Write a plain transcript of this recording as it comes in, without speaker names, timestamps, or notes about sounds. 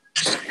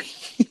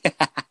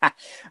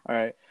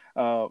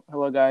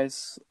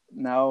guys.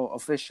 Now,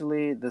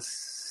 officially, the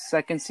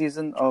second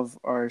season of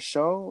our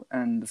show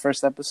and the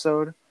first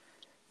episode.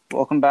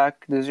 Welcome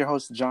back. This is your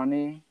host,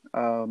 Johnny.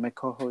 My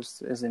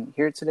co-host isn't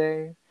here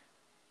today,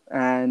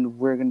 and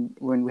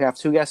we have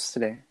two guests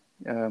today.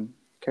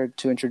 Care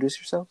to introduce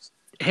yourselves?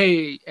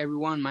 Hey,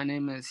 everyone. My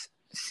name is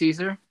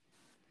Caesar,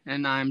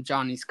 and I'm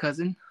Johnny's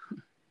cousin.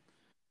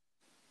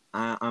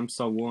 I'm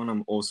Sawon.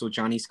 I'm also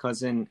Johnny's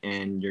cousin,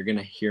 and you're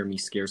gonna hear me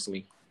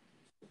scarcely.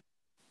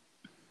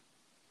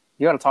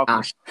 You gotta talk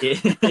more.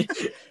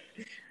 Shit.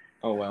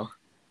 Oh well.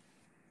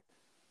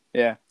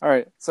 Yeah. All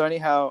right. So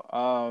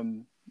anyhow,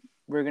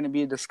 we're gonna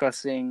be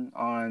discussing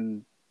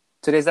on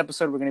today's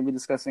episode. We're gonna be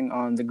discussing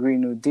on the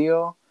Green New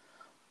Deal,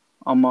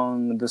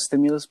 among the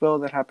stimulus bill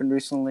that happened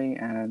recently,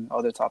 and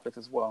other topics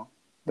as well,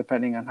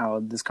 depending on how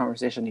this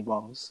conversation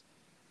evolves.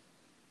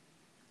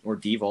 Or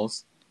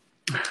devolves.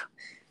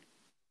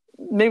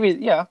 Maybe,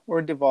 yeah,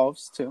 or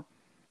devolves too.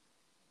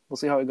 We'll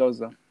see how it goes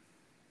though.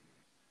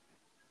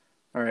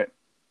 All right.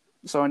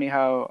 So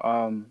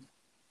anyhow,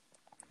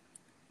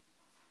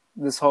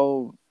 this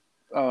whole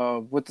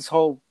with this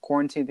whole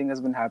quarantine thing has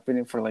been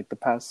happening for like the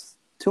past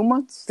 3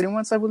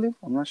 months, I believe.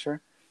 I'm not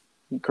sure.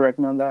 You correct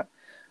me on that.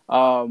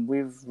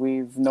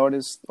 We've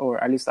noticed,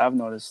 or at least I've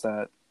noticed,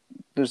 that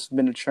there's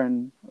been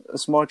a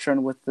small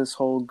trend with this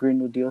whole Green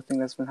New Deal thing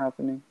that's been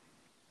happening.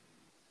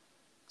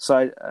 So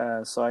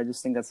I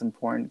just think that's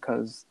important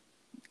because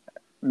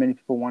many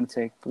people want to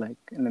take like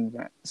an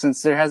advantage,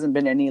 since there hasn't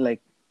been any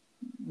like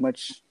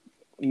much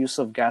use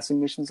of gas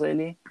emissions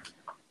lately.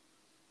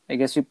 I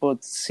guess people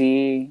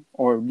see,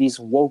 or these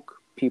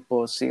woke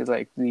people see,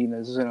 like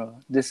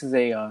this is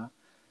a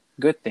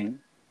good thing.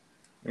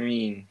 I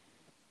mean,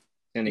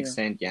 to an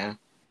extent, yeah,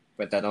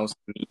 but that also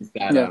means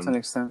that to an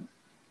extent,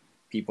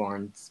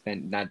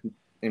 that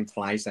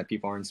implies that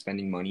people aren't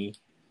spending money,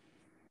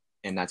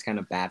 and that's kind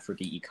of bad for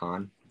the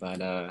econ. But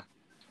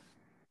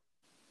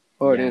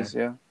it is,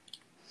 yeah.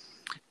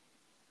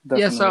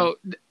 Definitely. Yeah, so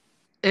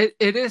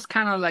it is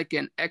kind of like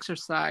an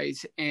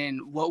exercise in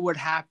what would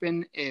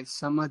happen if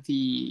some of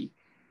the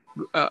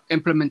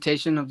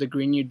implementation of the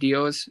Green New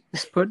Deal is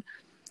put.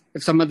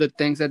 If some of the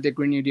things that the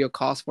Green New Deal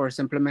calls for is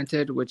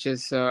implemented, which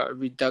is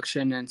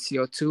reduction in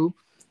CO2.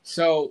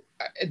 So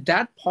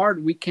that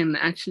part we can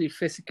actually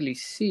physically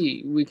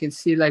see. We can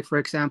see, like, for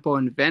example,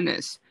 in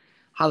Venice,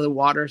 how the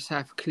waters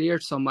have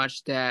cleared so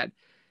much that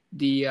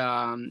the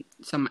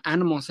some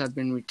animals have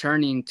been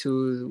returning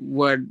to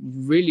what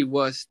really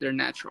was their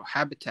natural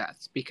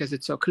habitats because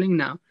it's so clean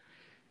now.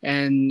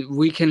 And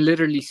we can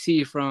literally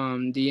see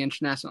from the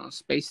International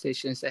Space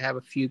Stations, they have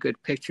a few good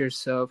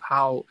pictures of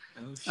how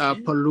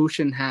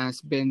pollution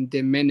has been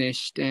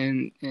diminished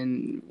and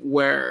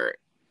where,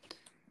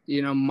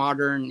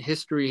 modern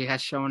history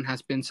has shown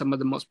has been some of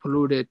the most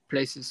polluted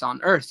places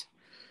on Earth,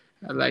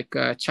 like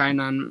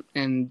China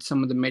and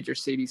some of the major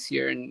cities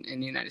here in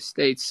the United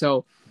States.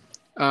 So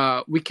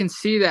we can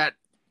see that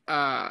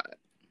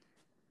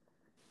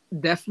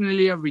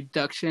definitely a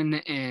reduction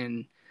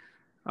in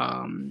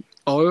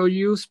oil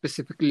use,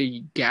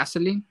 specifically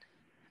gasoline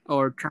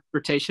or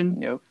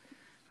transportation,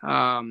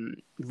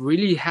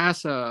 really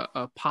has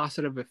a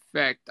positive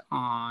effect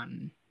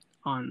on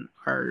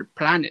our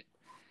planet.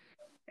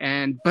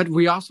 But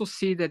we also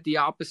see that the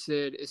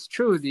opposite is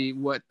true.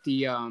 What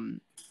the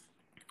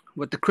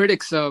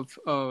critics of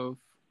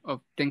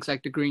things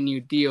like the Green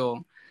New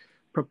Deal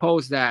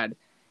propose that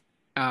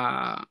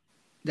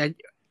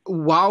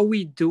while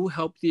we do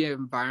help the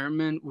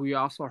environment, we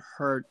also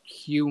hurt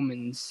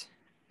humans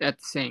at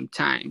the same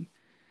time.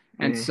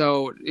 And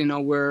so,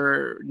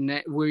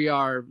 we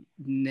are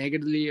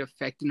negatively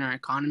affecting our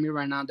economy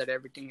right now that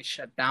everything is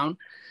shut down.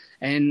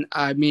 And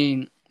I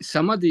mean,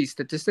 some of these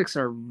statistics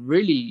are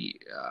really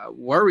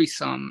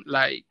worrisome.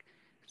 Like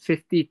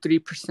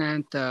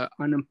 53%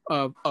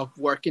 of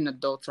working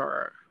adults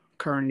are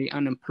currently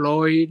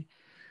unemployed,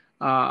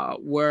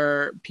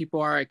 where people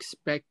are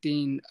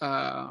expecting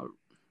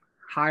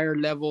higher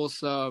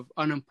levels of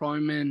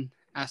unemployment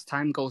as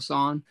time goes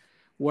on,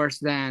 worse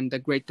than the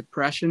Great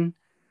Depression.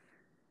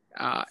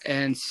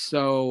 And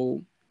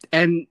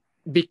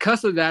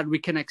because of that, we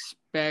can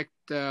expect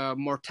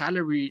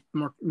mortality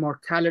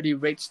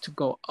rates to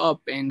go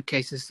up in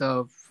cases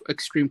of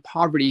extreme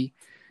poverty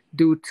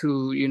due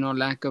to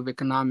lack of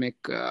economic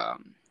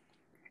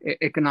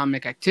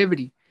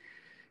activity.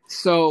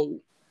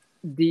 So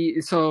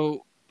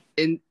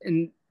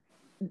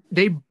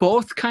they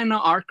both kind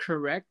of are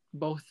correct,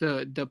 both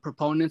the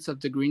proponents of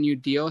the Green New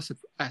Deal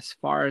as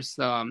far as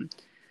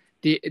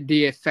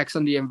the effects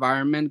on the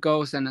environment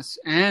goes,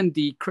 and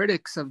the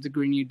critics of the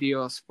Green New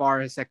Deal as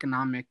far as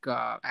economic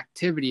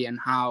activity and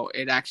how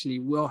it actually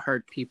will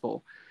hurt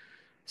people.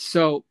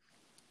 So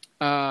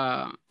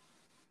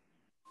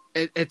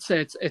it's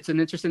an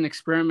interesting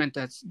experiment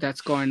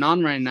that's going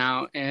on right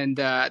now, and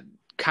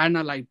kind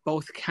of like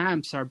both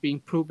camps are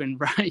being proven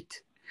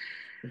right.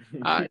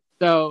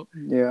 So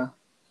yeah.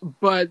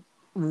 But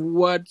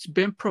what's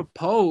been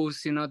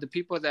proposed, the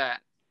people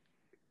that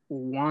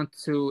want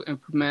to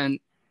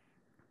implement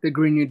the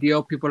Green New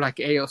Deal, people like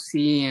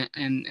AOC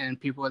and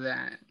people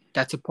that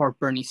that support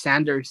Bernie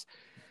Sanders.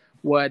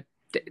 What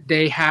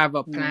they have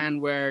a plan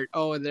where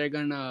they're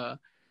gonna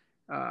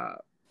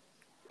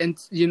and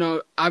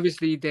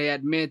obviously they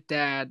admit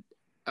that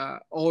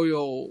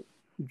oil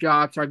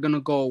jobs are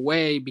gonna go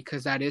away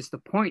because that is the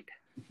point,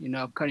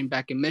 cutting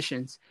back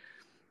emissions.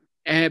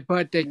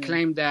 But they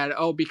claim that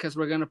because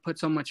we're gonna put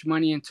so much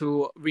money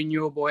into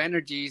renewable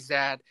energies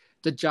that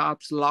the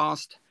jobs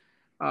lost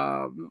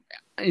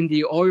in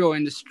the oil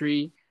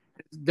industry,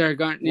 they're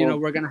going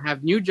we're gonna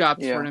have new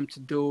jobs for them to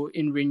do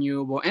in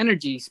renewable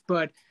energies.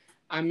 But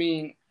I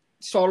mean,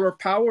 solar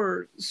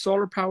power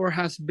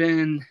has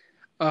been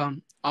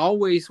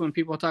always, when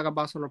people talk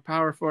about solar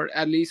power, for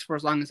at least for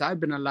as long as I've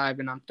been alive,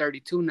 and I'm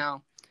 32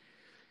 now,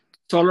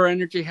 solar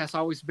energy has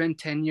always been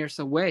 10 years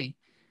away.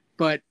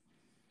 But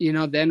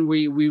then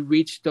we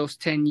reached those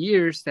 10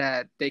 years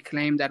that they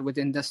claimed that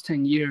within those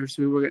 10 years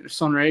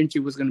solar energy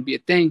was going to be a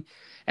thing.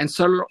 And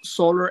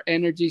solar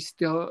energy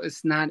still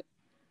is not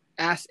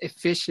as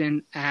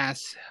efficient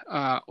as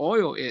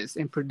oil is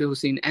in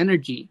producing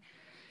energy.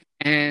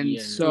 And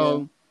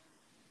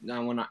I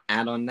want to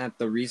add on that.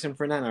 The reason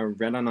for that, I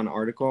read on an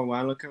article a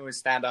while ago,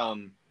 is that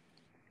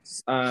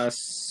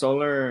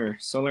solar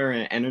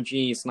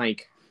energy is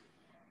like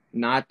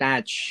not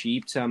that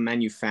cheap to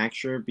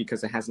manufacture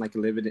because it has like a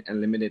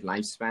limited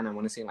lifespan. I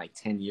want to say like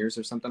 10 years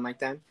or something like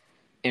that.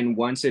 And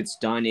once it's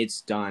done,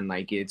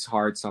 Like, it's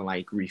hard to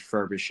like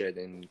refurbish it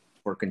and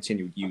for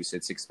continued use.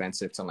 It's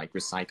expensive to like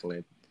recycle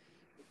it.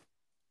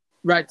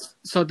 Right.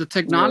 So the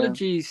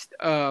technologies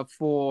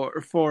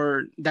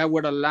for that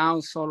would allow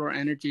solar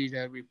energy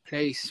to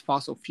replace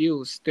fossil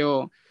fuels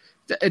still,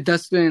 it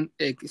doesn't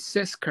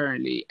exist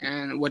currently.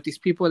 And what these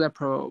people that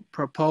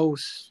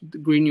propose the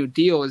Green New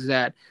Deal is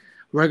that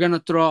we're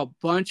gonna throw a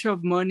bunch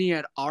of money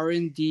at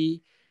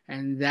R&D,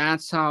 and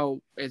that's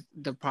how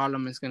the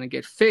problem is gonna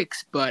get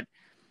fixed. But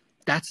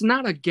that's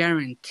not a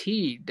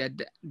guarantee that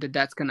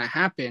that's gonna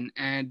happen.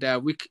 And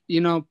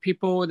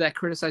people that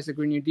criticize the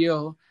Green New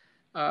Deal,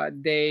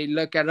 they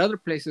look at other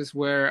places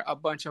where a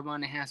bunch of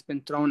money has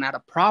been thrown at a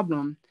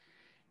problem,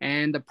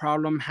 and the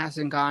problem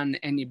hasn't gotten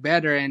any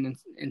better, and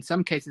in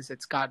some cases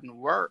it's gotten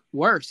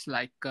worse,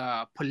 like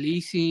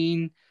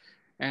policing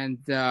and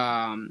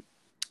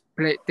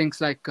things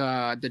like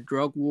the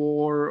drug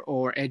war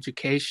or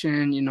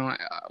education.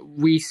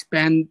 We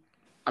spend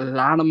a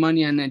lot of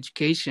money on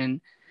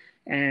education,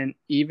 and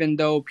even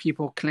though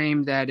people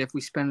claim that if we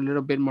spend a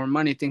little bit more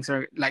money, things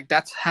are like,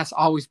 that has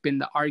always been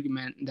the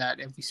argument, that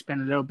if we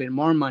spend a little bit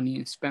more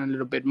money,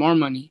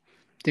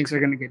 things are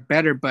going to get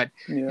better. But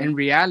in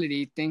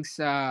reality, things,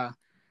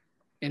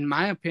 in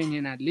my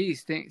opinion at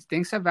least,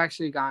 things have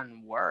actually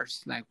gotten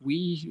worse. Like,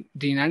 the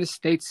United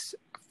States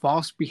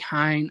falls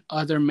behind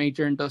other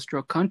major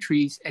industrial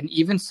countries, and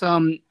even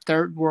some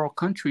third world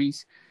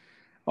countries,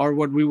 or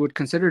what we would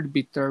consider to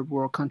be third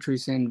world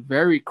countries, in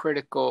very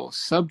critical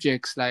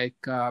subjects like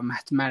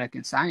mathematics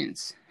and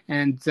science.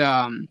 And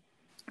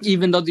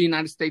even though the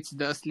United States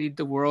does lead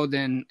the world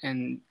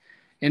in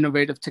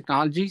innovative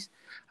technologies,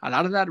 a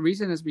lot of that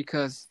reason is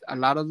because a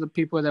lot of the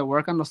people that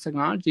work on those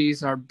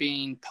technologies are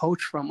being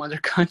poached from other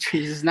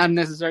countries. It's not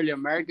necessarily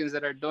Americans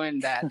that are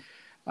doing that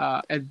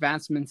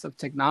advancements of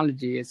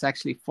technology. It's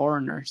actually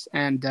foreigners.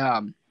 And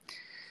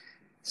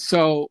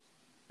so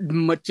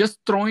just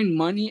throwing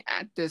money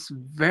at this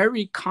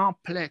very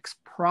complex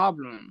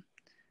problem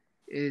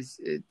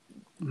it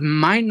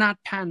might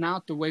not pan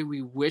out the way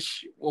we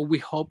wish or we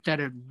hope that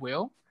it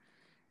will.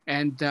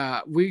 And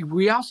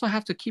we also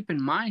have to keep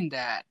in mind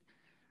that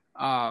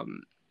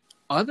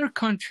other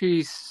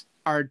countries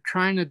are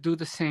trying to do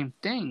the same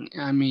thing.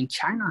 I mean,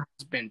 China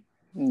has been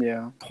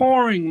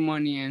pouring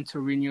money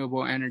into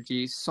renewable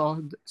energy.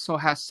 So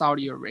has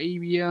Saudi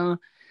Arabia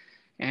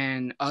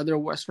and other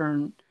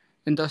Western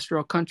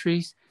industrial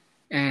countries.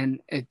 And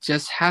it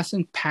just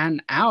hasn't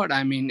panned out.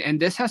 I mean, and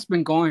this has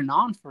been going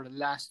on for the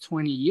last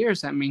 20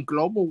 years. I mean,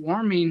 global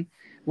warming,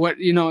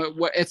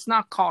 it's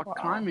not called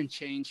climate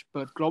change,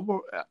 but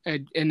global,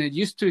 and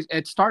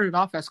it started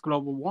off as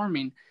global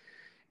warming.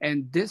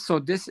 And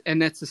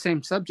and it's the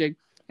same subject.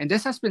 And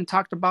this has been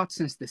talked about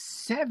since the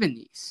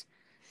 70s.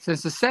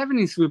 Since the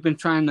 70s, we've been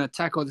trying to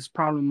tackle this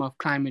problem of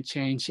climate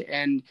change.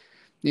 And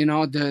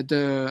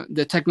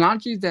the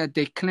technology that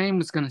they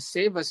claim is going to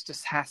save us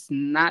just has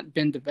not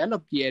been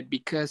developed yet,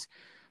 because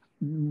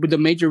the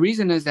major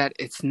reason is that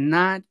it's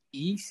not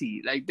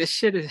easy. Like, this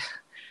shit is,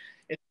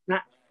 it's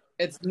not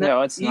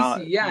easy.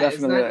 It's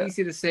not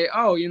easy to say,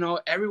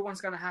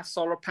 everyone's going to have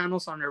solar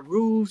panels on their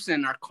roofs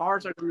and our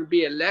cars are going to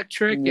be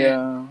electric.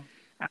 And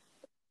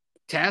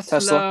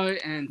Tesla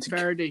and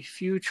Faraday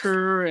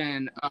Future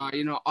and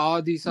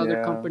all these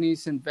other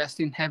companies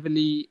investing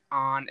heavily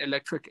on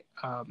electric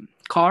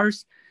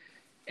cars.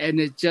 And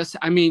it just,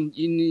 I mean,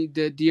 you need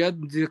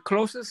the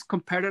closest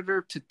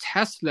competitor to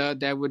Tesla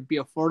that would be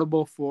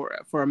affordable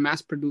for a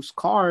mass-produced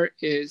car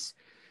is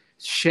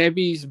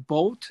Chevy's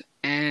Bolt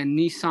and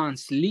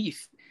Nissan's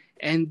Leaf.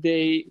 And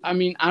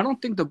I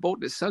don't think the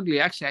Bolt is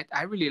ugly. Actually,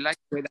 I really like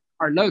the way that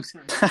car looks.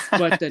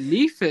 But the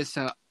Leaf is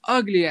a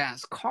ugly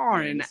ass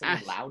car. And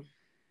loud.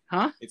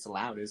 Huh? It's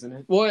loud, isn't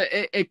it? Well,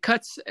 it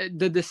cuts.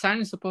 The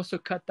design is supposed to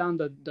cut down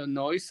the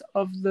noise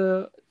of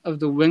the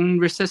wind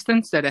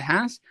resistance that it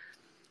has,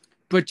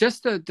 but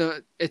just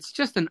the it's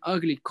just an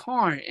ugly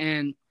car.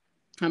 And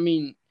I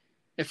mean,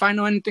 if I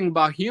know anything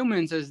about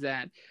humans, is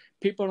that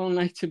people don't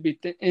like to be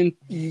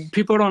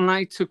people don't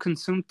like to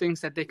consume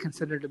things that they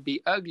consider to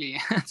be ugly.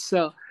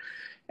 So,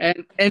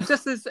 and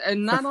just as,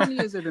 and not only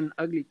is it an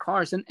ugly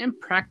car, it's an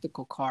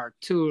impractical car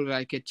too.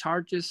 Like, it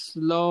charges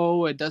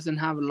slow, it doesn't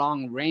have a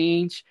long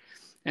range.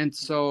 And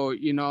so,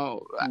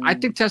 I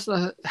think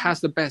Tesla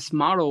has the best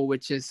model,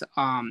 which is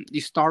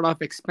you start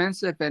off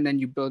expensive and then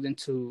you build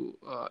into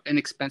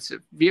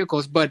inexpensive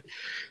vehicles. But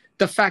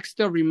the fact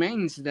still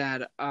remains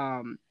that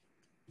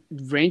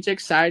range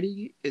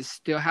anxiety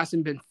still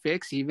hasn't been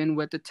fixed, even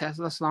with the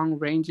Tesla's long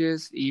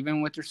ranges,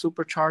 even with their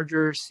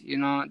superchargers.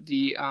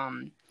 The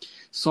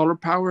solar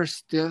power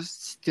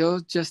still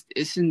just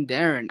isn't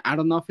there, and I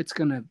don't know if it's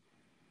gonna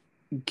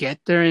get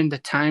there in the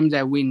time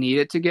that we need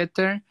it to get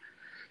there.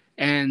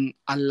 And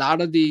a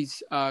lot of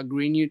these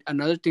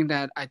another thing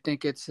that I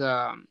think it's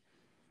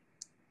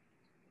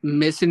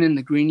missing in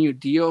the Green New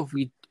Deal,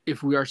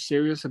 if we are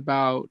serious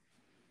about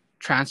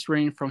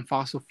transferring from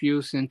fossil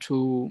fuels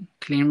into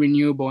clean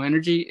renewable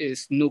energy,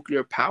 is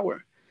nuclear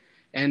power.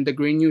 And the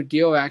Green New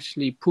Deal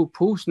actually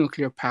poo-poos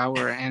nuclear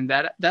power, and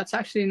that's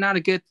actually not a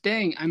good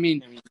thing. I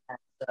mean,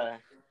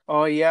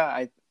 oh yeah,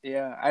 I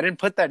didn't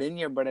put that in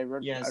here, but I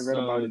read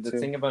about it the too.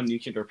 thing about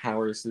nuclear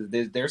power is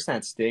there's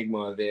that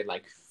stigma of it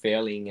like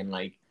failing, and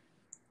like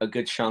a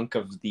good chunk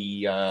of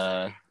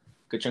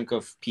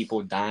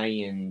people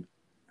die, and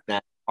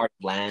that part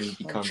of land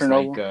becomes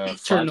Chernobyl. like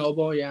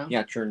Chernobyl, yeah,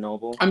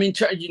 Chernobyl. I mean,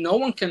 no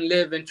one can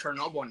live in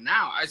Chernobyl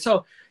now.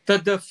 So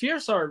the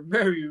fears are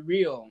very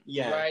real,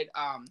 right?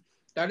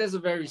 That is a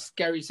very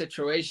scary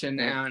situation,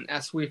 and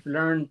as we've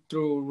learned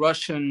through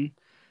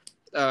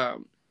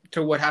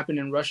to what happened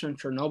in Russia and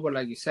Chernobyl,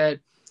 like you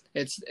said,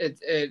 it's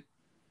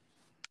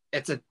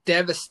a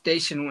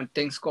devastation when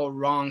things go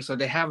wrong. So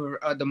they have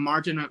the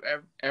margin of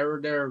error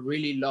there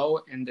really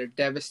low, and they're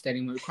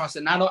devastating when we cross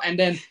it. And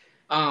then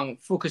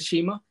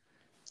Fukushima,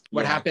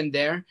 what happened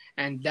there,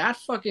 and that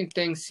fucking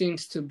thing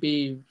seems to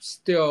be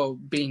still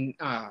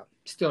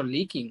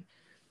leaking.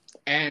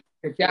 And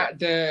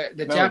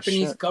the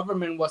Japanese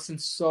government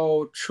wasn't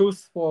so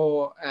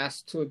truthful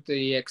as to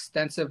the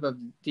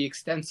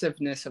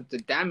extensiveness of the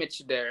damage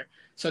there.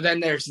 So then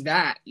there's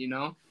that,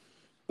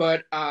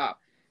 But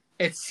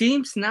it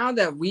seems now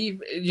that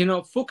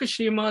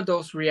Fukushima,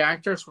 those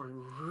reactors were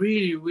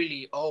really,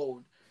 really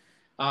old.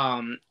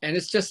 And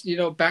it's just,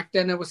 back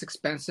then it was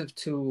expensive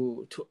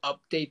to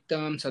update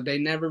them, so they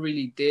never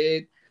really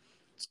did.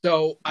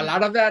 So a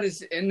lot of that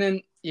is, and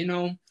then,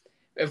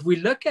 if we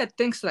look at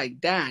things like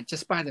that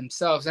just by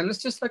themselves, and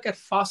let's just look at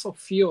fossil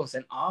fuels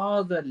and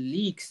all the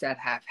leaks that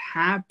have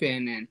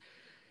happened,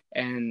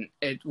 and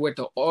it with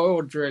the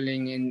oil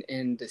drilling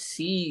in the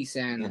seas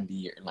and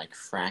the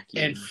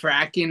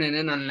fracking and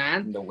then on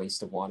land, and the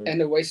waste of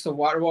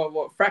water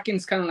Well, fracking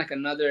is kind of like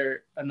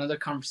another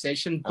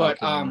conversation, but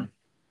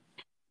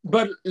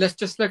but let's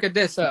just look at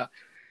this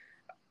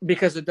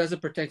because it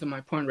doesn't pertain to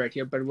my point right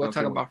here, but we'll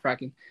talk about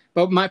fracking.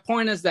 But my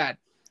point is that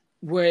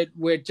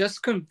with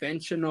just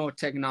conventional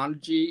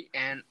technology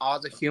and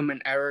all the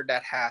human error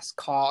that has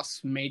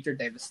caused major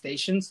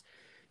devastations,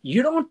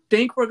 you don't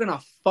think we're gonna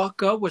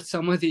fuck up with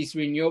some of these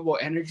renewable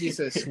energies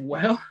as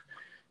well?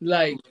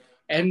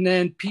 And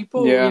then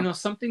people,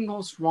 something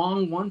goes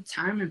wrong one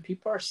time, and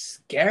people are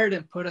scared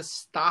and put a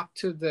stop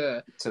to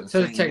the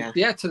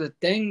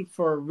thing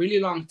for a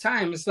really long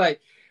time. It's like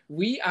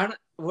I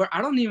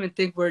don't even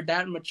think we're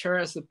that mature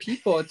as a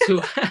people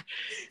to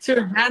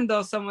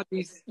handle some of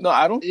these. No,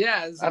 I don't.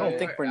 Yeah, I don't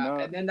think we're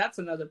not. And then that's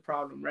another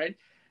problem, right?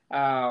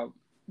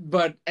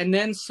 But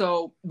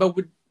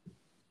with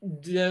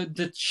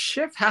the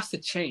shift has to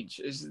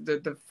change. Is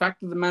the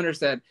fact of the matter is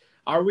that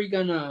are we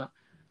gonna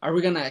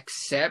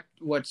accept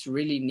what's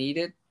really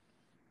needed?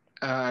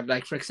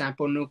 Like, for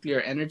example,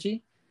 nuclear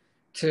energy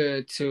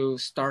to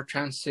start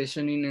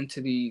transitioning into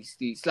these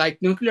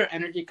like nuclear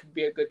energy could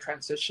be a good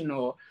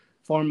transitional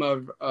form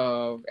of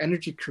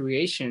energy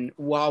creation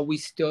while we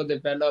still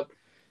develop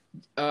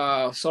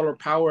solar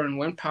power and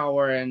wind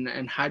power and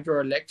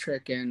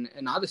hydroelectric and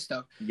other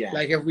stuff.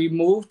 Like, if we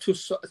move to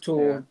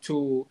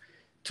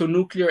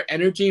nuclear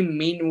energy,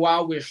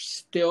 meanwhile we're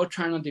still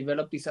trying to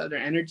develop these other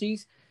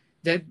energies,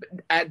 that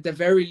at the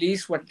very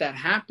least what that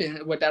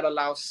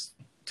allows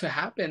to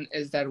happen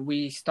is that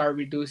we start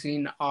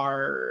reducing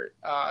our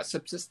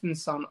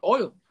subsistence on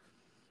oil.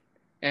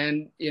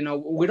 And,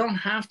 we don't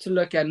have to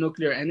look at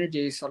nuclear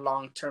energy as a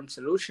long-term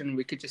solution.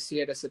 We could just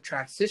see it as a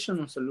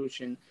transitional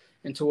solution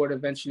into what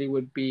eventually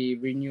would be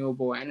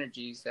renewable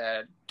energies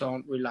that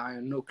don't rely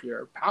on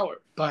nuclear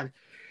power. But,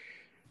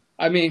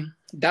 I mean,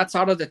 that's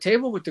out of the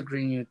table with the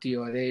Green New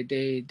Deal.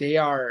 They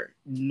are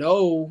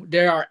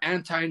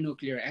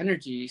anti-nuclear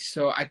energy.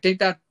 So I think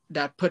that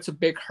puts a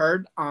big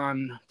hurt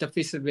on the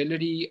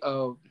feasibility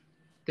of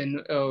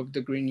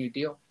the Green New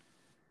Deal.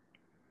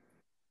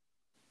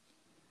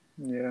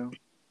 Yeah.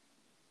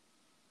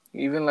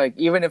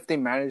 Even if they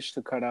managed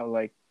to cut out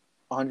like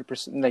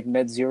 100% like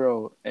net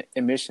zero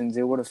emissions,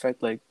 it would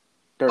affect like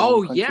third Oh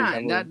world countries yeah,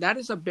 and heavily. that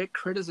is a big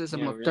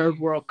criticism Yeah, of really? third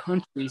world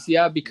countries.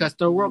 Yeah, because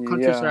third world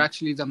countries are Yeah,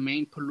 actually the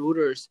main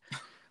polluters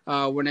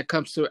when it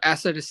comes to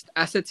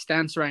asset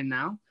stands right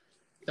now.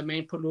 The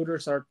main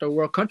polluters are third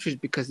world countries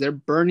because they're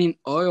burning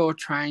oil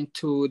trying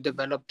to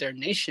develop their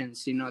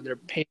nations. They're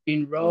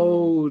paving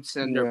roads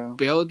and they're yeah,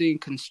 building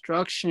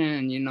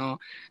construction.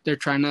 They're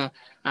trying to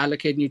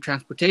allocate new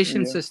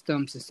transportation yeah,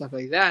 systems and stuff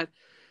like that.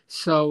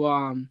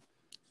 So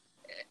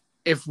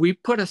if we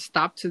put a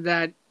stop to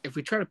that, if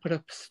we try to put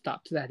a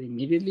stop to that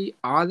immediately,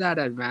 all that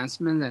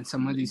advancement and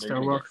some of these They're third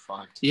gonna world, get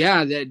fucked.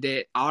 yeah,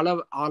 they all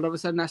of a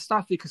sudden that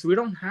stops because we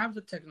don't have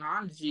the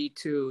technology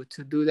to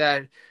do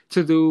that,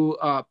 to do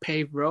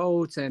paved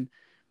roads and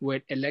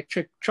with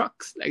electric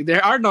trucks. Like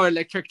there are no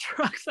electric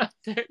trucks out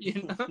there.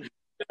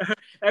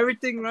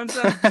 Everything runs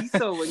on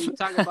diesel when you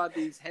talk about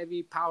these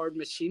heavy powered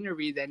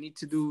machinery that need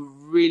to do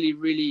really,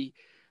 really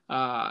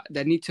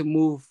that need to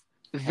move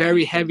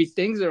very heavy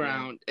things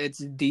around. Yeah. It's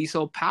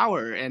diesel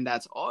power and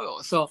that's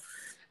oil. So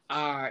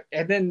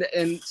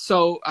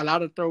so a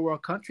lot of third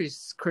world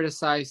countries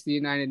criticize the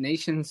United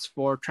Nations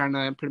for trying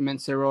to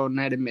implement zero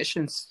net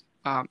emissions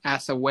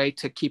as a way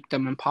to keep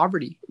them in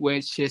poverty,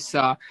 which is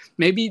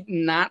maybe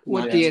not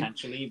what not the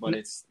intentionally, but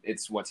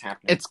it's what's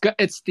happening.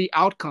 It's the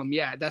outcome.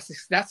 Yeah,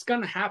 that's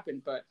gonna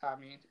happen. But I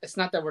mean, it's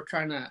not that we're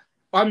trying to.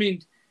 I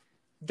mean,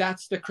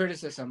 that's the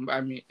criticism.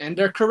 I mean, and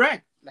they're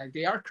correct. Like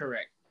they are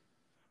correct.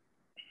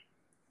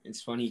 It's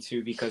funny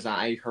too because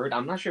I heard,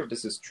 I'm not sure if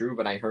this is true,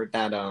 but I heard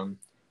that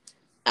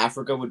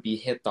Africa would be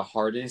hit the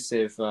hardest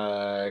if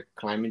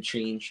climate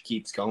change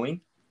keeps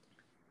going.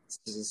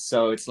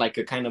 So it's like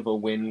a kind of a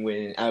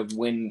win-win, a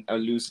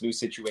lose-lose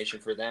situation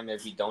for them.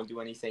 If we don't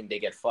do anything, they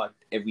get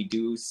fucked. If we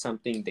do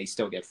something, they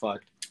still get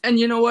fucked. And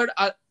you know what?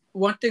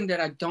 One thing that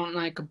I don't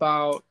like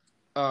about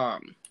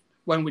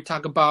when we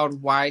talk about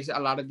why a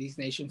lot of these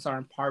nations are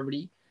in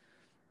poverty,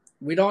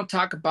 we don't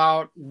talk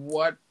about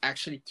what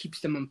actually keeps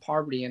them in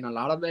poverty. And a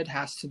lot of it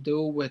has to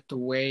do with the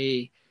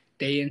way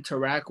they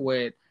interact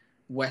with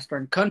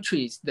Western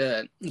countries.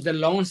 The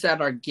loans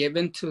that are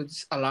given to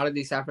a lot of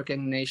these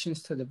African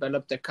nations to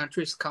develop their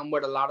countries come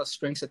with a lot of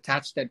strings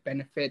attached that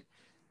benefit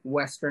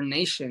Western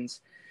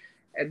nations.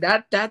 And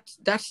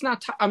that's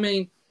not. I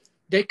mean,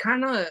 they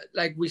kind of,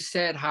 like we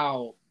said,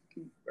 how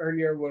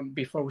earlier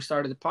before we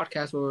started the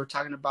podcast, we were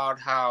talking about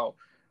how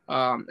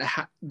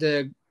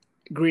the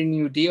Green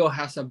New Deal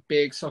has a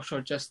big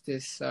social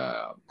justice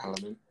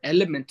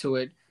element to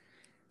it,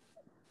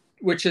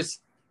 which is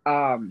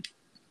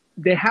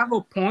they have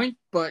a point,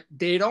 but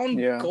they don't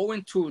go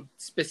into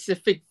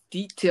specific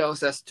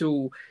details as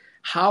to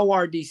how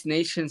are these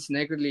nations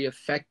negatively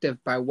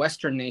affected by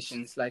Western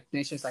nations like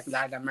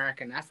Latin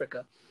America and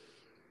Africa.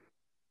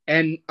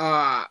 And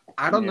I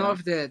don't know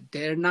if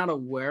they're not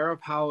aware of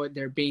how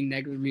they're being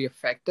negatively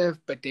affected,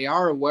 but they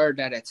are aware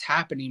that it's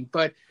happening.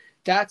 But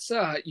that's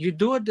you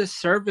do a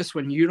disservice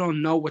when you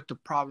don't know what the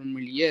problem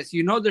really is.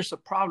 You know there's a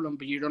problem,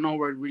 but you don't know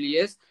where it really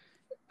is.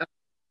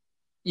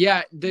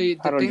 Yeah, the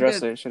thing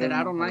that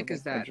I don't like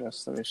is that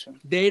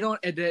they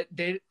don't.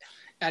 They,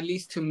 at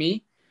least to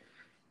me,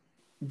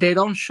 they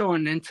don't show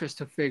an interest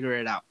to figure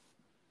it out,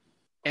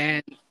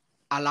 and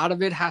a lot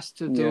of it has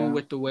to do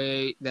with the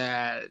way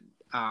that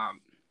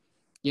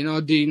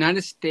the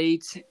United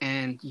States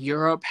and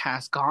Europe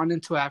has gone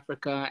into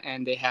Africa,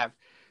 and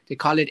they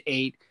call it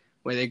aid,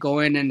 where they go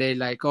in and they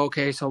like,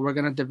 okay, so we're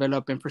gonna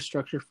develop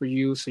infrastructure for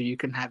you so you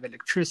can have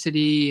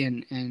electricity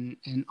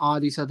and all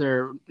these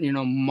other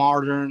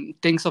modern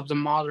things of the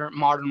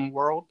modern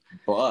world.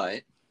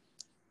 But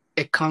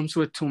it comes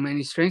with too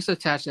many strings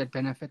attached that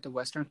benefit the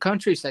Western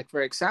countries. Like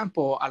for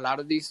example, a lot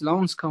of these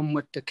loans come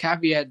with the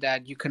caveat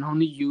that you can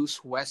only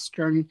use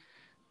Western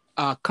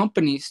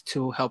companies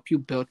to help you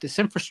build this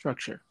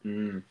infrastructure.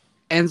 And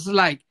it's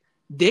like,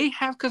 they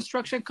have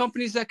construction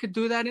companies that could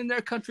do that in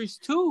their countries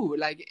too.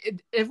 Like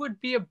it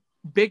would be a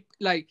big,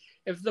 like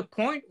if the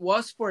point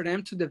was for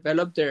them to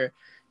develop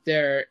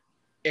their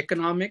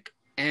economic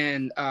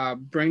and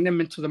bring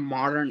them into the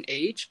modern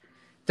age,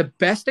 the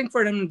best thing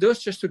for them to do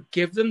is just to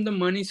give them the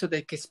money so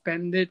they can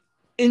spend it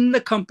in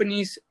the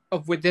companies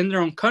of within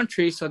their own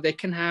country, so they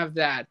can have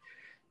that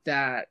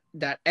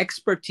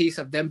expertise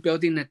of them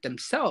building it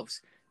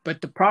themselves. But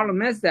the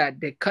problem is that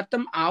they cut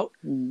them out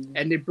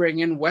and they bring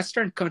in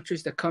Western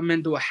countries that come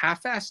in, do a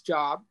half-assed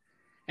job,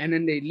 and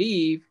then they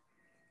leave.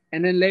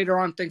 And then later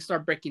on, things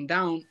start breaking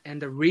down. And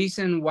the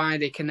reason why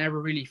they can never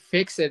really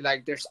fix it,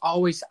 like there's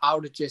always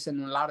outages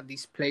in a lot of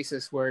these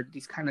places where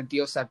these kind of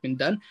deals have been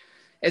done,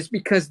 is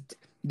because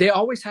they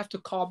always have to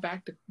call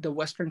back the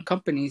Western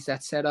companies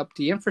that set up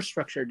the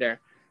infrastructure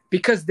there.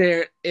 Because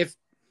they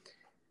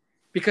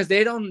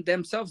don't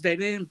themselves, they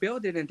didn't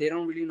build it and they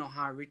don't really know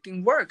how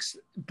everything works.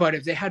 But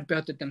if they had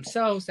built it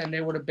themselves, then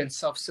they would have been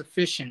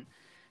self-sufficient.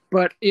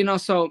 But,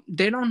 so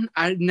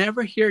I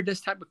never hear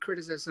this type of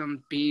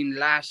criticism being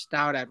lashed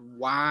out at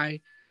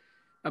why,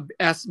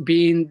 as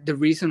being the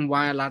reason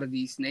why a lot of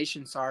these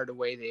nations are the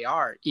way they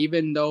are,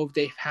 even though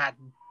they've had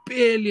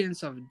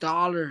billions of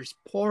dollars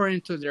pour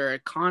into their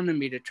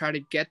economy to try to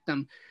get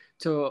them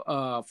to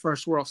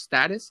first world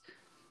status.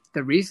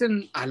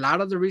 A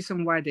lot of the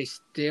reason why they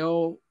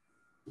still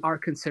are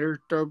considered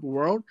third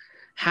world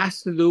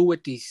has to do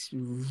with these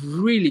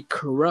really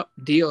corrupt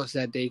deals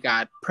that they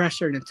got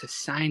pressured into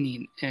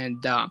signing.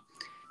 And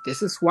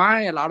this is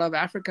why a lot of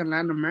Africa and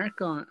Latin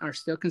America are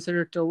still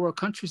considered third world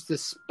countries,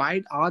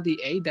 despite all the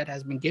aid that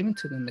has been given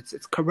to them.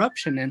 It's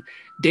corruption, and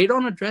they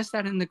don't address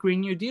that in the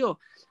Green New Deal.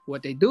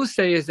 What they do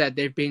say is that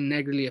they're being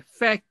negatively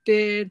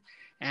affected,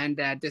 and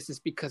that this is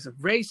because of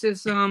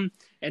racism.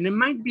 And it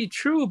might be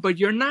true, but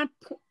you're not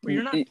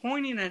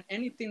pointing at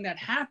anything that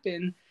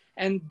happened,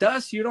 and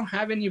thus you don't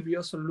have any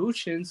real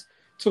solutions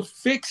to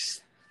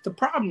fix the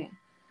problem.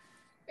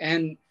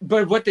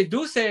 But what they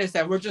do say is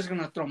that we're just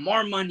going to throw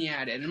more money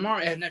at it and more.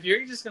 And if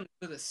you're just going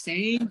to do the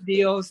same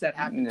deals that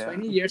happened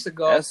 20 years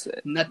ago,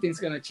 nothing's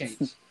going to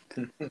change.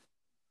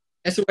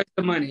 It's a waste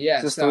of money.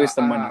 Yeah, just a waste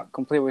of money.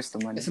 Complete waste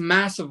of money. It's a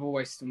massive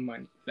waste of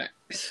money.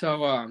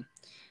 So,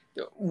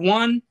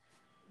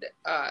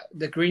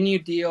 the Green New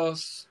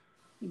Deal's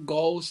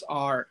goals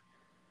are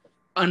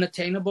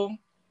unattainable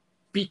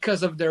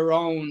because of their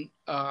own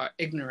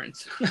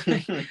ignorance.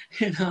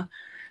 You know,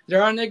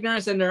 their own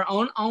ignorance and their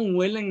own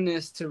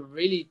unwillingness to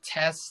really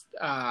test,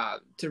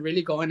 to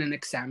really go in and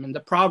examine the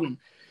problem.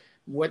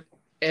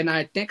 And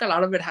I think a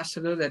lot of it has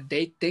to do that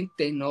they think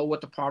they know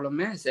what the problem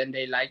is, and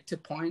they like to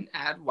point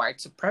at white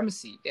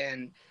supremacy.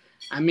 And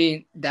I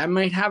mean, that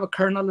might have a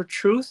kernel of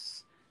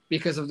truth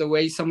because of the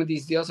way some of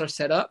these deals are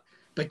set up.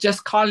 But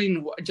just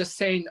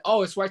saying,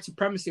 oh, it's white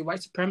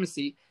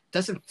supremacy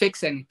doesn't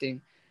fix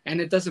anything. And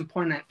it doesn't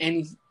point at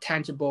any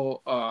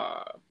tangible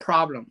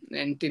problem,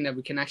 anything that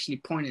we can actually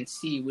point and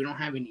see. We don't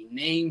have any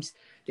names.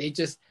 They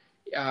just,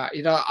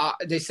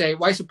 they say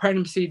white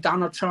supremacy,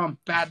 Donald Trump,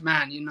 bad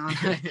man,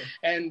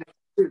 and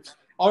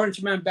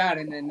Orange man bad,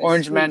 and then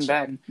Orange man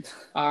bad.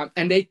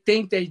 And they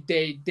think they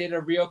did a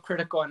real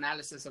critical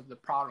analysis of the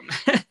problem.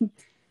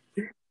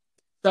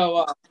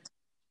 So,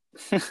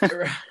 I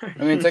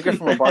mean, take it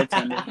from a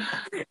bartender.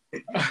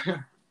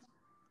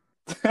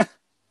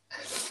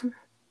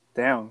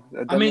 Damn.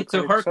 I mean,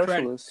 to her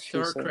credit,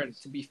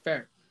 to be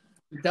fair,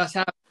 she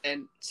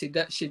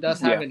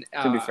does have an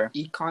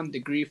econ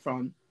degree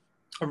from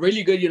a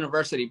really good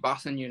university,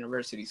 Boston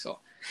University. So,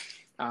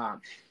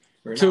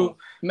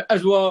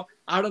 as well,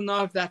 I don't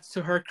know if that's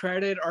to her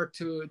credit or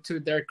to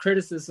their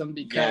criticism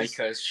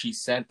because she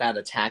said that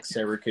a tax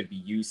error could be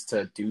used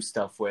to do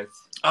stuff with.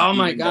 Oh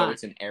my God, though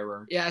it's an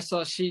error. Yeah,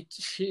 so she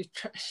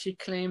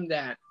claimed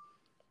that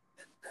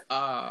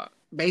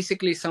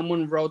basically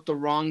someone wrote the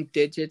wrong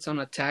digits on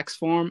a tax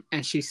form,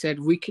 and she said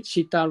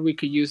she thought we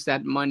could use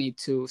that money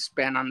to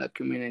spend on the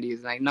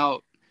communities. Like,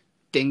 no,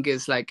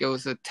 dingus, like it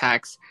was a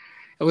tax.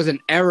 It was an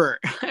error.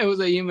 It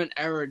was a human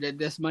error that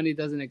this money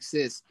doesn't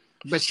exist.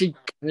 But she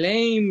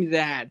claimed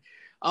that,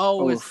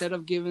 instead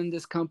of giving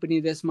this company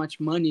this much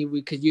money,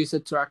 we could use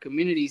it to our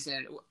communities,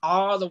 and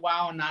all the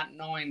while not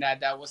knowing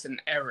that was an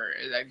error.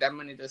 Like, that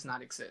money does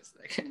not exist.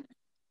 Like,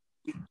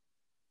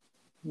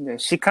 yeah,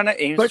 she kind of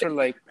aims for she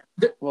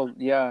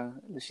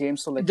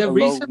aims to like the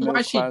reason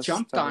why she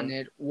jumped on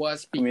it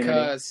was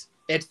because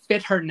it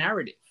fit her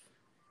narrative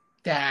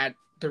that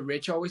the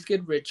rich always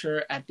get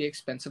richer at the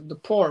expense of the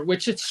poor,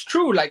 which it's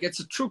true. Like, it's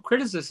a true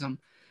criticism.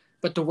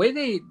 But the way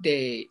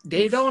they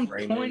don't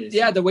point,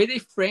 the way they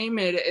frame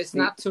it is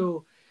not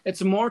to.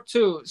 It's more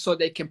to so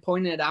they can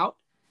point it out,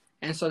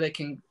 and so they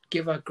can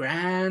give a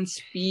grand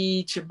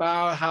speech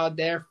about how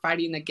they're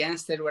fighting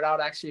against it without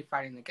actually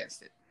fighting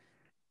against it.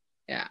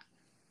 Yeah.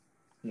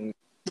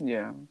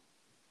 Yeah.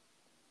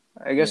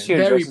 I guess she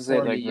addresses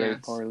it like very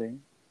poorly.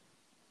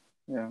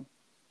 Yeah.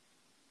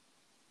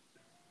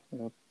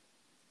 Yep.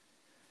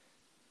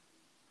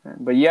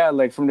 But yeah,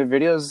 like from the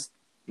videos.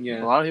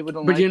 Yeah, a lot of people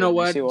don't. But you know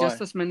what? Just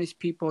as many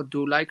people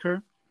do like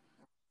her,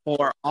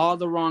 for all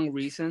the wrong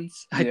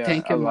reasons. I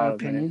think, in my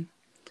opinion.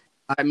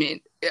 I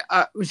mean,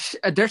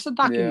 there's a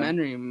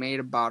documentary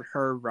made about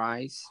her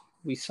rise.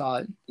 We saw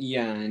it.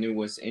 Yeah, and it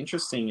was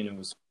interesting, and it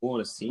was cool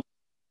to see.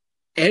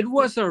 It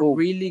was a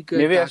really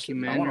good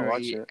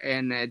documentary,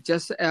 and it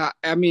just,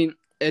 I mean,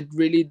 it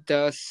really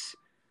does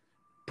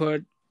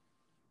put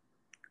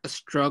a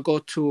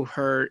struggle to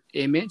her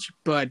image,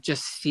 but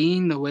just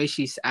seeing the way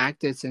she's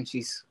acted since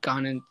she's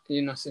gone in,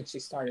 since she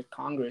started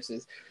Congress,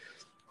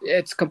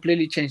 it's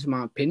completely changed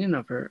my opinion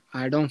of her.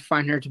 I don't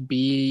find her to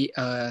be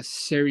a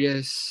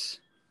serious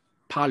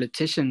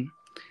politician.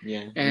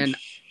 Yeah, and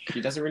she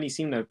doesn't really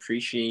seem to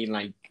appreciate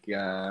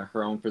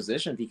her own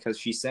position, because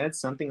she said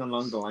something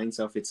along the lines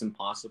of it's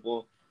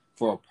impossible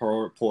for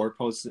a poor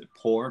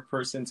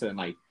person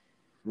to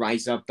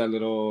rise up the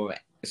little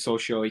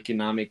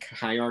socioeconomic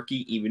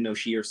hierarchy, even though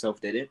she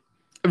herself did it.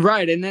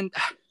 Right, and then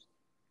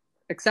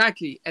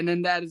exactly, and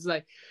then that is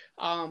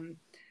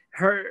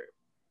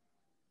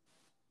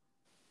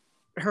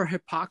her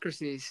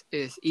hypocrisy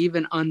is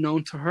even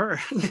unknown to her.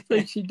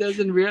 Like, she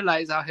doesn't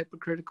realize how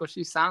hypocritical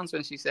she sounds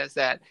when she says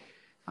that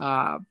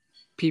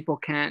people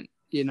can't,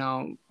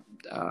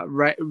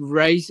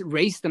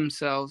 raise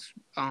themselves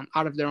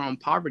out of their own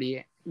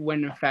poverty,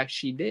 when in fact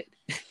she did.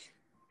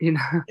 You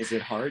know, is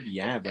it hard?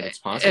 Yeah, but it's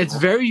possible. It's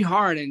very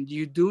hard, and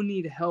you do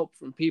need help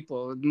from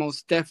people,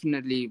 most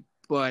definitely.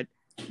 But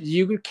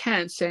you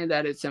can't say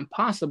that it's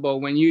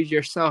impossible when you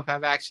yourself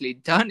have actually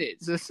done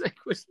it. So it's like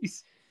what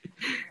she's.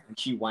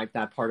 She wiped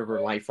that part of her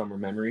life from her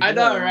memory. I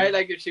know, right?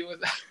 Like if she was.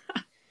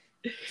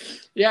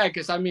 Yeah,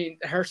 because I mean,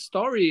 her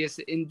story is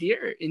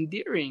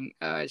endearing.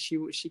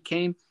 She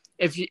came.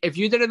 If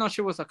you didn't know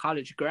she was a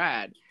college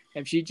grad,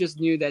 if she just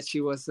knew that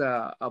she was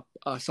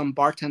some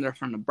bartender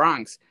from the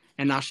Bronx,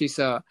 and now she's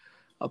a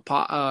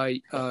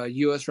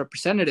U.S.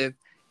 representative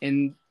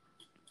in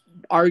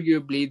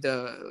arguably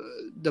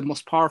the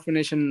most powerful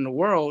nation in the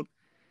world,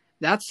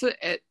 that's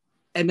it.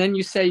 And then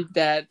you say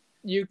that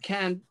you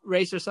can't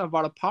raise yourself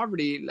out of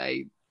poverty,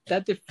 like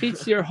that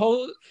defeats your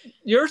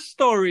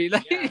story.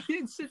 Like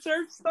it's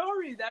her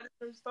story. That is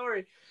her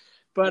story.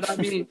 But I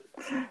mean,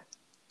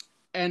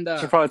 and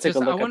should probably take a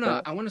look at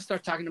that. I want to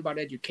start talking about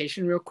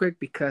education real quick,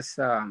 because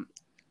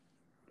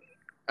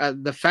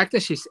the fact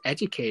that she's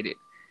educated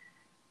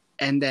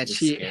and that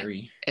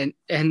scary.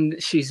 and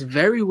she's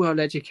very well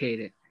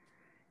educated,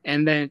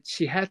 and then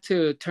she had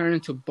to turn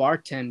into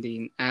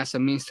bartending as a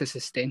means to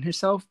sustain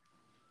herself,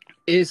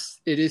 it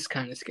is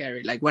kind of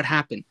scary. Like what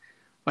happened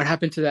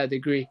to that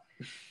degree?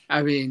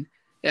 I mean,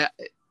 yeah,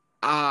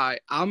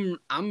 I'm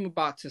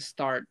about to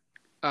start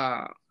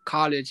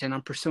college, and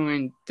I'm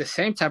pursuing the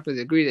same type of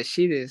degree that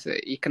she is,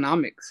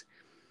 economics.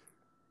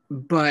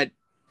 But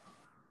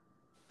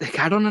like,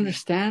 I don't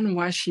understand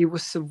why she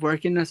was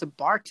working as a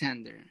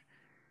bartender.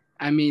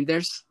 I mean,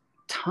 there's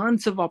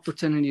tons of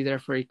opportunity there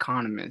for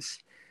economists.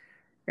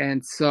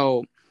 And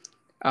so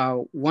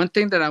one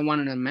thing that I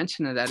wanted to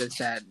mention of that is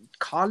that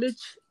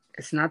college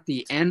is not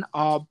the end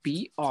all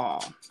be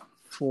all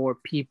for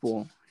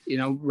people. You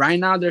know, right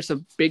now there's a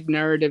big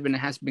narrative, and it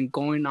has been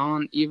going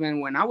on even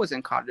when I was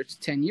in college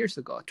 10 years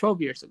ago,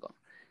 12 years ago,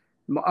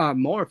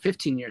 more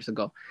 15 years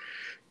ago,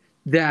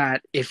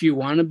 that if you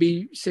want to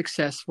be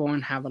successful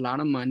and have a lot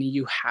of money,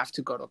 you have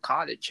to go to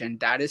college. And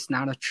that's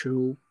not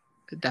true.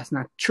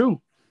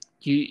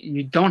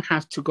 You don't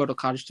have to go to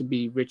college to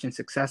be rich and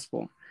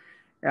successful.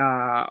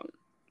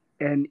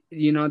 And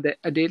you know,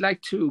 they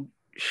like to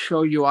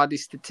show you all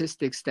these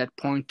statistics that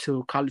point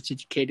to college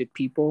educated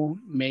people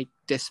make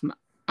this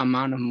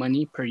amount of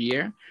money per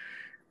year,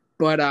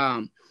 but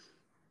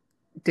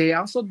they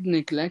also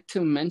neglect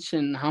to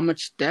mention how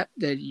much debt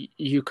that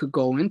you could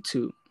go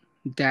into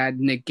that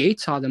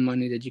negates all the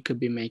money that you could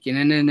be making.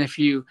 And then if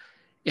you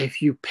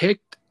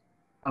picked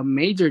a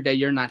major that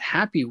you're not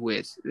happy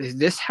with,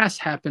 this has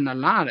happened a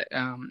lot.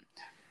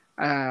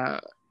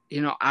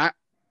 You know, I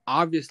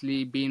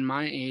obviously, being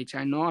my age,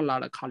 I know a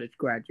lot of college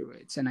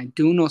graduates, and I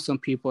do know some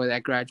people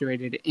that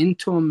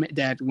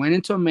that went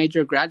into a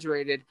major,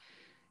 graduated,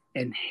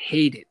 and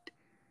hated,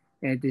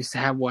 and this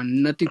had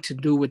nothing to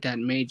do with that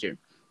major.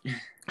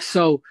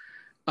 So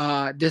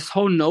this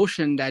whole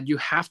notion that you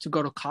have to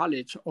go to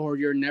college or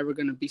you're never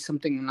going to be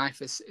something in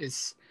life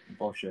is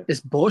bullshit. It's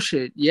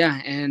bullshit.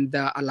 Yeah. And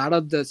a lot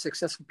of the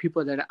successful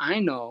people that I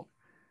know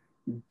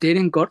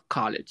didn't go to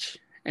college.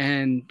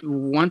 And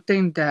one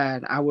thing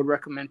that I would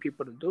recommend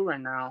people to do right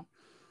now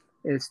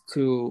is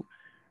to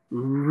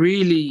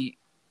really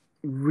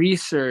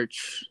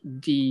research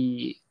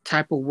the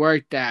type of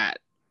work that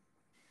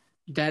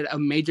a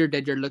major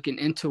that you're looking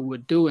into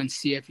would do, and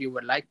see if you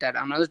would like that.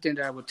 Another thing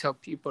that I would tell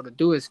people to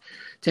do is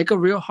take a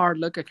real hard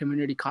look at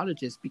community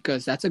colleges,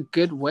 because that's a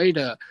good way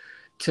to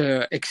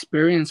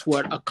experience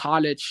what a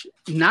college,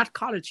 not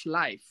college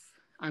life,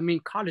 I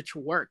mean college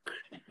work,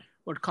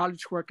 what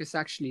college work is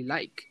actually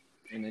like.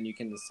 And then you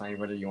can decide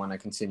whether you want to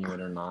continue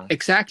it or not.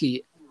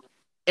 Exactly.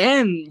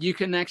 And you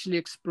can actually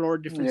explore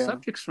different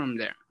subjects from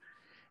there,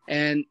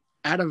 and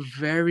at a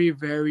very,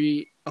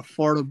 very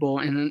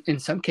affordable, and in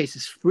some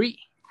cases free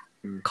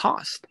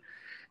cost.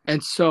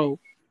 And so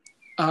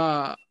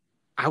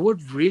I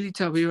would really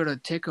tell people to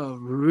take a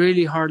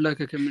really hard look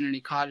at community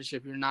college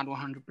if you're not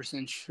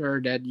 100% sure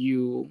that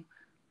you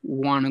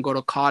want to go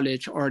to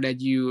college, or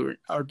that you're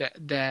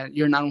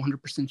not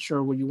 100%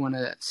 sure what you want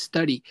to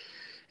study.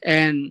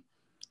 And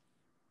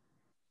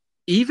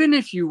even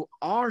if you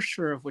are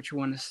sure of what you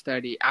want to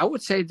study, I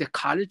would say the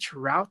college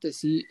route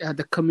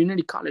the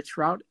community college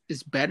route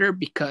is better,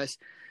 because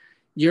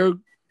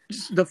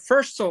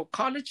so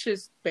college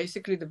is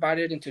basically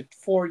divided into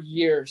 4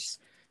 years.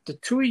 The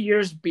 2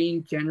 years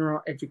being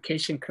general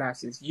education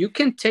classes. You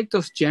can take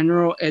those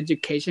general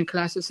education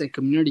classes in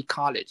community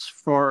college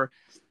for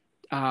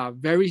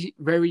very,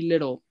 very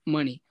little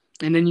money.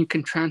 And then you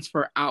can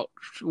transfer out.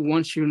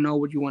 Once you know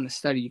what you want to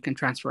study, you can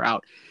transfer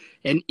out.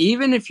 And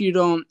even if you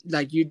don't,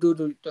 like you do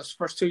those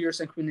first 2 years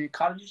in community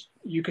college,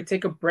 you could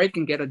take a break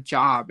and get a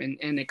job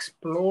and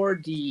explore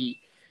the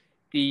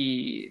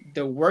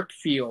work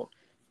field.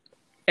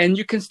 And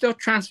you can still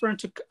transfer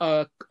into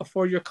a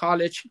 4-year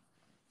college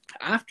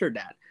after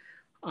that.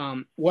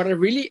 What I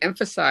really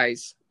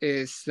emphasize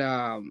is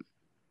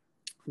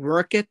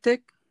work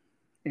ethic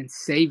and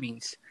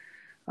savings.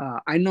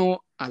 I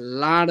know a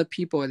lot of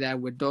people that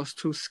with those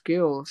two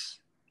skills,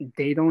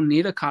 they don't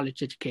need a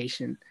college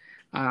education.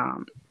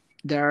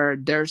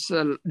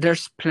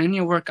 There's plenty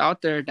of work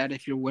out there that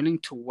if you're willing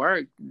to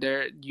work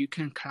there, you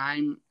can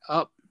climb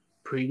up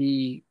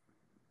pretty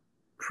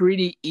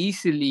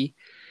easily,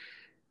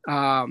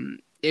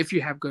 if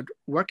you have good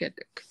work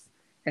ethic.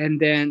 And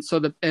then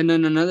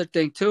another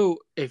thing too,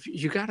 if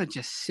you gotta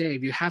just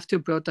save, you have to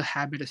build the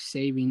habit of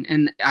saving.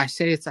 And I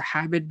say it's a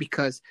habit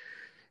because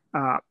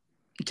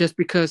just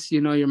because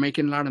you're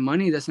making a lot of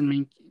money doesn't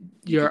mean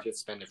you just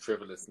spend it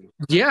frivolously.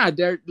 Yeah,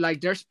 there's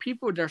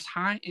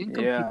high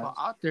income people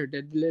out there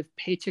that live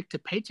paycheck to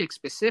paycheck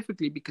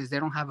specifically because they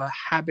don't have a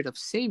habit of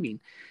saving,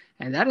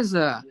 and that's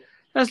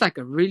like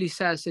a really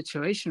sad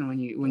situation when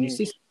you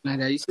see something like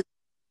that.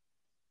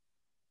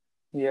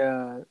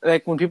 Yeah,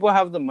 like when people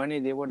have the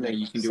money, they would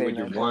you can do what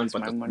you want,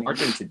 but the smart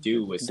thing to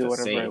do is to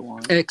save.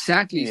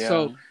 Exactly. Yeah.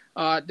 So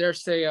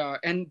there's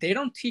and they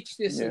don't teach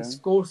this in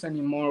schools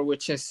anymore,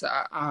 which is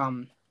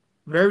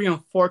very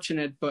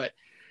unfortunate. But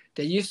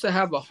they used to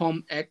have a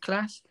home ec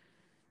class,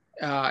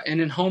 and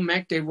in home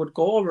ec they would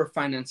go over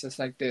finances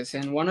like this.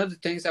 And one of the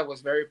things that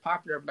was very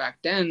popular back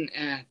then,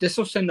 and this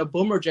was in the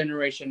boomer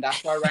generation.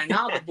 That's why right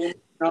now the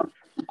boomer,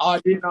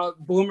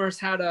 boomers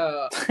had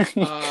a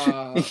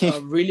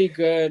really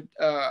good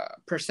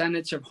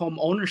percentage of home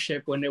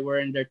ownership when they were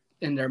in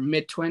their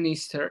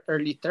mid-20s to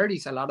early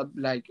 30s. A lot of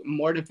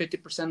more than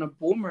 50% of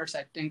boomers,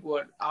 I think,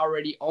 would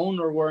already own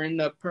or were in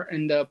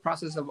the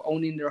process of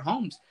owning their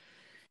homes.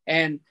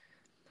 And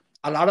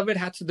a lot of it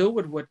had to do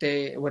with what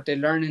they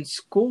learn in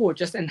school,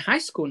 just in high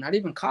school, not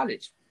even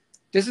college.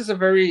 This is a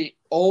very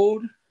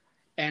old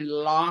and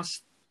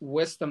lost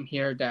wisdom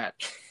here that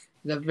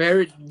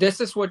this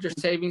is what your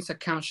savings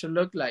account should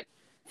look like.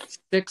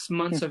 6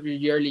 months of your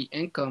yearly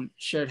income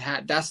should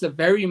have, that's the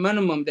very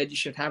minimum that you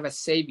should have as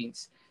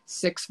savings.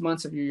 6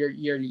 months of your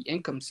yearly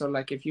income. So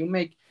like if you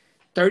make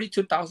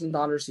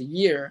 $32,000 a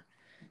year,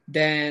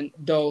 then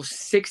those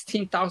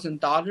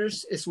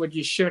 $16,000 is what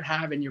you should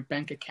have in your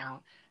bank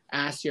account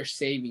as your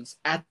savings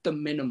at the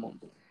minimum.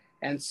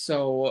 And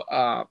so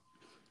a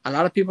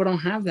lot of people don't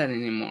have that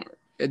anymore.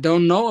 They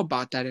don't know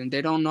about that, and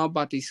they don't know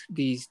about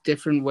these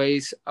different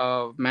ways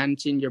of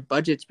managing your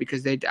budgets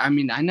because I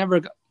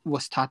never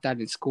was taught that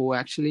in school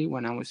actually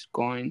when I was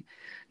going.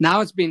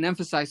 Now it's being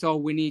emphasized,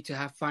 we need to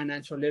have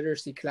financial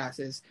literacy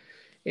classes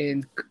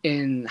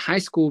in high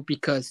school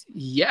because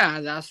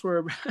that's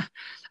where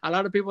a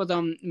lot of people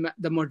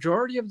the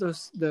majority of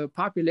the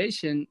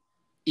population,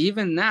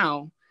 even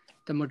now,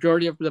 the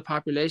majority of the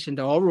population,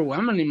 the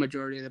overwhelming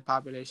majority of the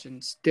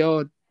population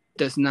still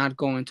does not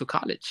go into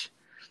college.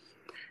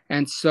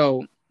 And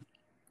so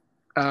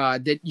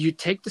that you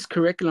take this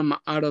curriculum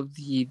out of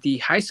the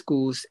high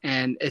schools,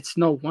 and it's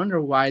no wonder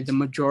why the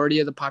majority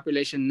of the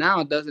population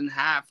now doesn't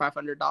have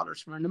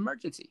 $500 for an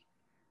emergency.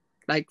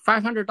 Like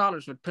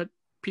 $500 would put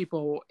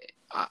people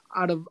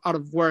out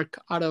of work,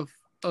 out of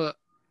a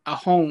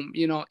home,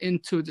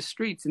 into the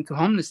streets, into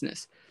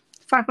homelessness.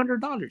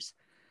 $500.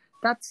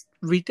 That's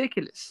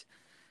ridiculous.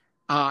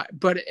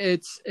 But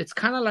it's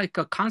kind of like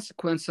a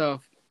consequence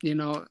of,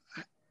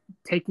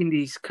 taking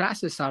these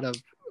classes out of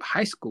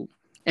high school.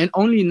 And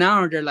only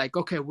now they're like,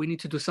 okay, we need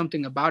to do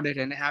something about it.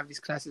 And they have these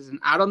classes. And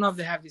I don't know if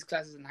they have these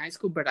classes in high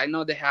school, but I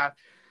know they have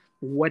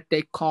what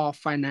they call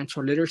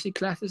financial literacy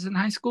classes in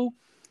high school.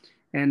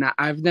 And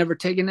I've never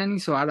taken any,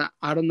 so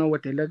I don't know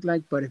what they look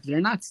like. But if they're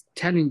not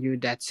telling you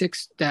that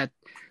 6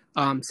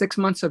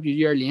 months of your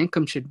yearly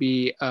income should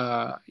be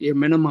your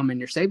minimum in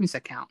your savings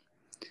account,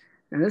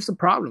 then there's a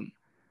problem.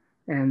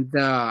 And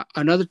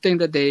another thing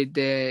that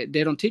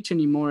they don't teach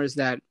anymore is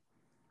that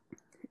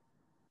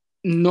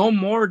no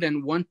more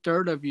than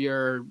 1/3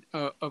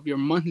 of your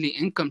monthly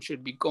income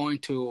should be going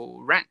to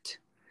rent.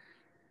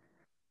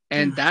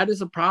 And that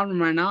is a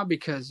problem right now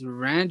because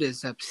rent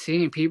is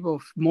obscene.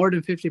 More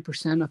than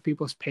 50% of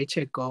people's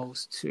paycheck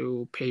goes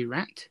to pay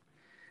rent.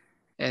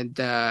 And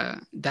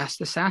that's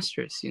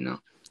disastrous,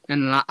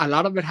 And a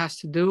lot of it has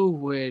to do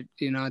with,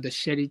 the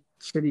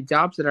shitty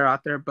jobs that are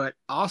out there, but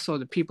also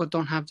the people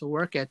don't have the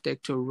work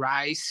ethic to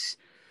rise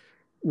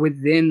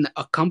within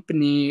a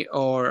company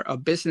or a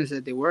business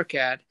that they work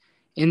at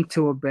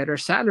into a better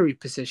salary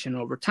position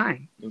over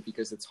time. And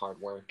because it's hard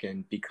work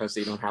and because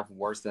they don't have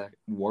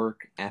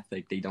work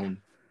ethic, they don't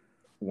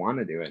want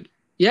to do it.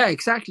 Yeah,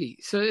 exactly.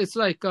 So it's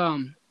like,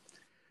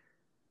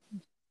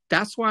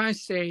 that's why I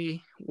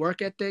say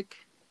work ethic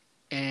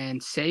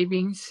and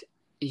savings,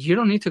 you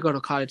don't need to go to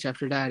college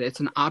after that. It's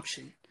an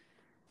option.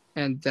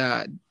 And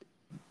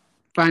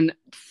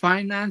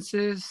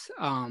finances,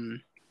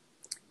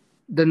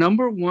 the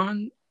number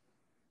one,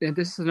 and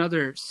this is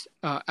another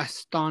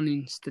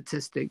astounding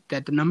statistic,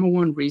 that the number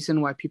one reason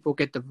why people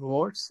get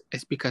divorced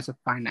is because of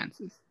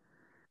finances.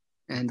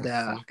 And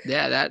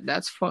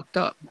that's fucked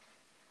up.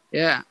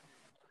 Yeah.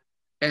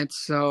 And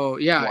so,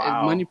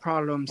 money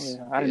problems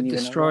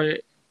destroy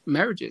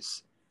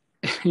marriages,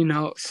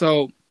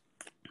 So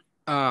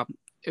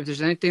if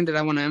there's anything that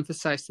I want to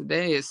emphasize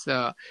today is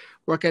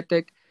work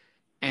ethic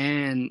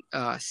and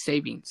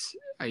savings.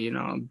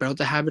 Build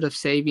the habit of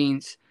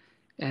savings.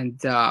 And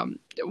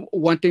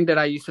one thing that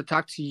I used to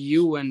talk to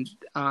you and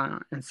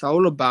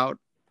Saul about,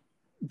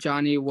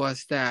 Johnny,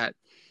 was that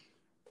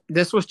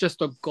this was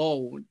just a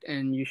goal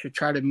and you should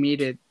try to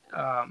meet it.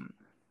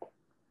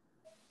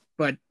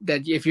 But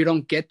that if you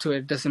don't get to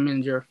it, doesn't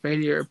mean you're a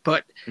failure.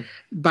 But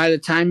by the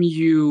time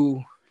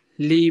you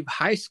leave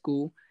high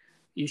school,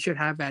 you should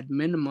have at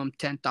minimum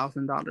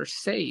 $10,000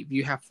 saved.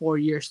 You have 4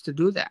 years to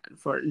do that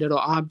for little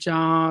odd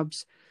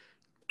jobs.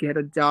 Get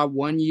a job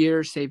 1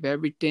 year, save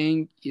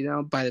everything.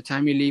 By the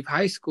time you leave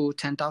high school,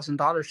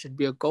 $10,000 should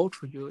be a goal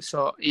for you.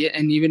 So,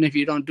 and even if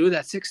you don't do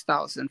that,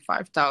 6,000,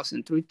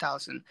 5,000,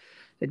 3,000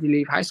 that you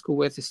leave high school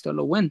with is still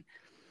a win.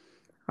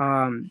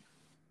 And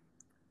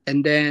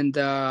then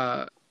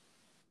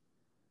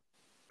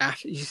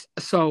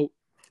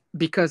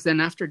because then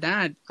after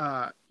that,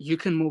 you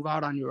can move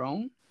out on your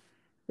own.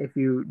 If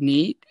you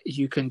need,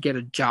 you can get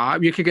a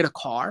job. You could get a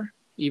car,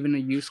 even a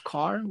used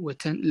car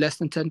with less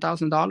than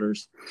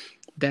 $10,000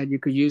 that you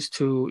could use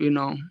to,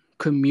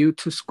 commute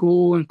to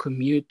school and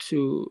commute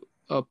to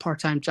a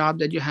part-time job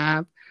that you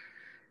have.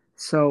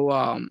 So,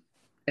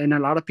 and a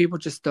lot of people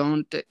just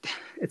don't.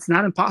 It's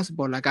not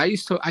impossible. Like I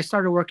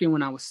started working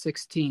when I was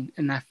 16,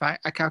 and I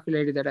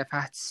calculated that if I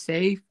had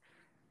saved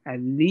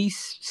at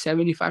least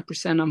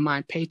 75% of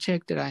my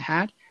paycheck that I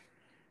had,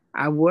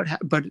 I would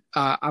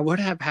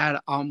have had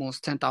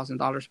almost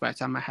 $10,000 by the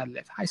time I had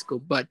left high school.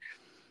 But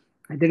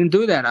I didn't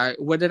do that.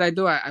 What did I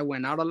do? I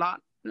went out a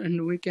lot on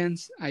the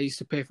weekends. I used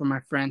to pay for my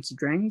friends'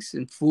 drinks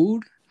and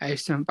food. I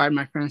used to invite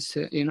my friends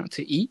to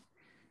eat.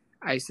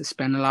 I used to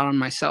spend a lot on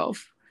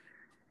myself,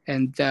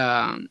 and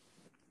that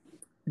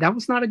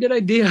was not a good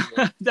idea.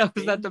 That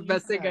was not the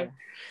best thing.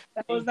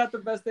 That was not the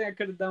best thing I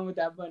could have done with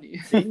that money.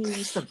 Didn't you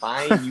used to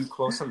buy new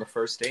clothes on the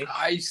first day?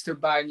 I used to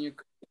buy new.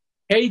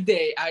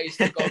 Heyday, I used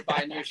to go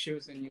buy new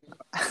shoes and new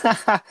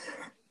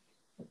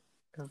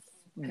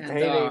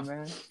Heyday,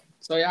 man.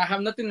 So yeah, I have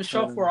nothing to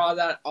show for all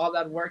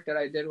that work that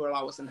I did while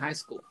I was in high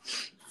school,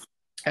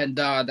 and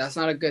that's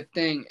not a good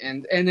thing.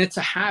 And it's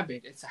a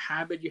habit. It's a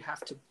habit you have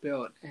to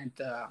build, and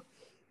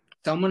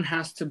someone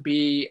has to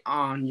be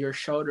on your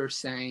shoulder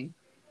saying,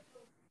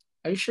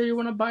 "Are you sure you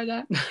want to buy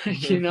that?"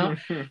 So,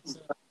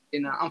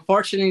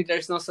 unfortunately,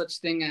 there's no such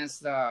thing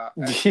as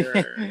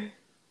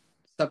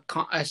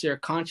as your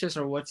conscious,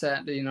 or what's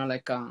that?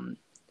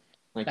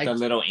 Like the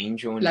little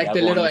angel, and like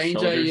the little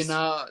angel. Shoulders.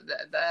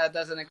 That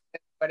doesn't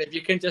exist. But if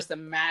you can just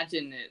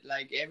imagine it,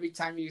 like every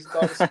time you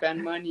go to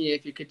spend money,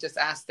 if you could just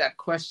ask that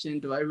question,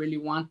 do I really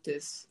want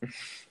this?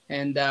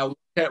 And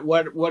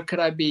what could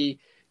I be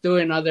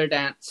doing other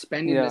than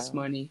spending this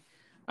money?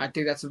 I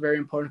think that's a very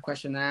important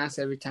question to ask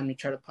every time you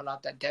try to pull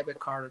out that debit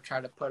card or try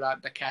to pull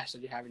out the cash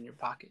that you have in your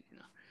pocket.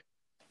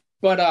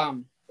 But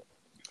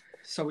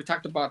so we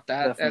talked about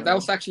that. That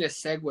was actually a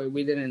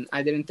segue.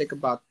 I didn't think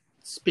about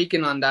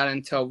speaking on that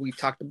until we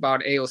talked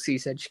about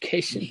AOC's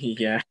education.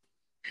 Yeah.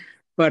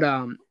 But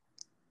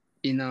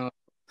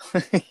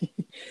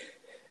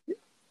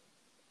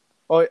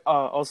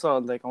also,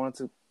 like, I wanted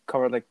to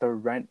cover like the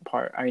rent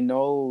part. I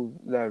know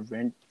that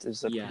rent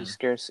is a pretty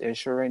scarce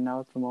issue right now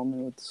at the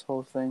moment with this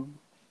whole thing,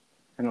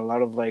 and a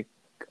lot of like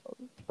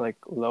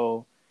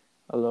low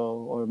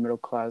or middle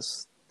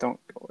class don't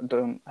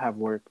have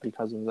work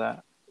because of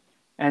that.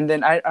 And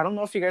then I don't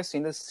know if you guys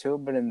seen this too,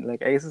 but in I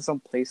guess in some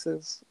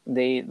places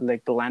they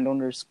the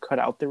landowners cut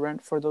out the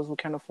rent for those who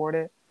can't afford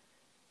it.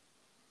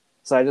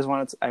 So I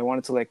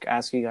wanted to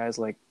ask you guys,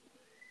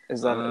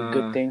 is that a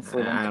good thing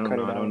for them to cut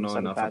it out? I don't know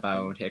enough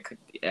about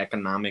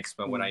economics,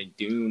 but what I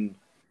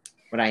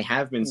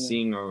have been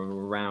seeing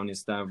around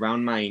is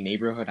around my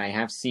neighborhood, I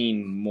have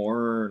seen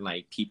more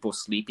people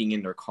sleeping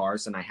in their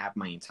cars than I have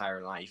my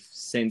entire life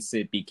since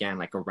it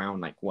began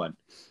around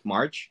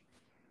March.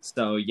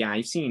 So yeah,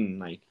 I've seen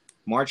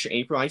March,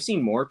 April, I've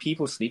seen more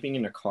people sleeping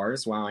in their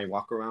cars while I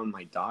walk around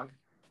my dog,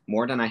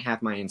 more than I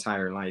have my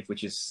entire life,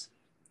 which is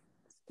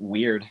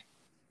weird.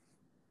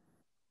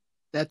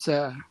 That's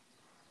a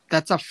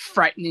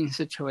frightening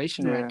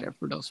situation right there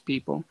for those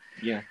people.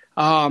 Yeah.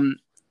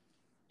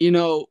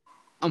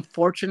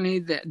 Unfortunately,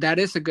 that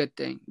is a good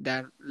thing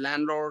that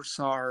landlords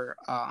are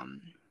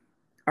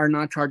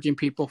not charging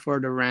people for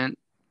the rent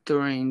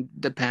during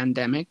the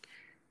pandemic,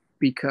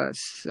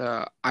 because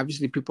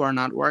obviously people are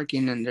not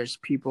working, and there's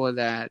people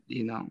that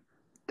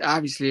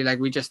obviously, like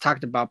we just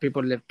talked about,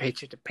 people live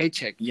paycheck to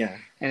paycheck. Yeah.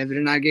 And if they're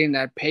not getting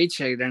that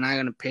paycheck, they're not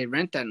going to pay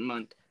rent that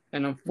month.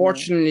 And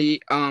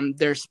unfortunately,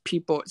 there's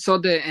people.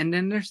 And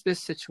then there's this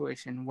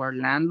situation where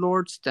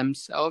landlords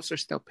themselves are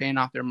still paying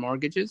off their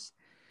mortgages,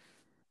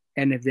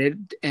 and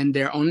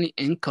their only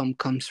income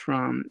comes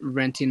from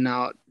renting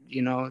out,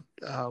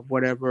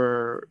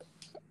 whatever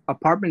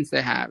apartments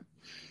they have.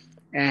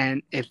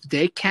 And if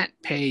they can't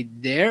pay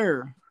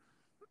their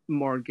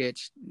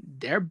mortgage,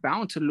 they're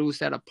bound to lose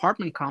that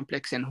apartment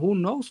complex, and who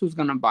knows who's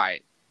going to buy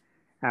it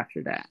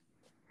after that.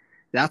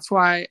 That's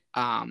why,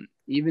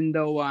 even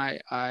though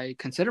I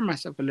consider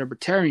myself a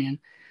libertarian,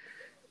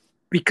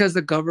 because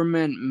the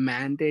government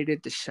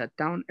mandated the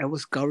shutdown, it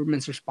was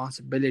government's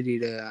responsibility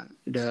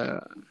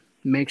to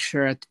make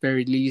sure at the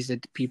very least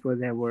that the people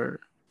that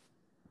were,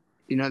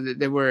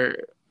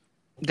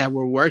 that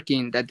were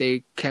working, that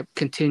they kept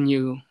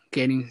continue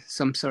getting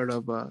some sort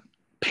of a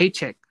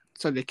paycheck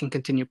so they can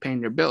continue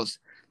paying their bills,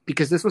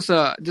 because this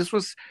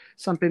was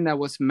something that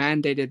was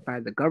mandated by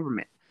the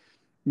government.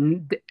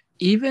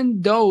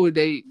 Even though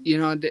they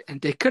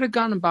could have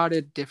gone about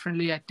it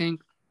differently, I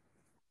think,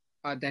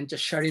 than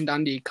just shutting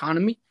down the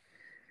economy.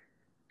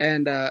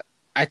 And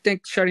I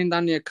think shutting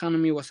down the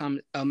economy was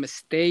a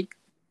mistake,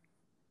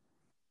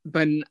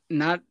 but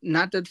not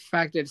the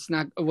fact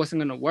that it wasn't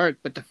going to work,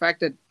 but the fact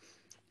that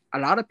a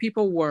lot of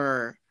people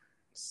were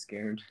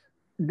scared.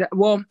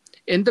 Well,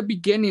 in the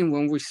beginning,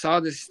 when we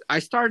saw this, I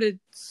started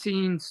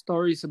seeing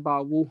stories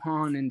about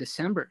Wuhan in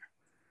December.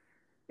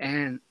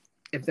 And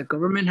if the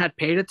government had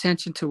paid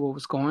attention to what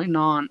was going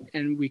on,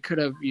 and we could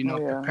have,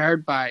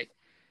 prepared by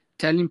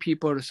telling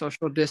people to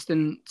social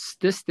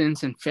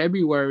distance in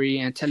February,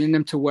 and telling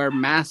them to wear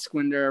masks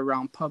when they're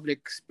around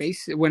public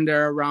spaces, when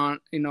they're around,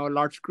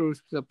 large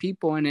groups of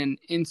people and in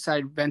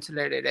inside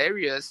ventilated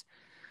areas,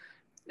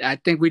 I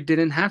think we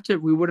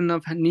wouldn't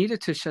have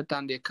needed to shut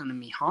down the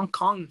economy. Hong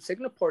Kong and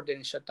Singapore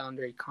didn't shut down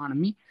their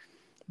economy.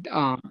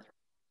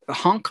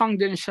 Hong Kong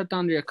didn't shut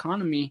down their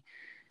economy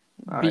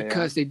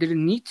because they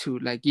didn't need to.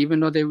 Like, even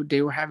though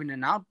they were having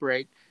an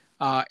outbreak,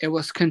 it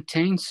was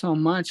contained so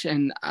much,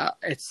 and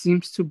it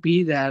seems to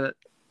be that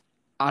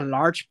a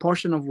large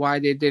portion of why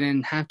they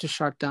didn't have to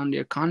shut down the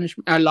economy,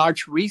 a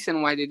large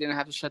reason why they didn't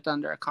have to shut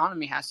down their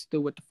economy, has to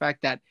do with the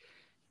fact that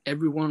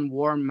everyone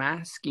wore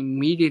masks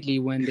immediately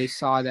when they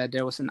saw that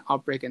there was an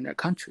outbreak in their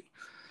country.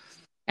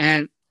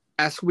 And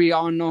as we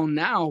all know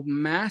now,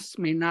 masks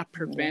may not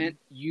prevent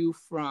you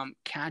from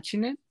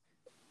catching it,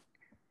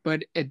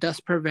 but it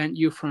does prevent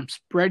you from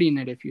spreading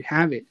it if you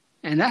have it.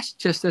 And that's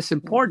just as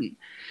important.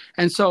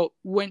 And so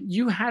when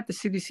you had the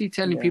CDC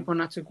telling people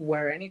not to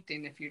wear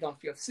anything if you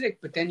don't feel sick,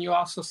 but then you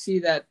also see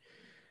that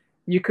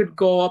you could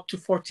go up to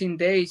 14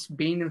 days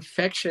being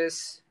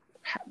infectious,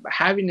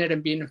 having it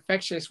and being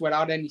infectious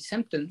without any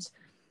symptoms,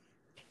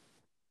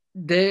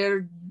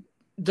 the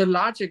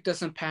logic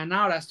doesn't pan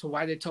out as to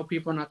why they told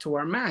people not to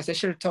wear masks. They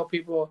should have told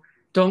people,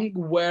 don't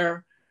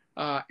wear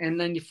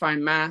N95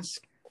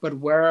 mask, but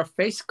wear a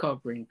face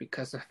covering,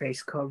 because a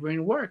face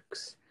covering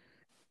works.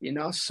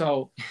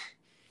 So,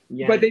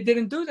 but they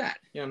didn't do that.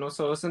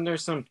 So isn't there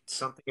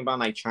something about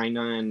like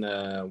China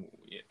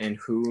and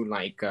who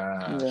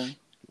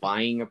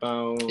lying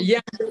about? Yeah.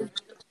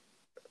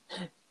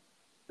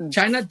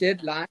 China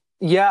did lie.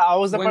 Yeah, I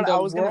was going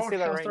to say that right now. When the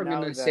World Health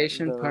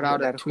Organization put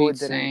out a tweet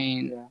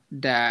saying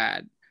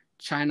that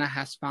China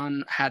had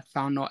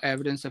found no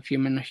evidence of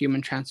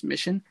human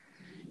transmission,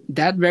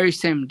 that very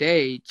same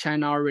day,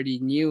 China already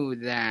knew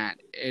that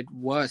it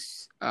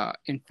was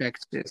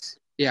infectious.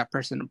 Yeah,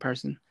 person to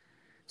person.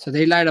 So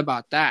they lied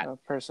about that.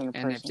 Person to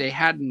person. And if they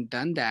hadn't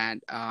done that,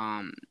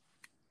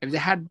 if they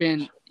had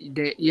been,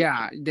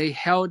 they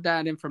held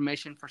that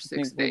information for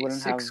 6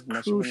 days, 6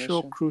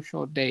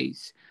 crucial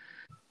days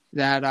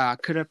that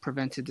could have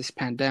prevented this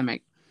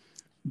pandemic.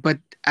 But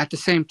at the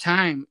same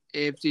time,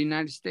 if the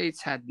United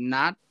States had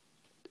not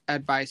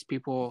advised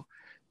people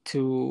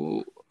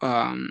to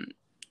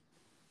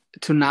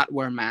not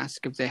wear masks,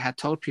 if they had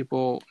told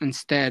people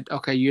instead,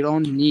 okay, you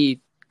don't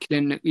need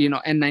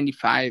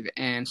N95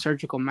 and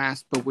surgical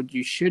masks, but what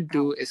you should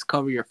do is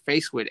cover your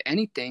face with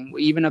anything,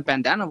 even a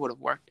bandana would have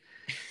worked.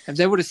 If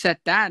they would have said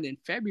that in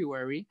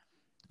February,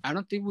 I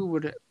don't think we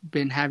would have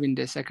been having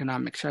this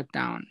economic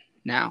shutdown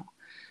now.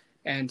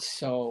 And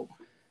so,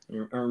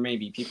 or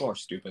maybe people are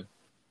stupid.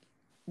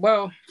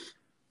 Well,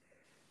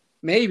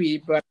 maybe,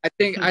 but I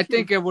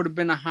think it would have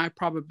been a high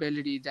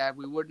probability that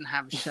we wouldn't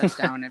have a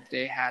shutdown if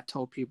they had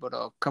told people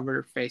to cover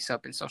their face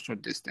up in social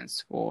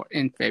distance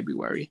in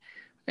February.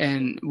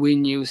 And we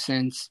knew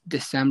since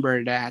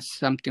December that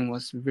something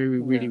was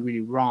really,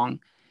 really wrong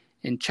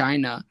in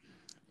China.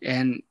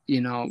 And,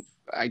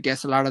 I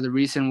guess a lot of the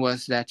reason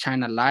was that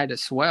China lied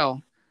as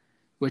well,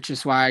 which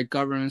is why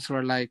governments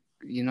were like,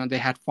 they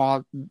had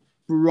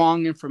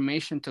wrong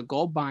information to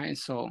go by. And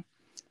so,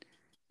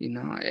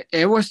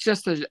 it was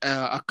just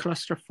a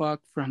clusterfuck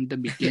from the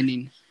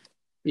beginning,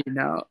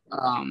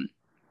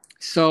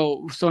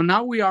 So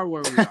now we are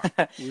where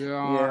we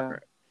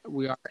are.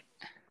 We are.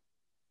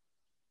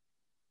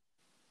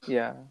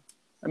 Yeah.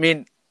 I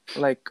mean,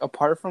 like,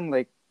 apart from,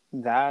 like,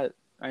 that,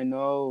 I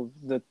know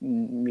the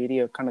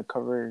media kind of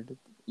covered...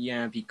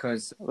 Yeah,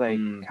 because... Like,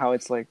 how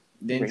it's, like...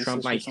 Didn't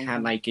Trump, like,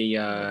 had, like,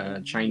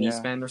 a Chinese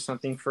ban or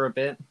something for a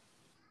bit?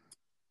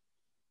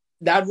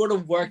 That would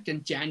have worked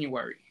in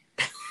January.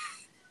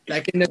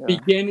 Like, in the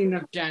beginning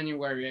of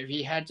January, if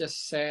he had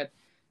just said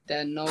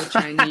that no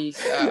Chinese...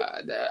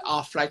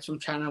 all flights from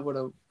China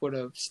would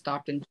have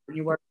stopped in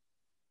January.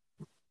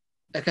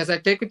 Because I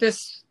think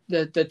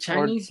the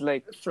Chinese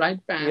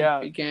flight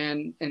ban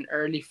began in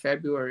early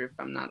February, if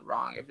I'm not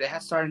wrong. If they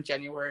had started in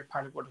January, it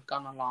probably would have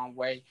gone a long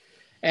way.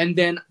 And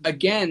then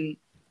again,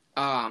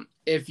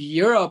 if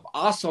Europe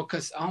also,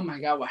 because oh my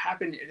God, what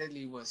happened in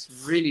Italy was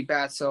really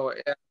bad. So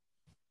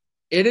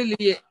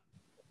Italy,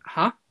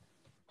 huh?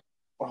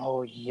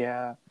 Oh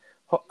yeah.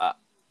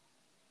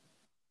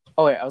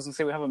 Oh wait, I was gonna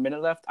say we have a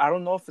minute left. I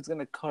don't know if it's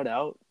gonna cut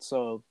out,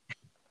 so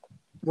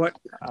What?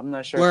 I'm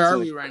not sure Where if are it's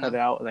we gonna right cut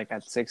now? out like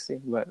at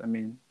 60. But I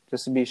mean,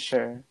 just to be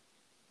sure,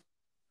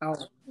 Oh,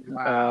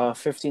 wow.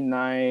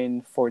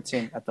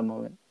 59:14 at the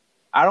moment.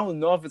 I don't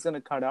know if it's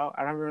gonna cut out.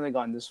 I haven't really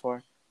gotten this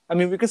far. I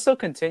mean, we can still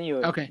continue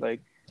it. Okay.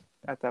 Like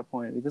at that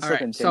point, we can All still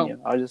right. So,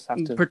 continue. I'll just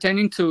have to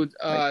pertaining to like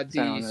sign the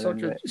on another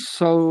bit.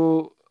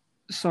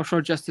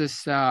 social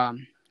justice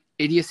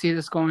idiocy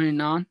that's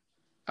going on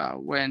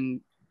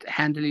when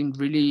handling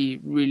really,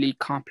 really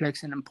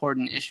complex and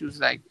important issues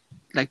like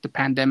the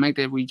pandemic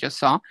that we just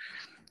saw.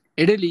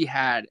 Italy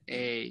had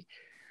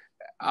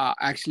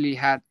actually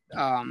had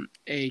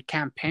a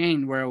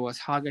campaign where it was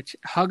hug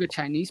a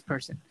Chinese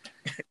person.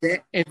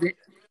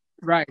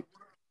 Right.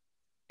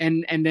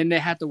 And then they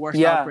had the worst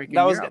Yeah, outbreak that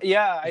in was Europe.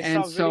 I saw And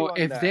a video so on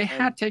if that. they And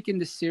had taken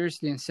this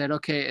seriously and said,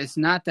 okay, it's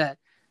not that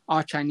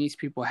all Chinese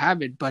people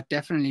have it, but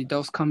definitely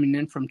those coming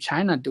in from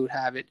China do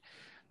have it,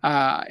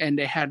 and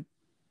they had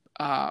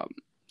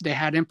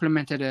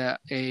implemented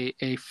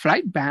a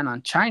flight ban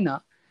on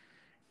China,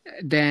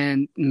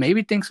 then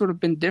maybe things would have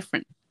been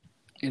different.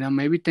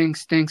 Maybe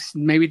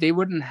maybe they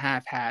wouldn't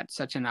have had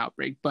such an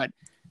outbreak, but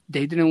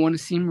they didn't want to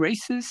seem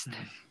racist,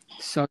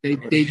 so they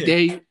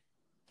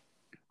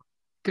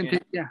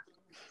yeah.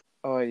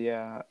 oh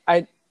yeah,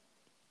 I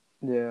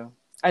know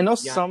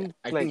Yeah, some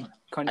I like think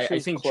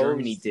countries think closed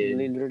Germany did,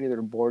 literally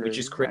their borders, which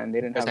is crazy and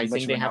they didn't because have I much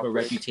think of they an have a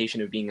outbreak. reputation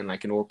of being in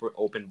like an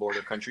open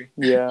border country.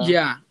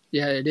 Yeah.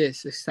 Yeah, it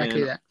is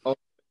exactly And that.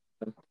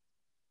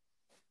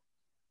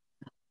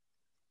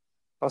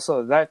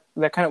 Also, that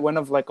kind of went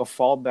of like a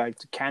fallback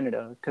to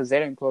Canada because they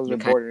didn't close their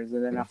borders,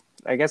 and then after,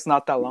 I guess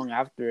not that long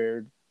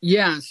after,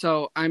 Yeah,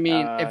 so I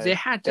mean, if they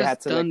had they had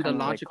just to like done the kind of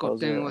like logical close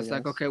thing, it, I was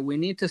like, guess. okay, we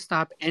need to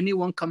stop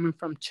anyone coming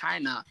from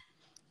China.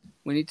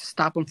 We need to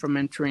stop them from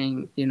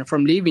entering,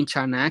 from leaving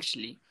China.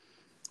 Actually,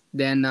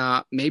 then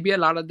maybe a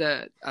lot of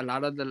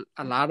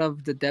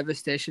the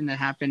devastation that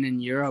happened in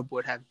Europe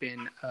would have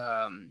been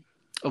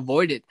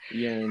avoided.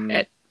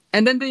 yeah,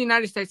 And then the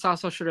United States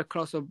also should have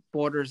closed the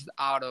borders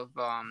out of.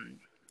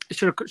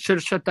 Should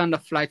have shut down the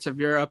flights of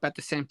Europe at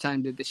the same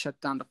time that they shut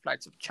down the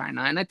flights of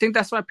China. And I think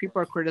that's why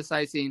people are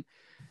criticizing.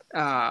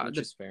 which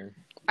is fair.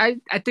 I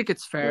think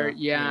it's fair.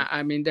 Yeah.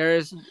 I mean,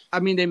 there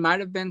might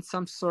have been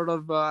some sort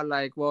of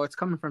like, well, it's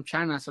coming from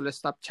China, so let's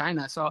stop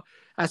China. So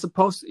as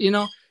opposed,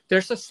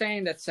 there's a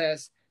saying that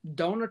says,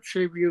 don't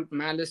attribute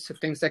malice to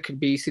things that could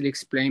be easily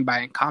explained by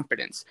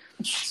incompetence.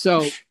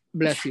 So,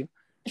 bless you.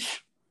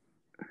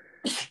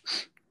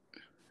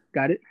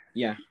 Got it?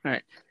 Yeah. All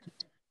right.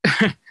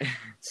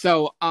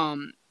 So,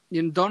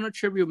 don't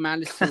attribute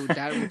malice to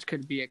that which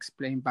could be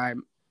explained by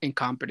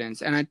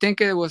incompetence. And I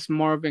think it was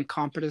more of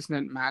incompetence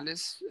than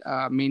malice,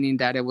 meaning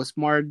that it was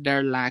more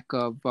their lack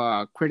of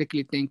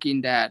critically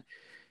thinking that,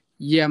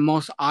 yeah,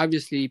 most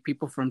obviously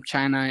people from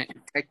China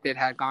infected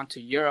had gone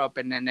to Europe,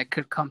 and then it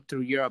could come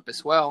through Europe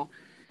as well.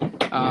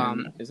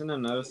 Isn't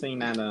another thing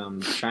that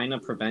China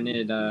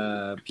prevented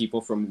people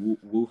from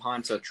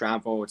Wuhan to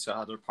travel to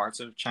other parts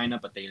of China,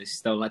 but they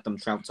still let them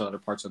travel to other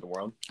parts of the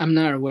world? I'm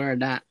not aware of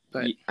that,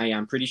 but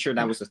I'm pretty sure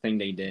that was the thing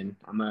they did.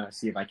 I'm gonna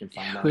see if I can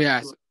find out.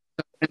 yeah.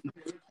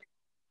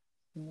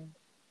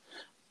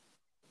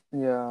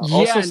 Yeah.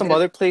 Also, some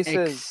other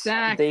places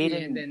exactly, they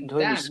didn't do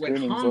any when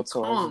screenings Hong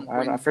whatsoever. Kong, I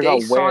when forgot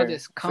they where. saw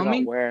this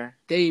coming, where.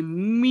 they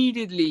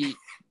immediately,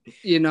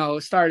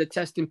 started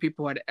testing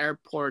people at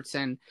airports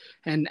and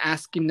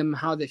asking them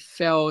how they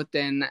felt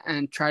and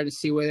try to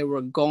see where they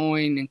were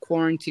going and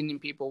quarantining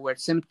people with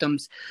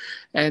symptoms.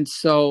 And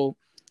so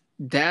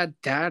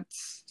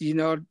that's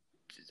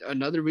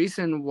another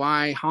reason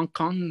why Hong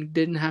Kong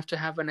didn't have to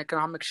have an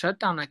economic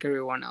shutdown like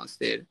everyone else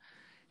did.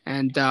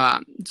 And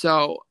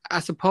so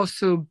as opposed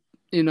to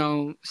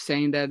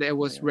saying that it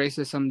was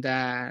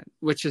racism,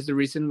 which is the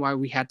reason why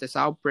we had this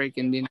outbreak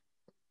in the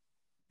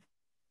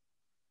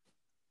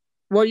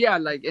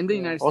like in the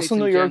United States also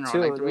in New York general,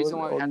 too. like the reason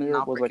why we had New an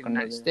York was outbreak like in the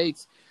United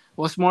States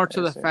was more to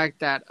the fact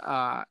that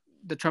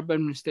the Trump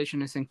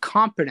administration is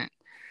incompetent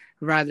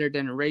rather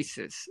than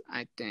racist,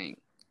 I think.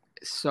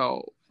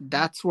 So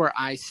that's where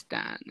I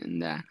stand in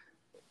that.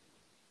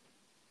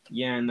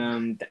 Yeah,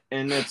 and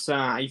it's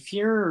I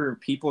hear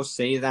people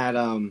say that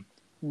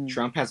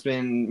Trump has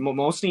been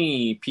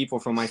mostly people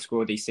from my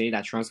school. They say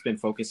that Trump's been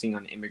focusing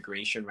on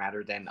immigration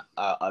rather than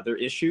other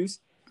issues,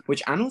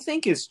 which I don't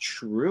think is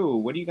true.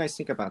 What do you guys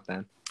think about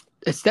that?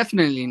 It's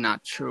definitely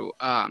not true.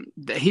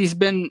 He's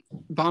been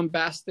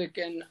bombastic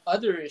in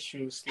other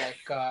issues like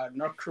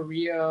North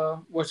Korea,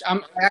 which I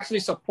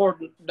actually support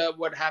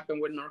what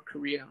happened with North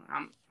Korea.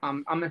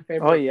 I'm in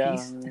favor of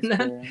peace.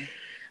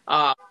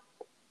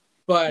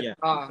 But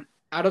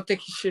I don't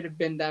think he should have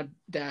been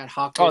that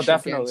hawkish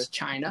against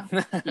China,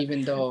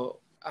 even though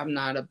I'm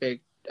not a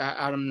big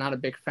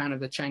fan of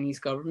the Chinese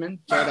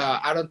government. But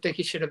I don't think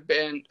he should have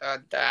been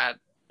that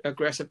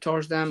aggressive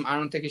towards them. I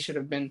don't think he should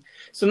have been.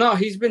 So no,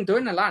 he's been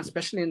doing a lot,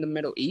 especially in the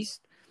Middle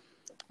East.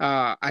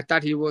 I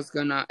thought he was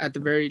gonna, at the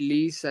very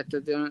least,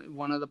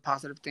 one of the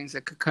positive things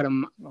that could cut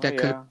him,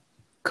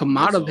 come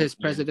out of his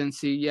Yeah.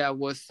 presidency,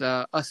 was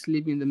us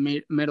leaving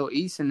the Middle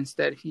East, and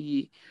instead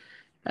he,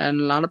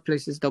 and a lot of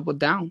places, doubled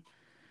down,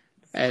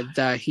 and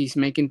he's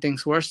making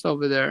things worse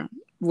over there,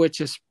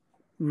 which is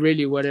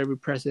really what every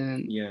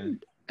president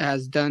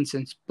has done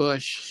since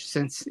Bush,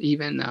 since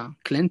even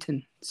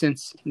Clinton,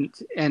 since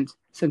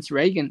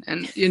Reagan,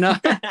 and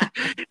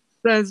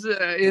since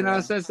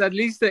since at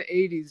least the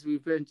 80s,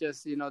 we've been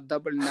just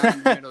doubling down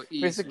in the Middle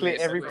East. Basically,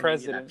 every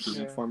president.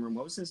 Former,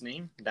 what was his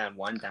name? That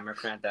one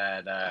Democrat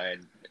that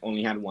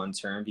only had one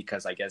term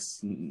because I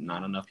guess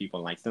not enough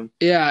people liked him.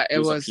 Yeah, it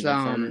was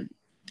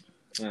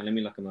let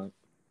me look him up.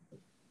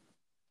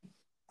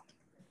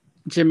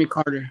 Jimmy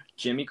Carter.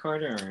 Jimmy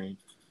Carter, all right.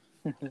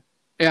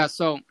 Yeah,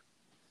 so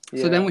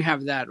then we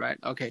have that, right?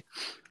 Okay.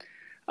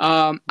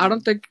 I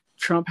don't think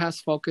Trump has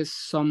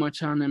focused so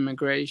much on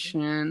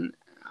immigration,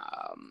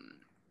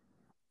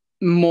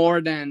 more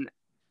than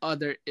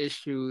other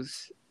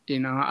issues.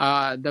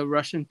 The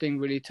Russian thing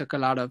really took a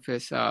lot of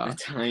his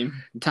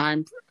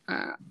time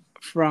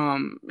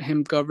from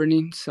him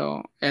governing.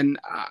 So, and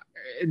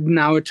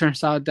now it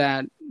turns out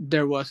that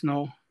there was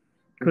no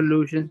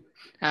collusion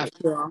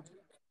after all.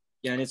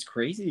 Yeah, and it's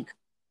crazy.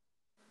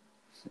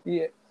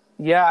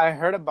 Yeah, I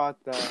heard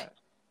about that.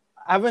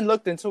 I haven't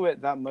looked into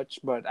it that much,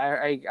 but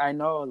I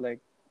know, like,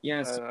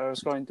 yes, I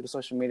was going through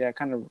social media. I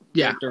kind of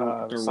there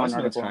was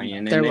no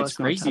tie-in, and it's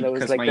crazy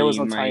because there was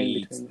no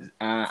tie-in between.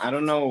 I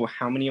don't know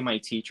how many of my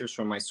teachers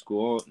from my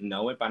school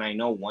know it, but I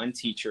know one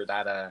teacher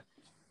that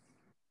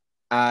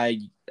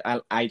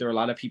either a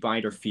lot of people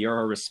either fear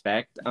or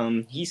respect.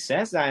 He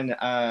says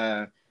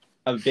that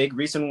a big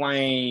reason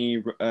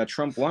why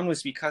Trump won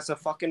was because of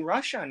fucking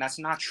Russia, and that's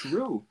not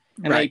true.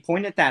 And I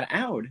pointed that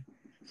out,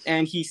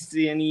 and he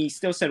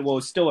still said, "Well,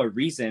 it's still a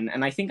reason."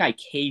 And I think I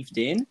caved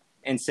in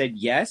and said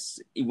yes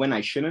when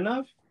I shouldn't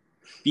have,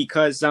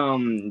 because I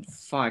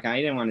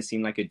didn't want to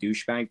seem like a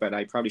douchebag, but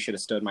I probably should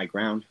have stood my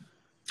ground.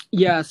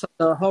 Yeah, so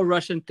the whole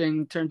Russian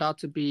thing turned out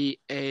to be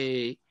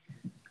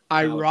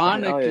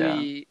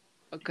ironically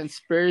a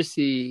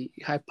conspiracy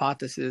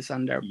hypothesis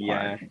on their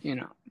part.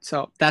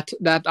 So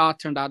that all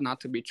turned out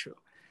not to be true.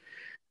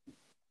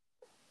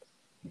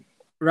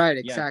 Right,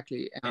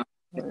 exactly.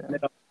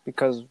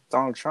 Because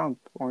Donald Trump,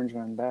 Orange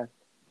Man bad.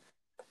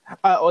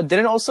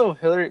 Didn't also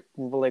Hillary,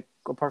 like,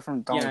 apart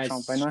from Donald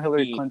Trump, I know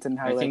Hillary Clinton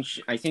had,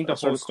 I think the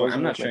whole story,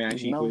 I'm not sure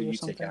actually who you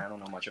take it. I don't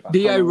know much about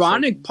the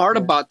ironic part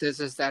about this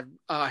is that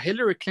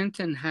Hillary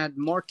Clinton had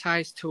more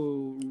ties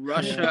to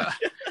Russia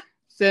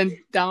than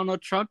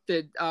Donald Trump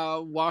did.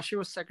 While she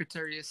was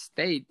Secretary of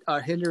State,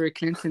 Hillary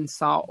Clinton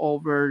saw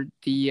over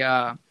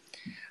the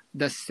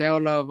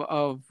sale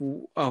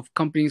of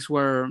companies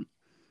where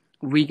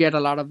we get a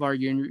lot of our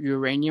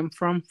uranium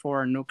from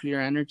for nuclear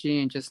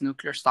energy and just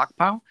nuclear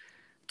stockpile.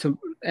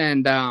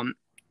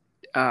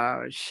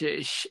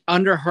 She,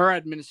 under her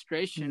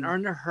administration,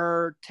 under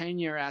her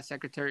tenure as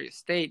Secretary of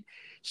State,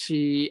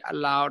 she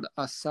allowed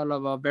a sale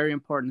of a very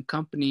important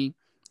company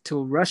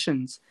to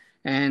Russians.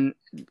 And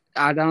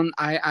I'm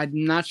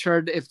not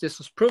sure if this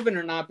was proven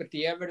or not, but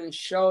the evidence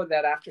showed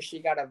that after she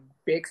got a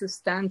big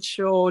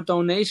substantial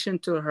donation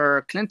to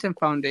her Clinton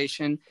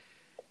Foundation,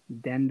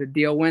 then the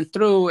deal went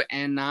through,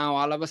 and now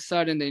all of a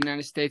sudden the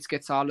United States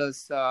gets all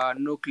this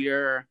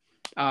nuclear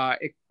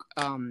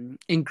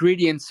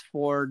ingredients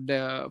for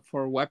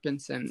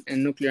weapons and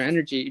nuclear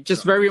energy.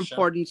 Just very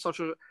important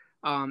social,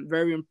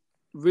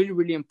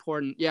 really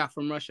important,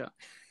 from Russia.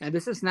 And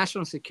this is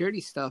national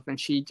security stuff, and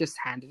she just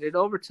handed it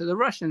over to the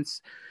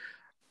Russians.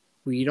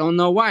 We don't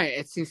know why.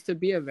 It seems to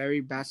be a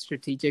very bad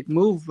strategic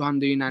move on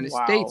the United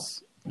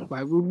States.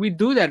 Why would we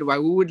do that? Why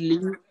we would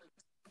leave?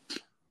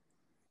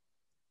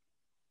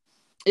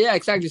 Yeah,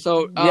 exactly.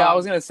 So I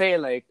was gonna say,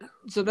 like,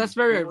 so that's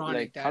very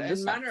ironic.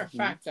 As a matter of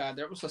fact,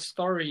 there was a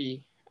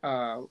story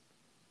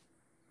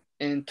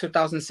in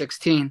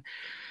 2016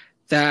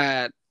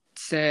 that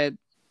said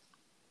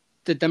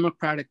the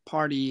Democratic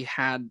Party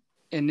had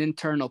an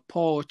internal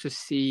poll to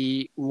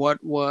see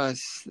what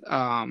was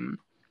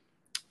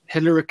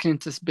Hillary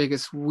Clinton's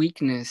biggest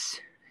weakness,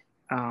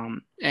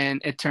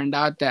 and it turned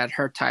out that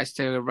her ties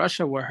to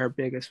Russia were her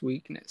biggest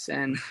weakness.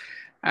 And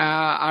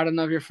I don't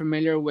know if you're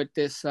familiar with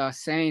this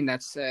saying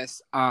that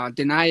says,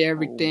 deny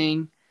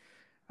everything,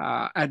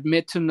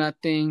 admit to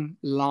nothing,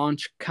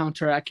 launch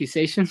counter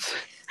accusations.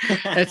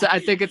 I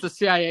think it's a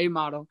CIA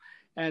model.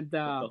 And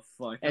so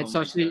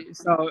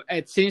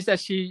it seems that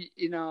she,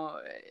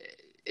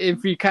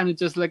 if we kind of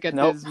just look at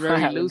this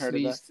very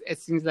loosely, it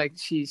seems like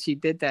she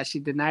did that. She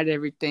denied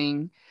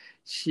everything.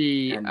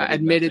 She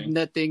admitted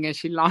nothing, and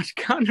she launched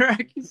counter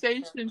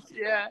accusations.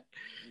 Yeah.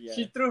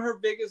 She threw her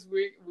biggest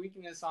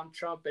weakness on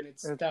Trump, and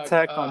it's stuck.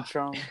 Attack on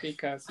Trump.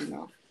 Because,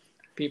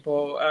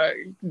 people,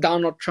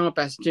 Donald Trump,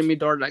 as Jimmy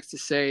Dore likes to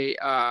say,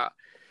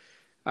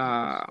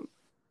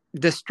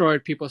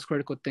 destroyed people's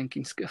critical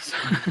thinking skills.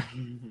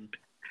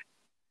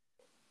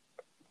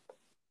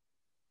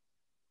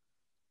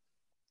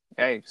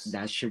 Hey,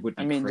 That shit would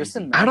be I mean, just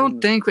crazy. I don't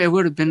imagine think it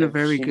would have been a if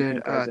very she good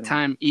became president.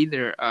 time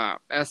either.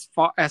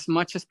 As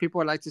much as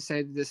people like to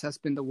say this has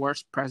been the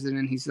worst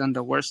president, he's done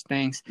the worst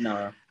things.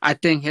 No, I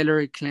think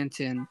Hillary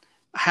Clinton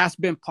has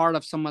been part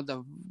of some of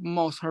the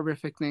most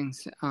horrific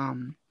things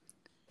the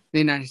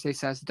United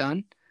States has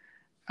done,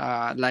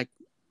 like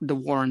the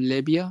war in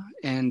Libya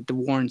and the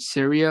war in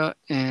Syria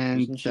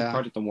and isn't she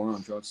part of the war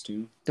on drugs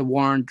too? the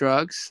war on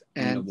drugs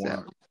And the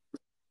and war.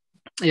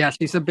 yeah,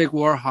 she's a big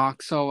war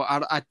hawk. So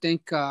I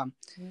think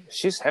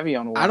She's heavy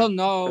on war. I don't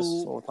know.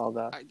 With all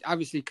that.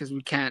 Obviously, because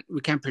we can't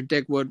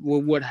predict what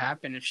would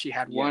happen if she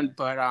had won.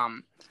 But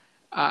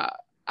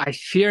I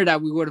fear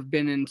that we would have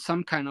been in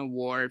some kind of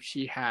war if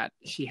she had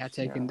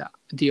taken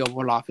the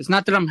Oval Office.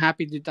 Not that I'm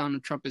happy that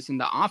Donald Trump is in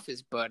the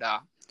office, but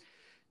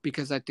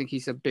because I think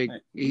he's a big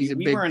we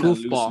big were in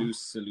goofball. A lose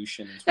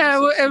solution. Yeah,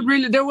 it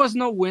really there was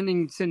no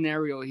winning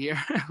scenario here.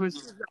 It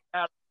was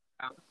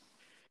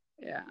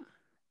yeah.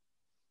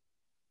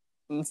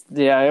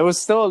 Yeah, it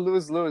was still a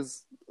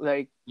lose-lose.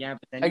 Like, yeah,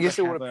 but then I guess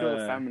it would appeal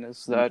to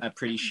feminists that a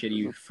pretty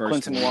shitty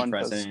first Clinton won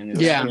president.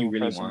 Yeah, you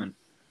really want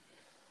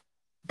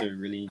to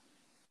really.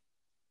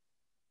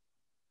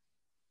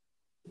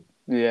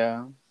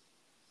 Yeah,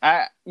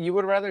 you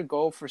would rather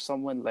go for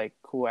someone like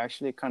who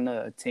actually kind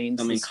of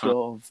attains the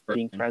skill of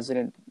being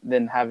president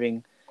than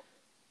having,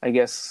 I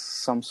guess,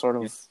 some sort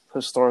of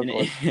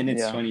historical. And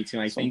it's funny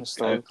too. I think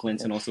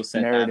Clinton also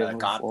said that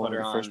God put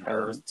her on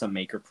Earth to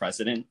make her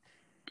president.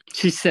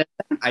 She said,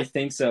 I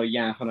think so.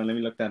 Yeah, hold on, let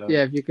me look that up.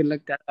 Yeah, if you could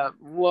look that up.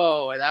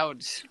 Whoa, that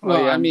would.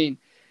 Well, I mean,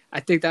 I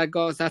think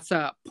that's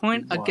a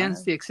point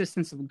against the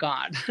existence of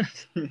God.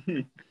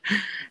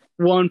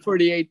 One for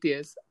the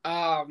atheists.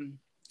 I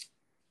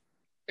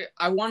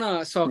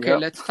wanna. So okay,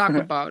 let's talk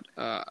about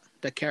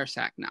the CARES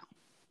Act now.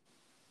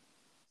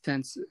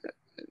 Since,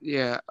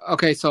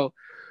 okay, so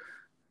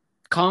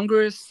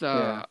Congress.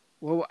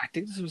 Well, I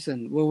think this was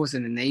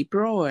in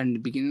April and the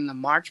beginning of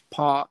March.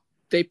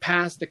 They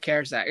passed the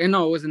CARES Act.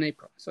 No, it was in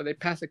April. So they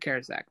passed the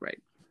CARES Act, right?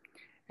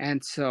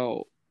 And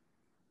so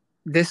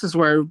this is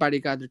where everybody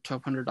got their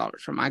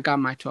 $1,200 from. I got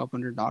my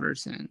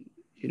 $1,200, and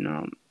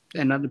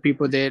and other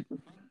people did.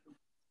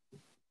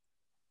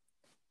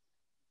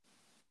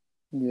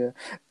 Yeah,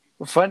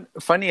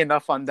 funny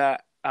enough on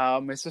that.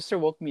 My sister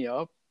woke me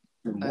up.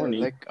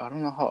 Like, I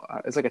don't know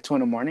how. It's like at 2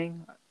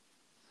 a.m,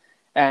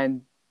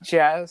 and she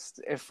asked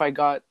if I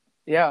got.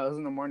 Yeah, it was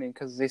in the morning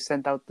because they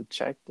sent out the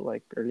check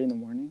like early in the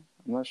morning.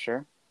 I'm not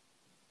sure,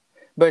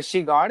 but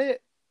she got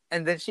it,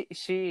 and then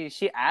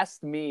she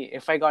asked me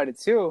if I got it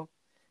too,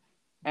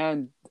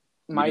 and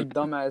my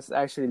dumbass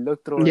actually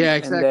looked through it,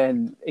 exactly. And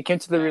then it came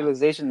to the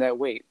realization that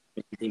wait,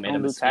 I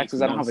don't do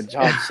taxes, I don't have a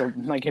job, so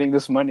I'm not getting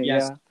this money.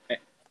 Yes. Yeah,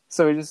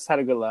 so we just had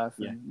a good laugh.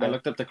 Yeah, I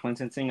looked up the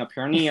Clinton thing.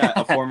 Apparently,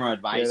 a former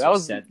advisor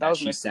said that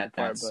she said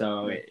that,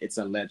 so it's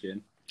alleged.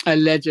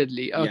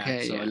 Allegedly,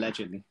 okay. Yeah, so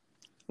allegedly.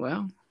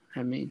 Well,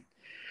 I mean.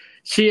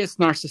 She is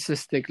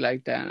narcissistic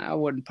like that. I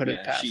wouldn't put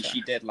it past her.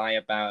 She did lie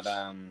about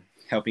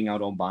helping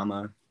out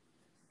Obama.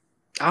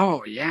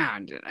 Oh, yeah.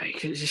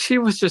 She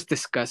was just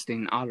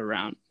disgusting all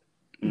around.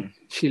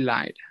 She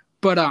lied.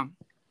 But,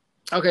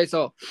 okay,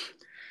 so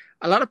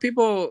a lot of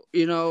people,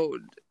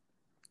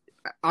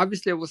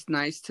 obviously it was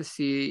nice to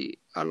see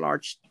a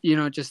large,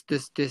 just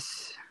this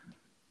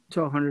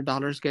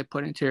 $1,200 get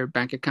put into your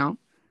bank account.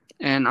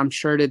 And I'm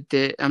sure it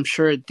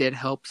did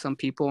help some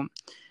people.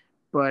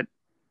 But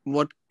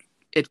what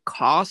it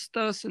cost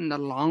us in the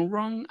long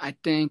run, I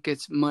think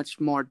it's much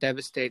more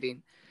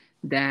devastating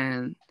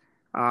than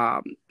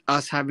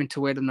us having to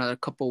wait another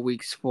couple of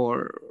weeks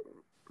for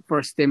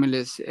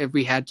stimulus if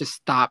we had just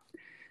stopped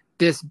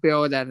this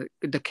bill, that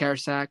the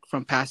CARES Act,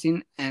 from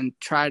passing and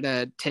try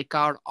to take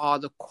out all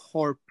the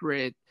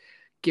corporate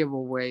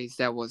giveaways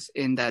that was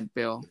in that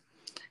bill.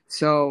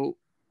 So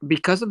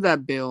because of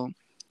that bill,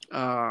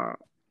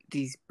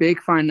 these big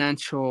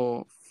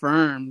financial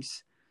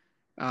firms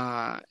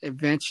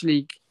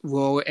eventually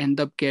will end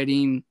up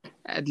getting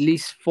at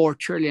least $4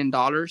 trillion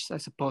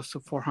as opposed to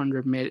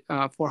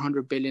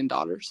 $400 billion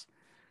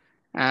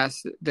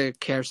as the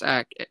CARES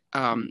Act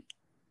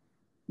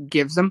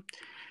gives them,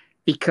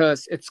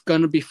 because it's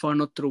going to be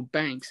funneled through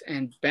banks,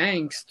 and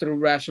banks through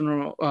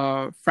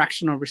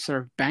fractional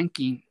reserve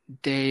banking,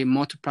 they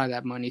multiply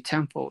that money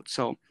tenfold.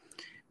 So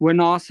when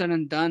all said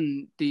and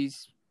done,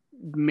 these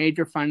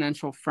major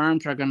financial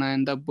firms are going to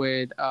end up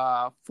with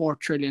 $4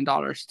 trillion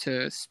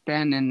to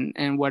spend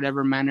in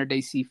whatever manner they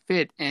see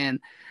fit.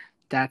 And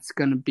that's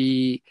going to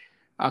be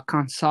a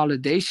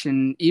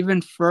consolidation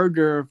even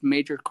further of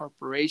major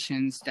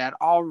corporations that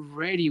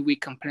already we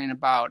complain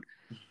about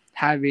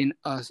having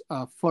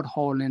a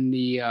foothold in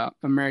the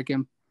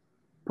American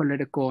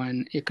political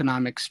and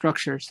economic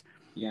structures.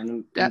 Yeah,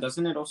 and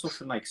doesn't it also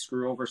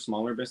screw over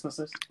smaller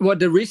businesses? Well,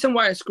 the reason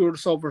why it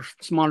screws over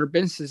smaller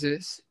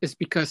businesses is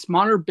because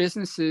smaller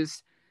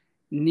businesses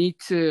need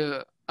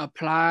to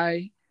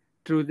apply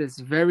through this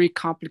very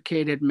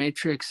complicated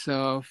matrix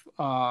of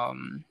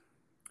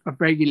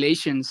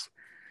regulations,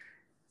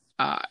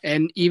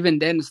 and even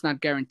then, it's not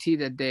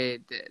guaranteed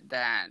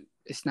that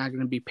it's not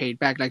going to be paid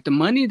back. Like the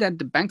money that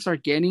the banks are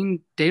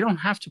getting, they don't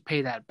have to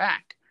pay that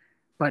back.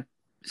 But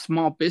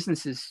small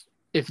businesses,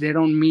 if they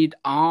don't meet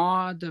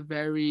all the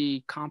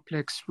very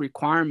complex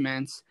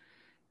requirements,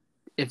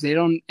 if they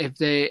don't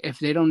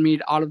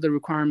meet all of the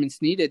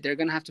requirements needed, they're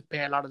going to have to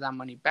pay a lot of that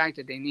money back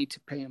that they need to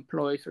pay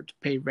employees or to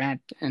pay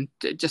rent, and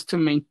just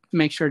to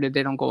make sure that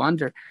they don't go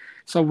under.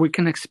 So we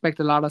can expect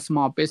a lot of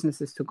small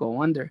businesses to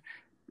go under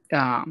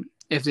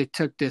if they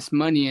took this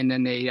money and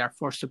then they are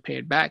forced to pay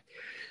it back.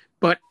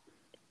 But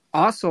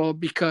also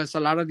because a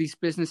lot of these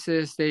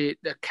businesses, the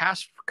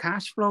cash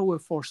flow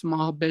for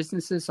small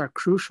businesses are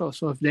crucial.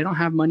 So if they don't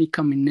have money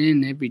coming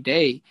in every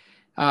day,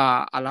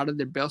 a lot of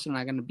their bills are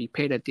not going to be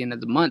paid at the end of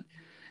the month.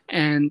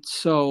 And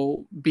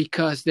so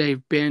because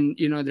they've been,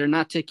 they're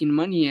not taking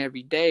money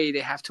every day, they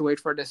have to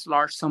wait for this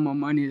large sum of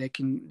money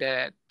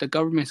that the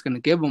government's going to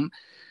give them.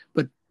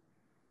 But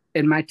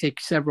it might take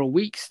several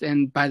weeks.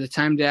 And by the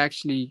time they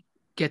actually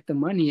get the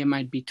money, it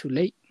might be too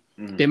late.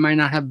 Mm-hmm. They might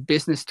not have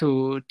business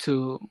to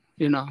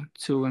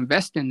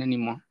invest in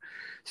anymore.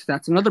 So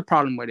that's another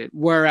problem with it.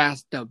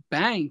 Whereas the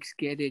banks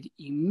get it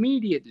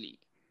immediately.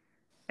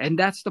 And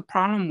that's the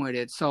problem with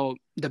it. So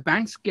the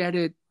banks get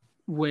it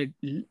with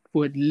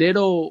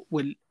little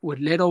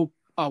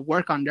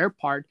work on their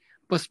part,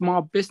 but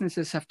small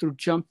businesses have to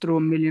jump through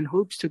a million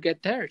hoops to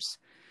get theirs.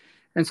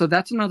 And so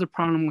that's another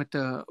problem with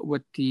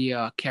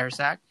the CARES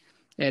Act.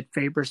 It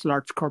favors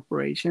large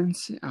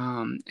corporations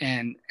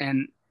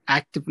and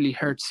actively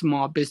hurts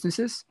small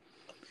businesses.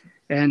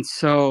 And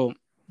so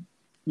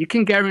you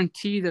can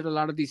guarantee that a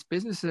lot of these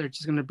businesses are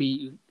just going to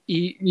be,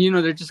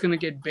 they're just going to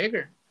get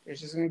bigger. It's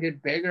just going to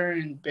get bigger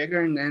and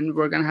bigger, and then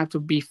we're going to have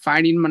to be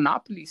fighting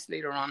monopolies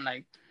later on.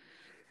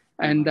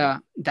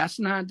 That's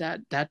not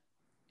that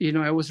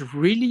it was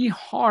really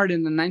hard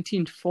in the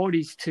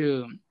 1940s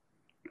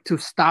to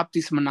stop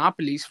these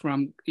monopolies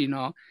from,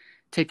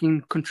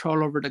 taking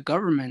control over the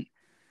government.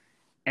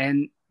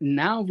 And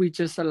now we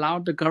just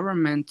allowed the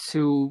government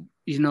to,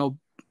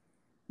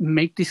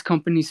 make these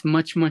companies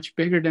much, much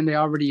bigger than they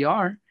already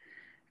are.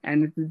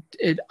 And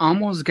it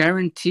almost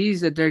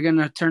guarantees that they're going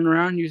to turn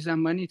around and use that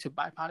money to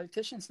buy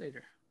politicians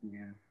later.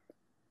 Yeah.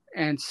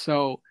 And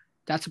so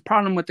that's a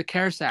problem with the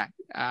CARES Act.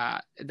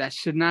 That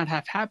should not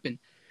have happened.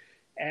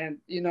 And,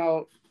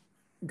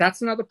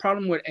 that's another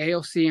problem with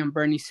AOC and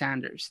Bernie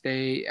Sanders.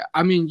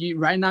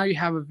 Right now you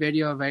have a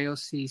video of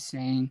AOC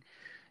saying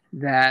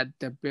that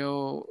the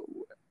bill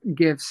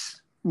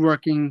gives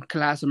working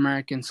class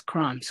Americans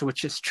crumbs,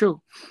 which is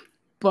true.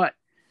 But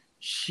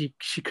she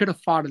could have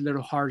fought a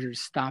little harder to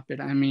stop it.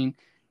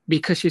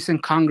 Because she's in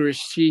Congress,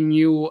 she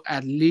knew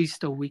at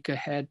least a week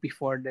ahead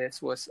before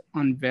this was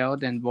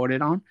unveiled and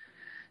voted on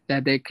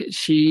that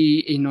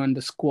she and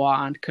the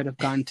squad could have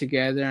gotten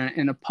together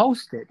and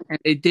opposed it, and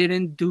they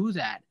didn't do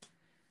that.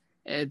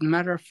 As a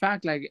matter of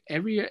fact, like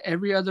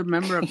every other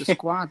member of the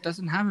squad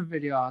doesn't have a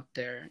video out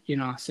there,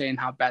 saying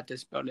how bad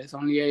this bill is.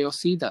 Only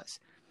AOC does.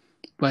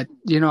 But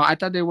I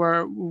thought they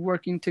were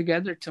working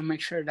together to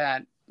make sure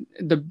that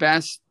the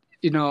best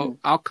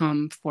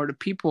outcome for the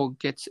people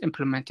gets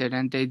implemented,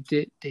 and they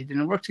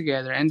didn't work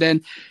together. And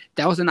then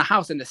that was in the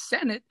House. In the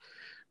Senate,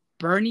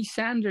 Bernie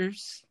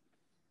Sanders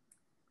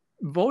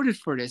voted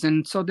for this,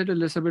 and so did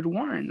Elizabeth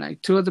Warren,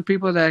 like two of the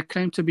people that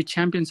claim to be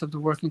champions of the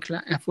working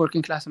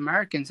class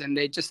Americans. And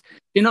they just,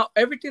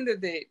 everything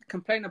that they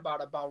complain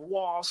about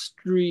Wall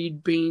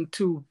Street being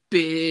too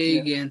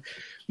big and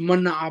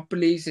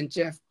monopolies and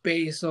Jeff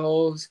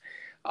Bezos,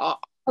 all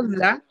of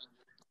that.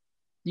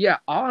 Yeah,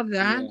 all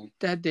that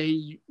that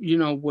they,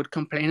 would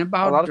complain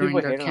about during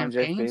their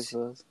campaigns,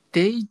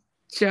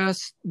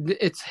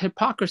 it's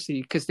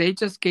hypocrisy, because they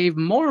just gave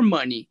more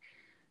money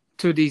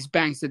to these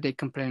banks that they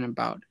complain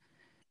about.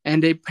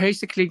 And they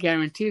basically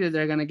guarantee that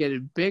they're going to get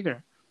it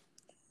bigger.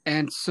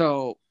 And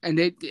so, and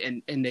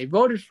they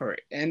voted for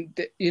it. And,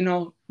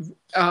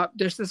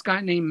 there's this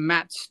guy named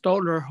Matt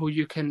Stoller who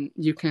you can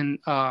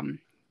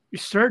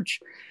search,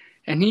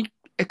 and he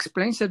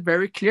explains it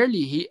very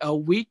clearly. A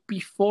week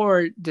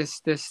before this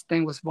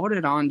thing was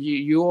voted on,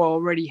 you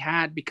already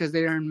had, because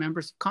they are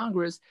members of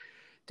Congress,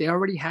 they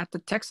already had the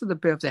text of the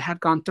bill. If they had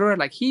gone through it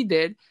like he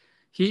did,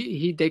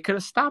 they could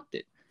have stopped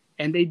it,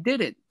 and they did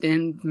it.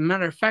 And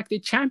matter of fact, they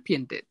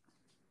championed it.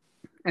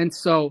 And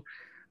so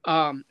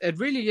it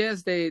really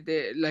is, they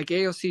like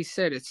AOC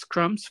said, it's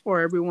crumbs for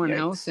everyone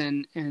else,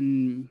 and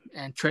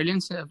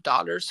trillions of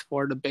dollars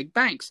for the big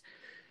banks.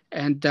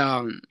 And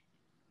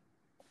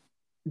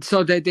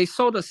so they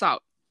sold us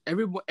out.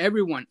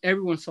 Everyone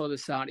sold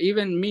us out.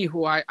 Even me,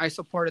 who I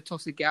supported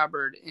Tulsi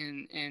Gabbard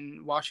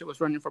in while she was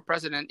running for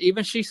president,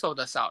 even she sold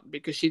us out,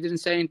 because she didn't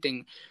say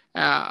anything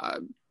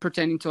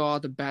pertaining to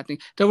all the bad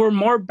things. There were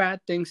more bad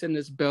things in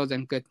this bill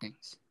than good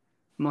things,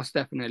 most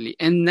definitely.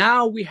 And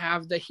now we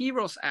have the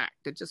HEROES Act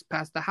that just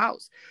passed the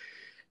House.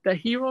 The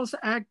HEROES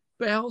Act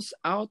bails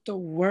out the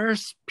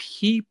worst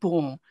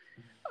people.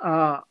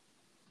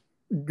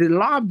 the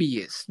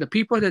lobbyists, the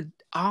people that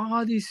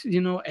all these,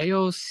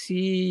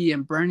 AOC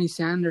and Bernie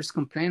Sanders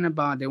complain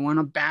about, they want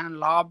to ban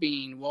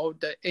lobbying. Well,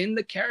 in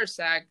the CARES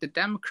Act, the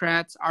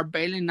Democrats are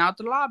bailing out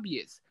the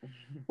lobbyists.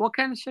 What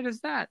kind of shit is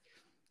that?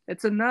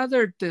 It's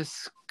another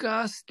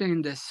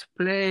disgusting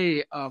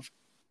display of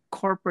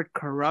corporate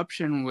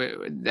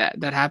corruption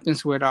that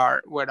happens with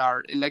our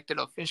elected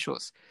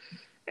officials.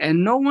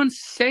 And no one's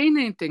saying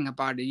anything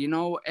about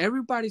it.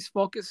 Everybody's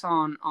focused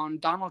on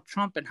Donald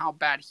Trump and how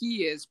bad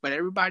he is, but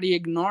everybody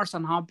ignores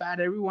on how bad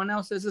everyone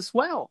else is as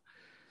well.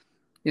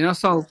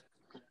 So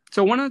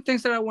one of the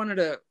things that I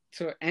wanted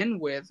to end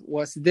with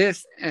was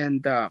this,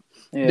 and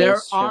there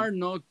are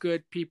no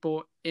good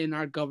people in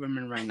our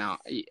government right now.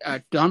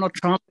 Donald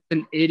Trump is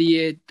an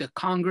idiot. The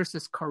Congress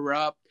is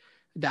corrupt.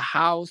 The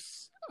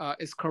House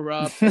is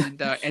corrupt.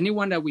 And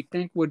anyone that we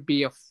think would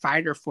be a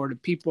fighter for the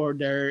people,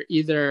 they're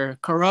either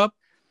corrupt,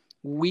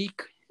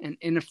 weak, and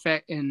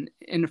ineffective.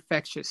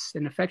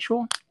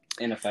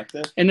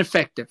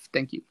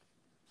 Thank you.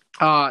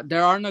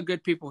 There are no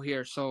good people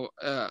here. So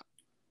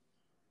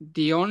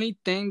the only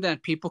thing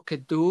that people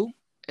could do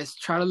is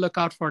try to look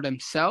out for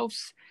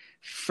themselves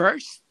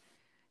first,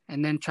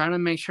 and then try to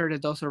make sure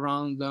that those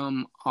around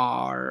them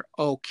are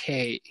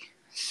okay.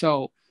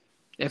 So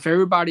if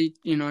everybody,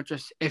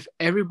 if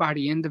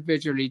everybody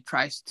individually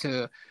tries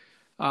to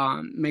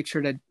make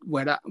sure that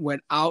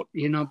without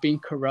being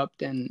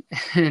corrupt and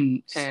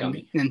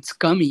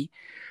scummy,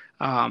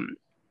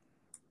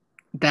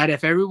 that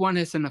if everyone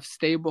is in a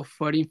stable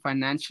footing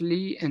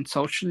financially and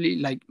socially,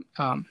 like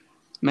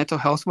mental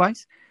health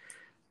wise,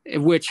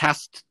 which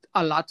has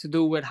a lot to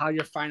do with how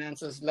your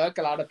finances look.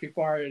 A lot of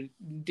people are in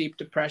deep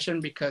depression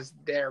because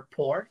they're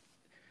poor.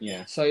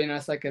 Yeah. So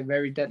it's like a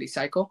very deadly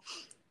cycle.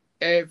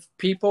 If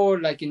people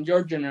like in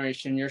your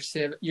generation, you're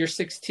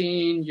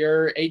 16,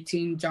 you're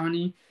 18,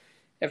 Johnny.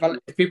 If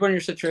people in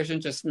your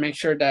situation, just make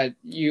sure that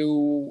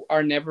you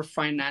are never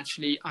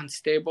financially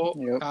unstable.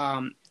 Yep.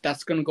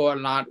 That's going to go a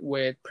lot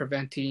with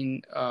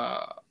preventing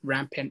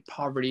rampant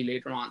poverty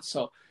later on.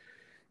 So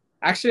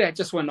actually, I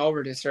just went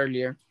over this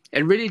earlier.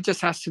 It really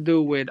just has to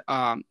do with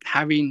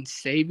having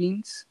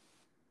savings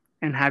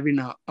and having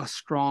a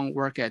strong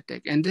work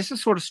ethic. And this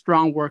is what a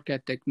strong work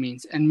ethic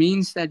means. It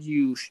means that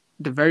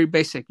the very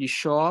basic, you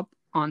show up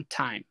on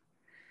time,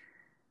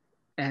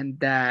 and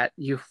that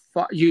you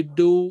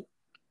do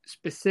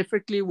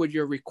specifically what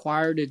you're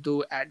required to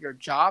do at your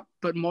job,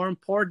 but more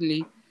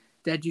importantly,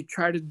 that you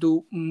try to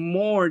do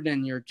more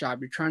than your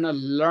job. You're trying to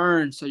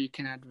learn so you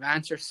can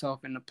advance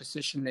yourself in a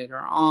position later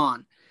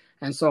on.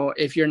 And so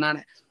if you're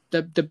not,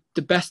 the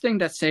best thing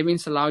that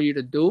savings allow you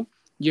to do,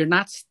 you're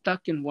not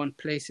stuck in one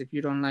place. If you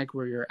don't like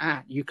where you're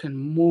at, you can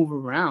move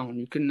around.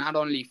 You can not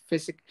only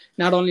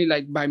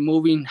like by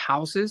moving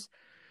houses,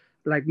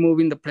 like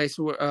moving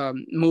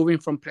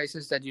from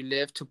places that you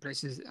live to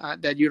places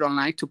that you don't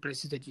like to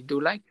places that you do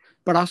like,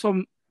 but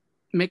also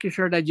making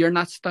sure that you're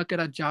not stuck at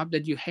a job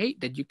that you hate,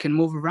 that you can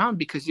move around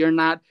because you're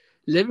not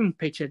living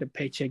paycheck to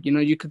paycheck.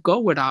 You could go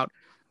without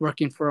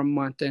working for a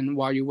month and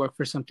while you work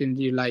for something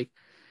that you like.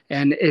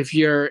 And if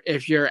you're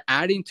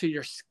adding to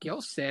your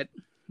skill set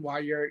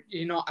while you're,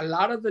 a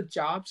lot of the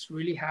jobs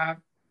really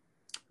have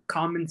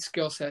common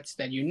skill sets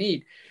that you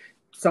need.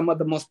 Some of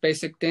the most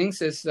basic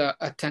things is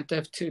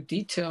attentive to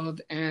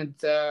detailed and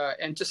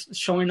just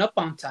showing up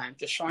on time.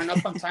 Just showing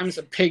up on time is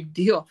a big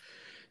deal,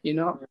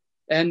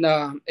 And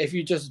if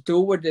you just do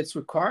what it's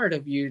required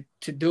of you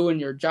to do in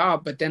your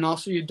job, but then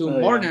also you do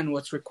more than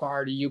what's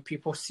required of you,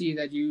 people see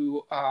that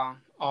you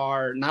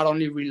are not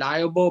only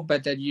reliable,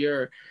 but that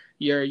you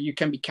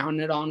can be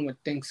counted on with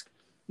things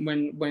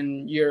when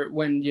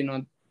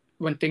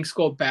things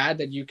go bad,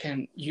 that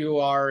you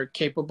are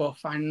capable of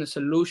finding a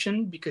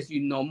solution because you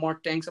know more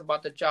things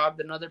about the job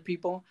than other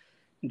people.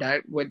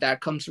 That with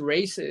that comes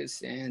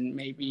raises and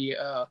maybe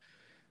a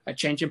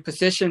change in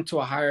position to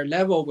a higher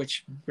level,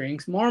 which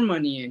brings more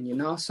money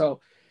in, So,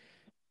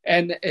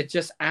 and it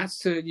just adds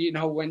to,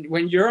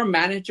 when you're a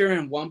manager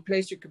in one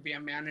place, you could be a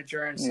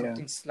manager in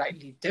something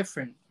slightly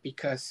different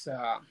because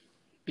a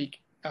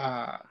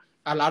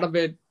lot of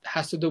it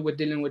has to do with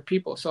dealing with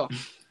people. So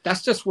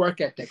that's just work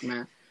ethic,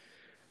 man.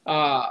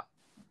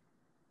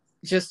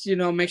 Just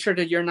make sure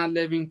that you're not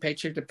living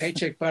paycheck to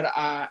paycheck, but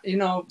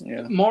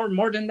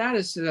more than that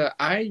is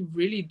I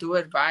really do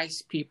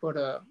advise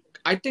people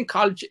I think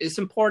college is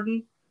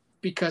important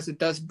because it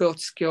does build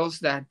skills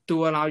that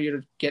do allow you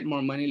to get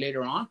more money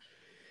later on,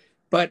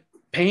 but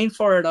paying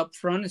for it up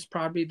front is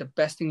probably the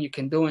best thing you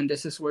can do. And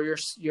this is where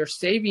your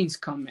savings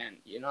come in,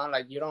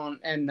 like you don't,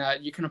 and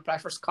you can apply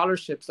for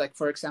scholarships. Like,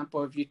 for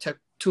example, if you took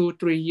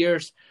 2-3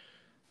 years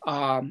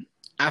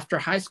after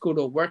high school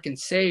to work and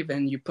save,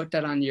 and you put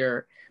that on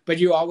but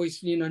you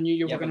always, knew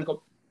you were going to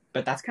go.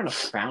 But that's kind of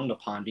frowned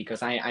upon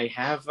because I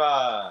have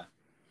a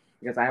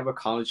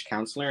college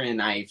counselor,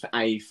 and I've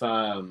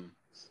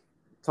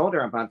told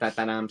her about that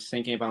I'm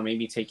thinking about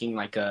maybe taking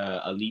like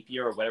a leap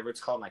year or whatever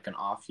it's called, like an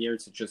off year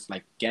to just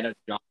like get a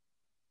job.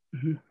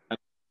 Mm-hmm.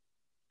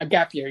 A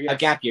gap year, A yes.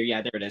 gap year,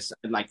 yeah, there it is.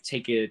 Like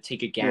take a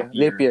gap leap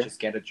year, year. just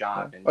get a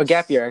job and A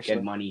gap year, get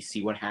actually. money,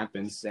 see what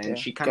happens. And Yeah,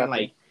 she kind of gap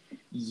year. like,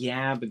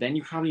 yeah, but then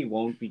you probably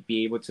won't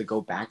be able to go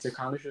back to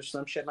college or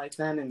some shit like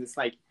that. And it's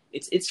like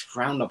it's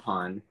frowned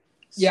upon.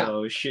 Yeah.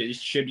 So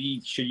should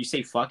you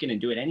say fuck it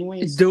and do it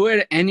anyways? Do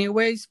it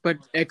anyways, but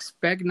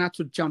expect not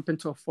to jump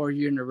into a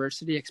 4-year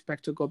university.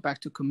 Expect to go back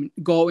to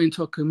go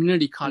into a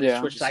community college,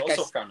 Yeah. which Which is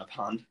also frowned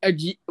upon.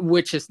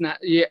 Which is not.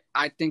 Yeah,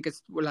 I think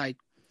it's like,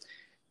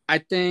 I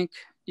think,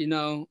 you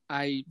know,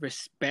 I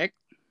respect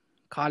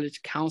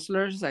college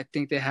counselors. I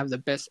think they have the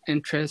best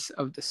interests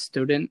of the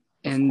student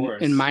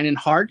in mind and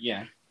heart.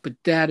 Yeah. But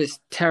that is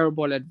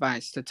terrible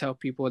advice to tell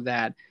people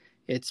that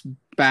it's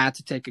bad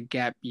to take a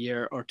gap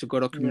year or to go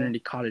to community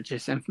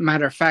colleges. And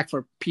matter of fact,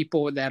 for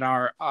people that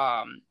are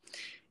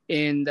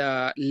in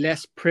the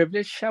less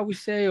privileged, shall we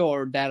say,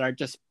 or that are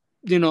just,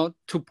 you know,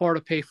 too poor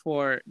to pay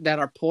for, that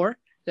are poor,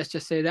 let's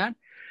just say that,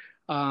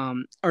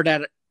 or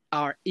that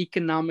are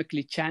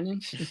economically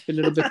challenged, let's be a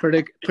little bit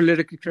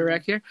politically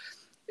correct here.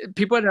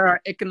 People that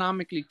are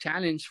economically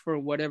challenged for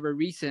whatever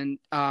reason,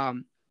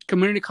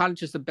 community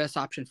college is the best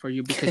option for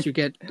you because you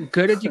get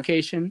good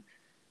education,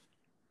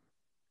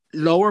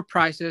 lower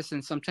prices,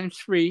 and sometimes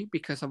free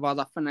because of all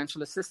the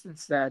financial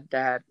assistance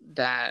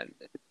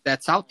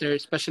that's out there,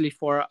 especially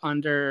for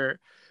under,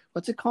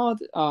 what's it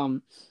called,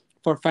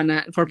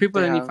 for people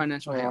that need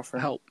financial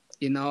help.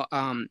 You know,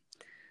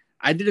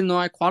 I didn't know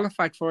I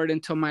qualified for it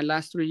until my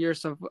last 3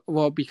 years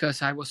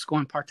because I was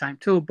going part-time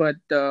too. But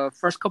the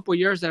first couple of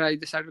years that I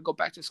decided to go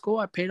back to school,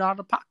 I paid out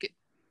of pocket.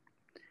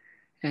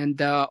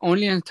 And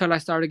only until I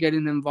started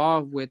getting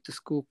involved with the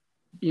school,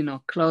 you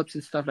know, clubs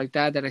and stuff like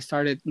that I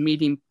started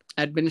meeting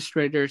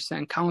administrators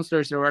and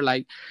counselors that were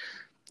like,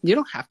 you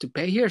don't have to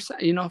pay here,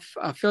 you know,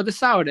 fill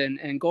this out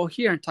and go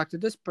here and talk to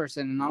this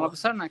person. And all of a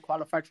sudden I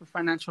qualified for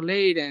financial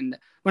aid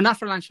not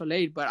financial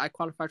aid, but I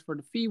qualified for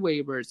the fee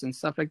waivers and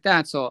stuff like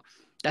that. So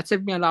that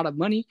saved me a lot of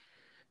money.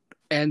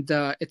 And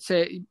it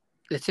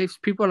saves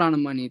people a lot of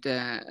money,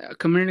 the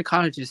community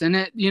colleges.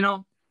 And you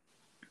know,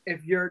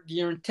 if your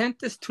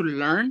intent is to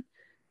learn,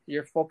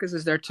 your focus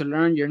is there to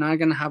learn, you're not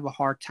going to have a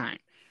hard time.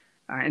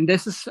 And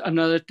this is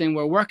another thing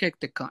where work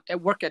ethic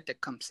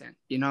comes in.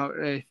 You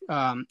know,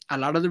 a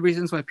lot of the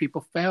reasons why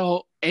people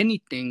fail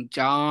anything,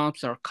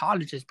 jobs or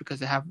colleges, because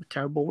they have a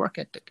terrible work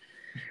ethic.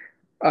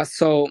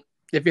 So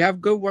if you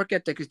have good work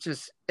ethic, it's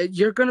just,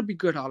 you're going to be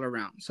good all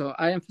around. So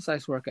I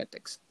emphasize work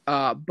ethics.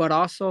 But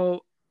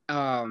also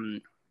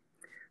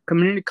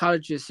community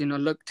colleges, you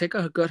know, take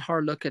a good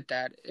hard look at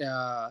that.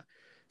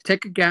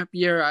 Take a gap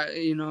year.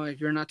 You know, if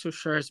you're not too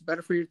sure, it's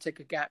better for you to take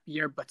a gap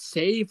year, but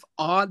save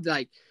all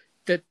that.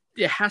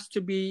 It has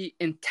to be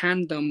in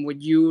tandem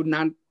with you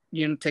not,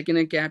 you know, taking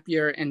a gap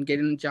year and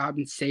getting a job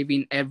and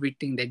saving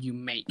everything that you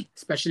make,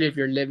 especially if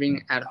you're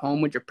living at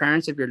home with your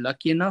parents. If you're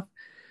lucky enough,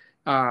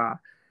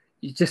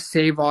 you just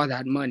save all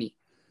that money.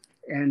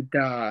 And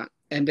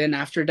then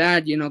after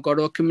that, you know, go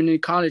to a community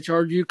college,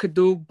 or you could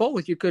do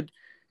both. You could,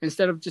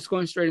 instead of just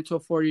going straight into a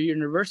 4-year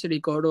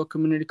university, go to a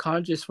community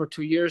colleges for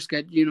 2 years,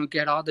 get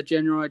all the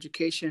general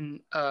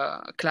education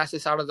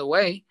classes out of the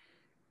way,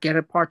 get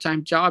a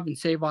part-time job and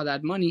save all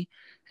that money,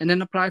 and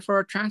then apply for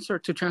a transfer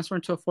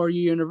into a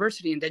 4-year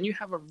university. And then you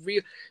have a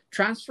real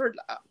transfer.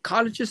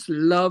 Colleges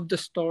love the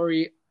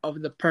story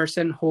of the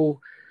person who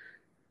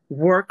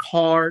worked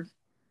hard,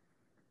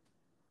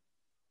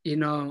 you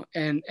know,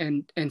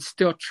 and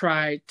still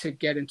try to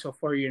get into a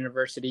 4-year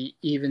university,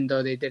 even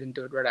though they didn't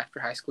do it right after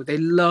high school. They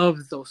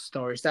love those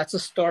stories. That's a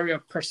story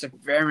of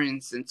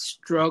perseverance and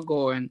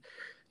struggle. And,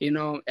 you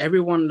know,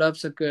 everyone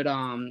loves a good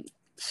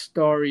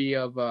story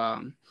of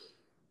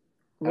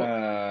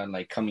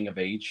like coming of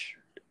age.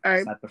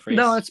 Is that the phrase?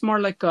 No, it's more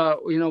like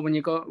you know, when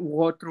you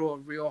go through a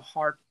real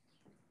hard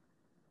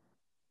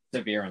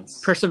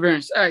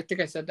perseverance. I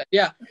think I said that.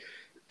 Yeah,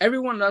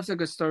 everyone loves a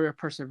good story of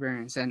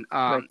perseverance, and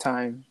like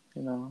time.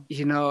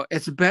 You know,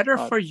 it's better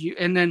for you,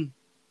 and then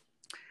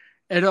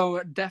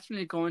it'll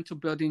definitely go into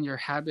building your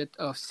habit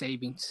of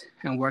savings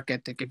and work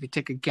ethic. If you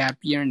take a gap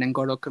year and then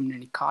go to a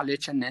community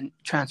college and then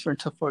transfer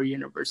to a 4-year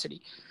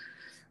university.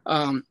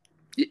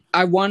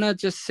 I want to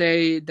just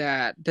say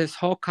that this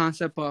whole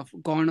concept of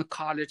going to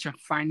college and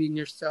finding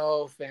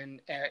yourself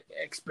and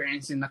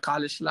experiencing the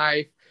college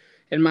life,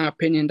 in my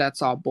opinion,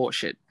 that's all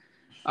bullshit.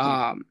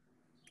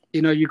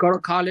 You know, you go to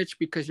college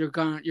because you're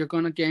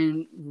gonna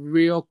gain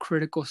real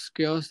critical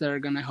skills that are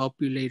gonna help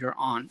you later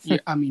on.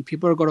 I mean,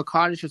 people who go to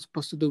college are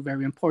supposed to do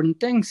very important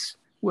things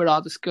with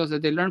all the skills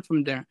that they learn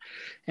from there.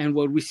 And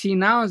what we see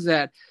now is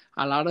that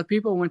a lot of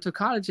people went to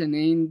college and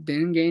they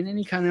didn't gain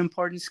any kind of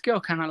important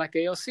skill, kind of like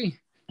AOC.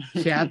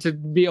 She had to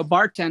be a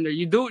bartender.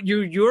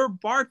 You're a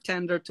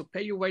bartender to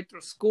pay your way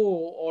through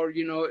school, or,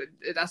 you know,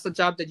 that's the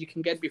job that you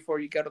can get before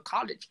you go to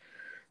college,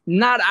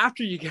 not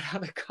after you get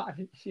out of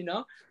college, you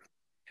know?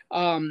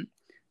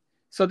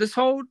 So this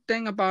whole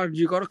thing about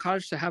you go to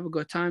college to have a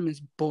good time is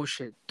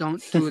bullshit.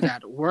 Don't do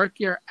that. Work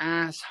your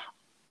ass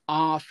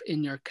off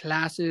in your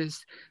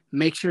classes.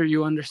 Make sure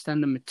you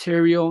understand the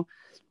material.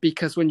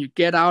 because when you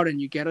get out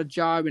and you get a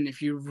job, and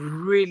if you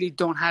really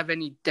don't have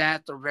any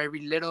debt or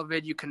very little of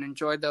it, you can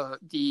enjoy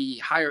the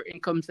higher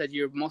incomes that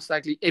you're most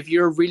likely, if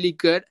you're really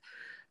good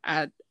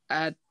at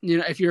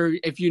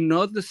if you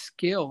know the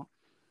skill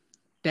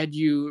that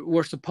you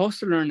were supposed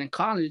to learn in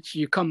college,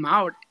 you come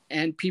out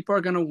and people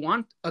are going to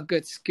want a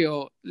good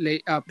skill,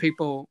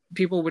 people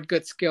with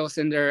good skills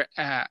in their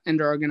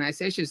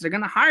organizations. They're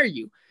going to hire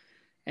you.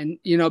 And,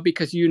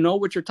 because you know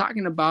what you're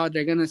talking about,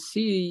 they're going to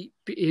see,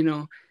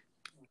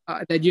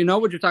 that you know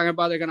what you're talking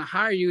about. They're going to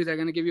hire you. They're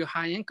going to give you a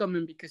high income.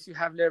 And because you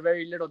have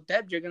very little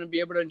debt, you're going to be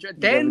able to enjoy.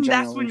 Then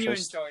that's when you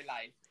enjoy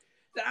life.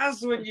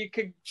 That's when you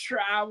could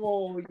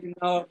travel,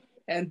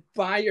 and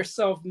buy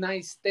yourself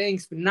nice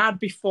things, but not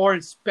before,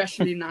 and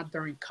especially not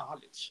during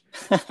college.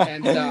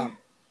 And,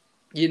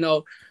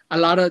 a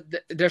lot of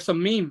there's a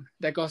meme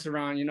that goes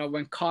around,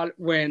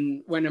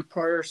 when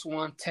employers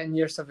want 10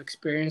 years of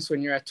experience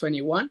when you're at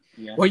 21.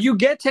 Yeah. Well, you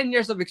get 10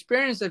 years of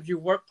experience if you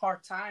work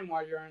part-time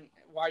while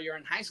you're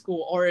in high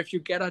school, or if you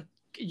get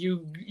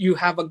you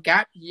have a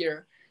gap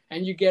year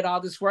and you get all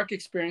this work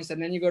experience,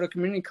 and then you go to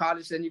community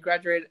college, then you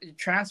graduate, you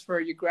transfer,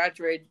 you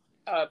graduate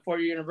for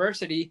your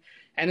university,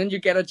 and then you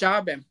get a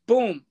job, and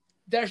boom,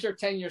 there's your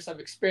 10 years of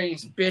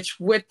experience, bitch,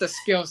 with the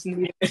skills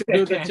needed to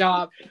do the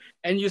job.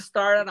 And you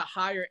start at a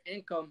higher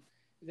income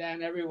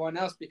than everyone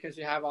else because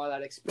you have all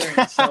that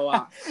experience.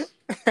 So,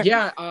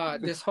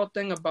 this whole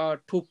thing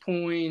about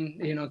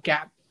poo-pooing,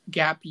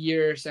 gap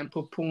years and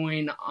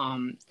poo-pooing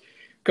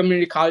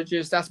community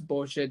colleges, that's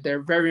bullshit. They're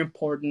very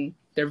important.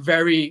 They're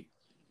very,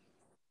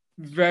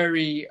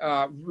 very,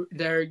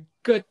 they're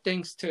good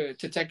things to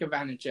take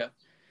advantage of.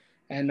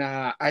 And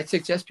I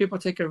suggest people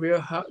take a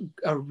real hard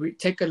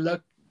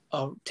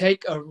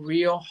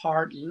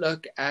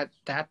look at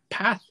that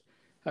path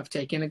of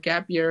taking a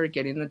gap year,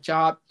 getting a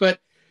job.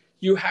 But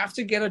you have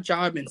to get a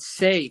job and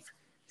save.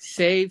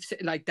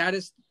 Like that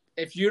is,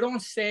 if you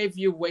don't save,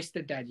 you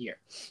wasted that year,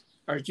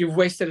 or you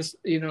wasted,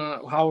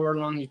 however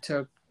long you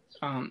took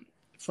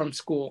from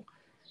school,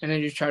 and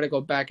then you try to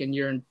go back and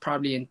you're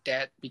probably in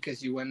debt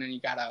because you went and you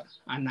got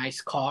a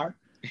nice car.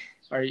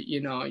 Or,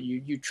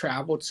 you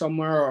traveled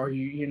somewhere, or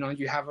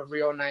you have a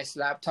real nice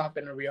laptop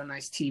and a real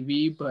nice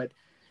TV, but,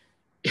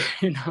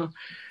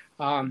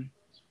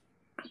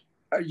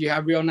 you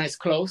have real nice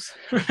clothes,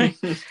 right?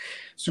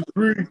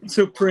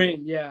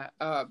 Supreme, yeah.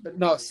 But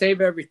no, save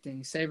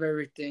everything,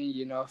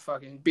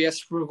 fucking be as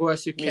frugal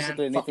as you can.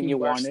 Basically, anything fucking you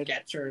wear wanted.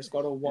 Skechers,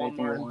 go to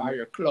Walmart and buy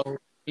your clothes.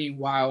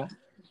 Meanwhile,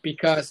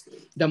 because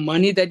the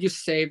money that you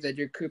save that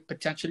you could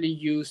potentially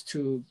use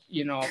to,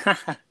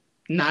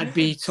 not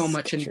be so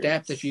much in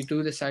depth if you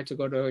do decide to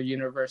go to a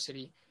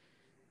university,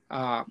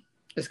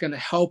 it's going to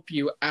help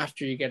you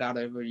after you get out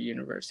of a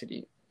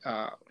university.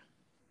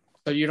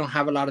 So you don't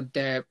have a lot of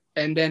debt.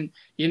 And then,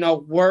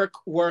 work.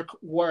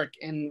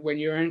 And when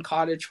you're in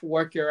college,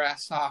 work your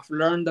ass off.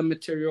 Learn the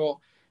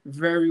material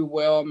very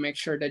well. Make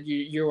sure that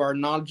you are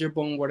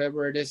knowledgeable in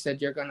whatever it is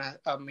that you're going to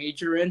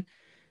major in,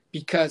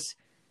 because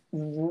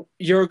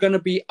you're going to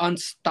be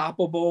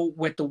unstoppable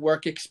with the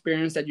work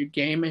experience that you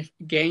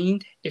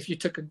gained if you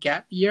took a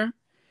gap year.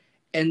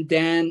 And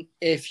then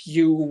if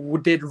you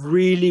did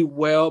really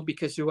well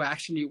because you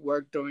actually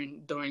worked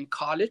during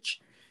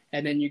college,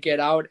 and then you get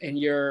out and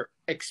you're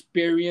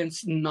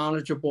experienced,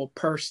 knowledgeable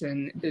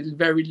person,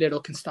 very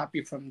little can stop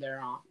you from there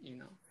on,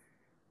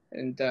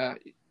 And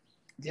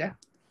yeah.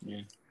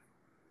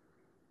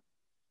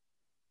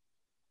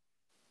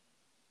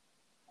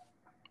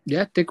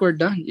 Yeah, I think we're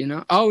done,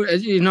 Oh,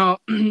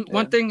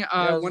 one thing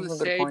I want to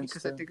say,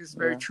 because I think it's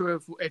very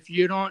true. If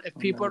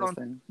people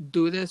don't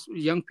do this,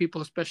 young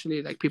people,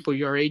 especially like people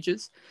your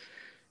ages,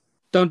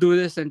 don't do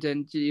this, and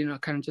then,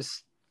 kind of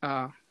just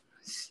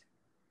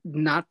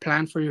not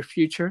plan for your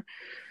future.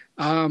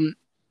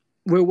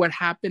 With what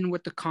happened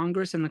with the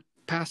Congress in the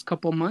past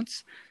couple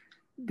months,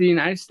 the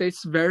United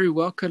States very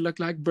well could look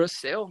like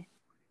Brazil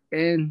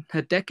in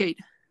a decade.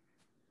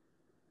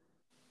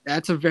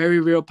 That's a very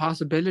real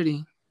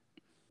possibility.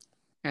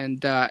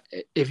 And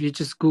if you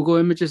just Google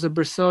images of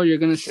Brazil, you're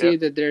going to see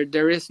that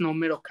there is no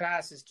middle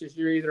class. It's just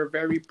you're either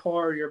very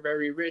poor or you're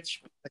very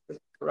rich.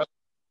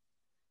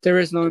 There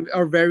is no,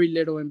 or very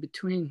little in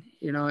between,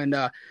 and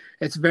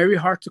it's very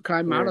hard to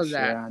climb out of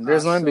that. Yeah.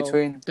 There's no in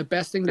between. The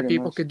best thing that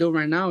people could do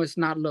right now is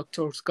not look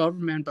towards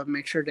government, but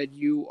make sure that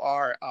you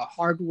are a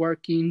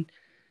hardworking,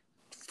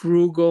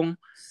 frugal,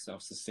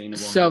 self-sustainable.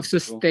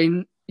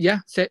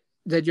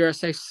 That you're a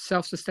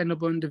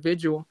self-sustainable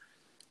individual.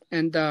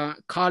 And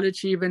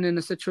college, even in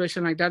a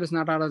situation like that, is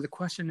not out of the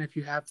question if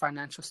you have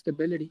financial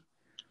stability.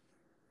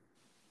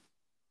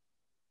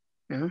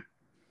 Yeah.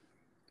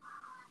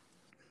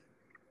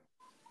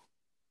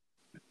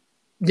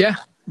 Yeah,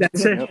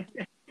 that's it.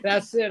 Yep.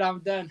 That's it. I'm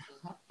done.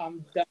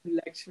 I'm done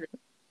lecturing.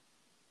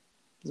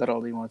 Is that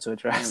all you want to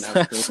address?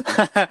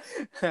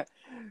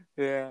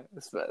 Yeah,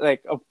 it's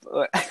like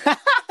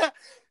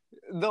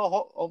the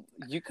whole.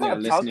 You kind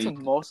of talked to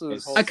most of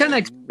this. I kind of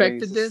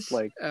expected this,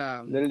 like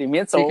literally, me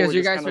and so because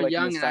you guys are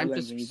young and I'm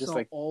just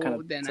so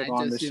old, and I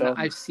just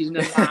I've seen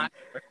a lot.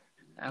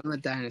 I'm a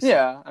dinosaur.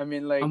 Yeah, I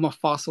mean, like, I'm a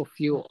fossil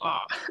fuel. Oh.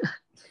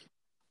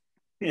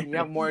 you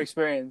have more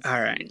experience. All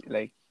right.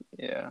 Like,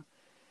 yeah.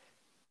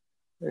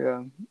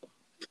 Yeah.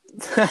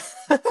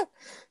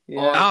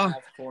 Yeah, Oh,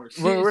 of course.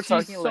 We're she's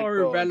talking so like the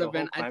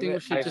irrelevant. whole I think we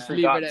climate. should I just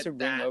forgot leave it to at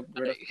bring that. up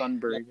Greta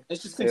Thunberg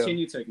Let's just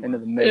continue to ignore. into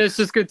the Let's mix.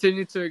 just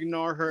continue to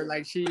ignore her.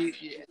 Like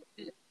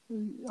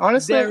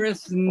Honestly, there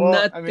is well,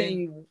 nothing I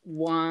mean,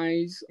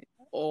 wise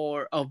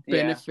or of yeah,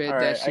 benefit all right,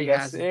 that she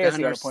has I guess done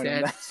you or got a point on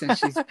said that. since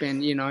she's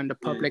been, in the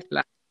public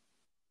life.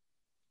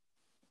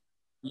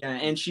 Yeah,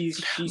 and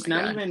she's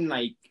not God. even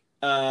like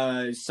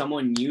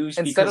someone used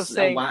Instead of because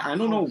saying, I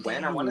don't know "How when.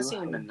 I dare want to you, say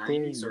in the how dare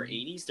 90s or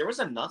you." 80s there was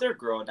another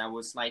girl that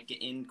was like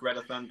in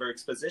Greta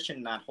Thunberg's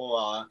position. That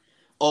whole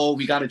oh,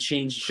 we got to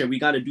change shit. We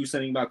got to do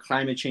something about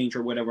climate change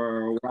or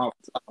whatever.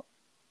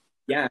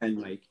 Yeah,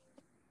 and like,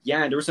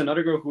 yeah, there was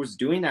another girl who was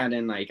doing that,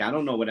 and like, I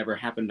don't know whatever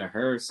happened to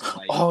her. So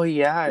like, Oh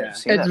yeah, Yeah. I've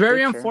seen It's that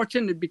very picture.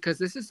 unfortunate because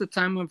this is the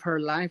time of her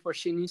life where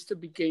she needs to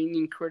be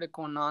gaining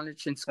critical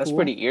knowledge in school. That's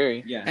pretty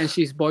eerie. yeah, And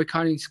she's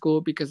boycotting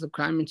school because of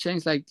climate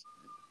change. Like,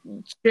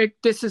 chick,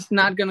 this is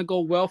not gonna go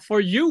well for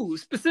you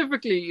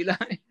specifically.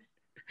 Like,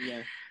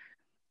 yeah.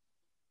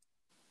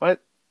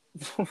 What?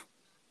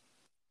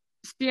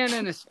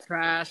 CNN is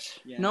trash.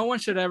 Yeah. No one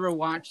should ever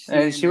watch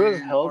CNN And she was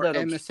held or at a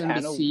panel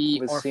MSNBC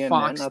with or CNN.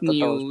 Fox I thought that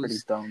was pretty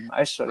News. dumb.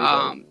 I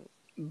studied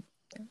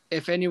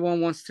If anyone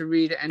wants to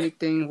read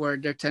anything where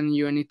they're telling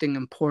you anything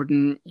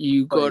important,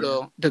 you go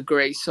to the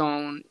Gray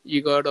Zone,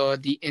 you go to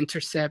The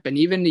Intercept, and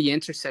even The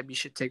Intercept you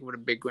should take with a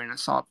big grain of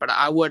salt. But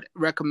I would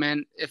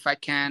recommend, if I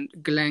can,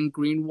 Glenn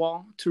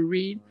Greenwald to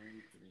read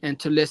and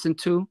to listen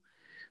to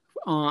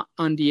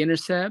on The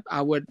Intercept.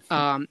 I would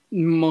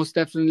most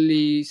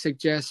definitely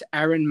suggest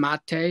Aaron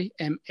Mate,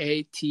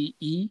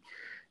 Mate,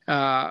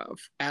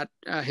 at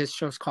his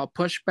show's called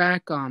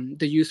Pushback,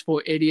 the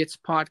Useful Idiots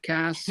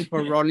podcast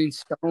for Rolling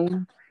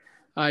Stone,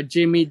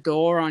 Jimmy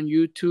Dore on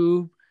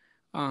YouTube.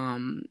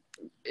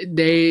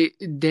 They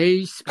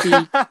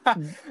speak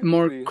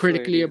more Please,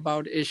 critically idiots.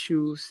 about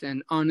issues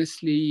and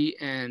honestly,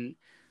 and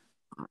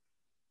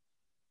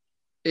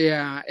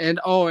yeah, and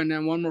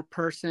then one more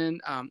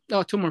person,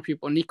 two more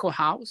people, Nico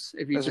House,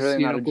 if you That's just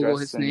really not Google addressed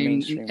his in name,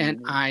 mainstream media.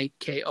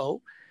 Niko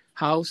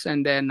House,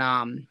 and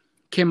then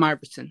Kim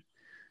Iverson.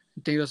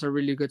 I think those are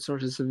really good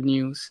sources of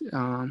news.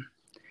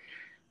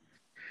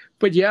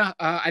 But yeah,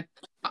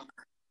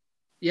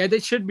 they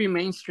should be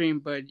mainstream,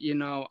 but they're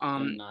not.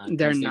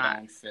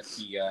 Don't fit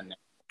the,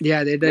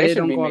 Yeah, they should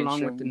don't be go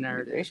along with mainstream. the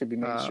narrative. They should be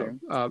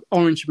mainstream.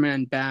 Orange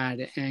Man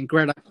bad and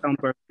Greta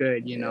Thunberg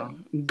good.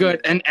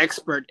 Good and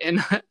expert in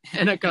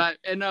a climate.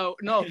 No,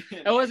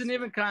 it wasn't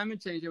even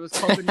climate change. It was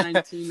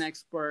COVID-19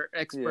 expert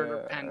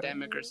or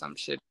pandemic or some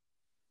shit.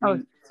 Oh,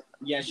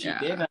 yeah, she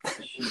did.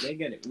 She did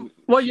get it.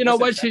 well, you know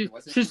what?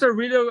 She's a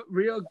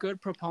real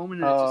good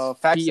proponent of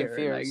just Facts fear. and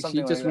fear, Like, she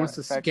something just like wants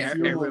that. to Facts scare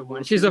and fear.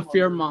 everyone. She's a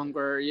fear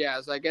monger. Yeah,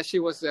 so I guess she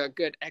was a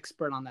good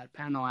expert on that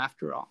panel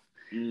after all.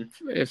 If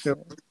it,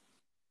 so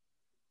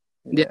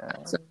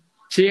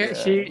she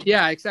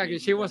exactly.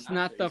 She was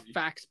not the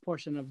facts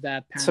portion of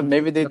that panel. So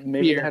maybe they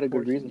had a good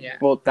portion, reason. Yeah.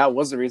 Well, that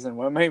was the reason.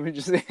 Why am I even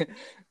just saying?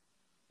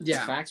 The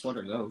facts, what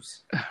are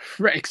those?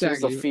 Right, exactly.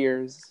 Just the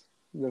fears.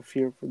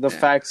 The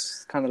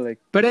facts kind of like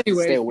but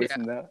anyway, stay away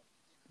from that,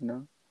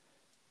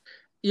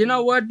 You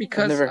know what?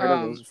 Because I've never heard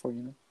of those before,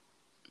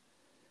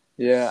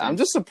 Yeah, I'm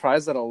just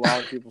surprised that a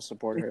lot of people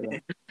support her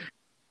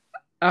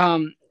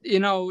though.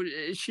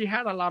 She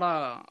had a lot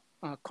of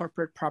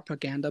corporate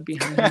propaganda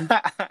behind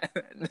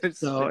her.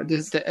 So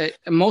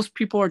most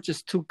people are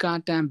just too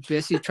goddamn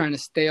busy trying to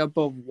stay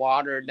above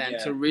water than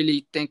to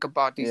really think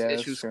about these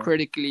issues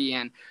critically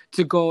and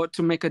to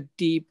make a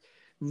deep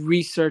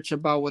research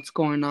about what's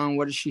going on,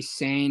 what is she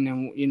saying,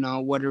 and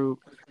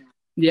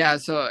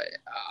so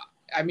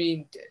I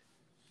mean,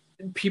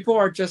 people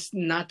are just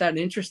not that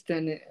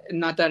interested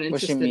not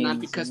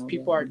because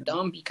people are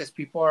dumb, because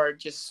people are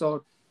just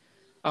so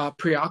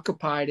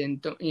preoccupied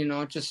and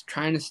just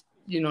trying to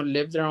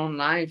live their own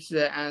lives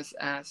as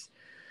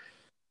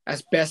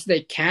best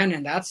they can,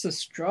 and that's a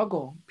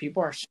struggle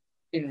people are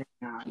struggling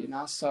right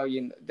now, so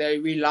they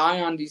rely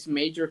on these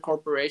major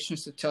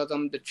corporations to tell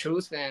them the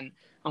truth, and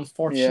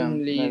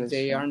unfortunately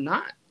they are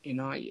not.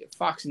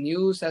 Fox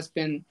News has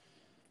been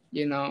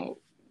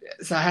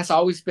has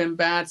always been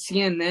bad.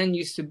 CNN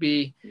used to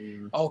be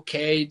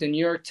okay, the New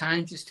York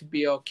Times used to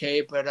be okay,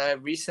 but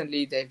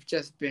recently they've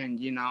just been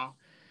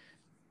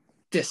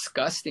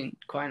disgusting,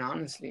 quite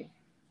honestly.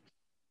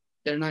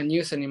 They're not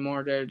news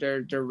anymore.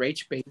 They're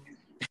rage bait.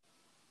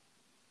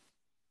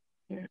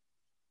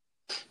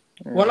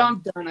 Well,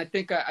 I'm done. I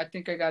think I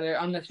got it.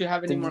 Unless you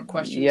have any more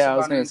questions. Yeah, I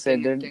was gonna say,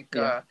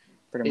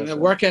 pretty much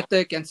work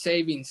ethic and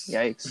savings.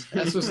 Yikes!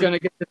 That's what's gonna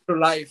get you through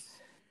life,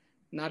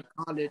 not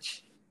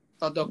college.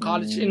 Although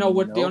college, the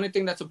only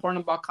thing that's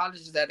important about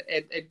college is that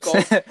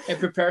it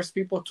prepares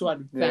people to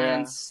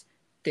advance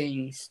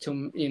things,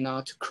 to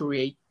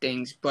create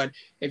things. But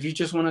if you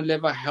just want to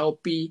live a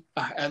healthy,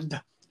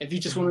 if you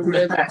just want to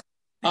live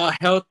a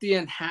healthy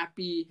and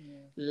happy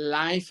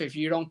life, if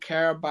you don't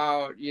care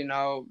about,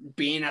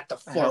 being at the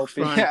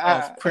forefront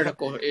of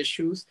critical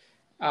issues,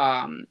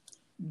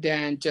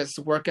 then just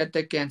work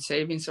ethic and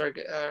savings are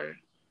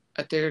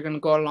I think are going to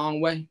go a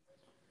long way.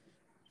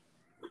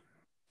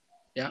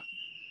 Yeah.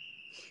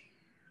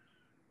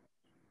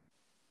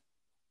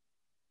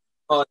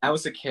 Oh, I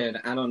was a kid.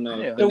 I don't know.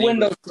 Yeah. The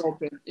window's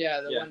open.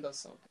 Yeah, the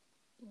window's open.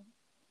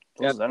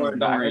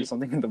 I heard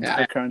something in the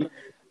background.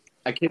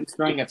 I keep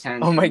throwing a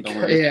tantrum. Oh my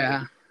god.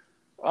 Yeah.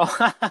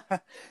 Oh,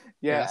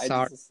 yeah.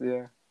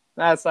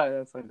 That's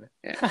fine.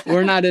 Yeah.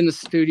 We're not in the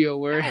studio.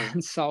 We're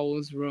in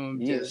Saul's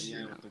room. Just,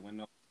 with the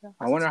window.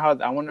 I wonder how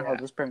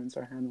those parents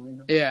are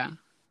handling it. Yeah.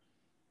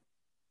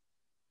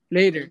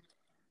 Later.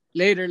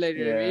 Yeah.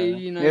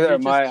 You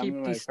just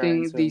keep these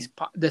things,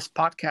 this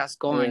podcast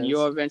going.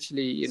 You'll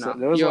eventually,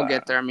 you'll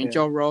get there. I mean,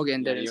 Joe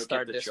Rogan didn't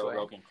start this way.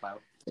 Rogan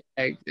clout.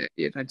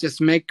 Just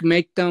make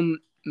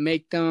them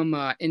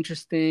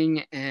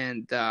interesting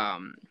and I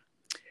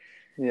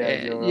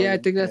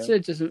think that's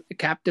it. Just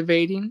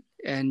captivating,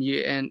 and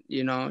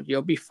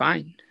you'll be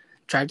fine.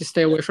 Try to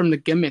stay away from the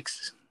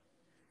gimmicks.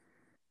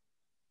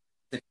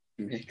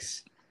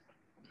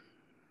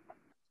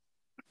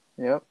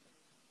 Yep.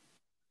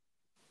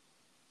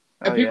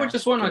 And people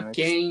just want to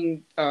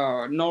gain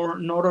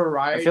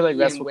notoriety. I feel like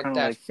that's what with kind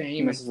that of like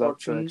fame and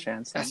fortune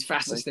as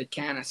fast as they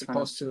can, as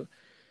opposed to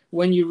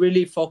when you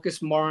really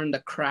focus more on the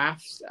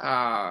craft,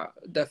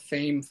 the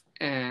fame,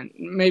 and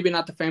maybe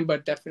not the fame,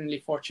 but definitely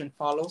fortune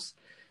follows.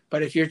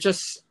 But if you're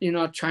just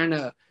trying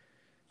to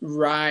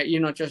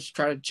just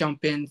try to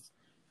jump in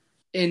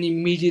and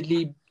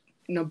immediately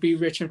be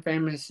rich and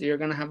famous, you're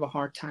gonna have a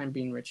hard time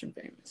being rich and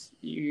famous.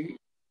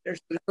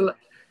 There's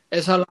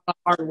a lot of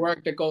hard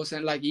work that goes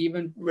in. Like,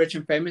 even rich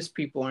and famous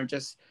people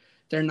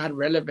they're not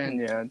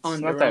relevant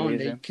on their own.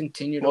 They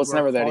continue to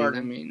work hard.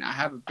 I mean, I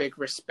have a big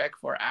respect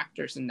for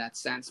actors in that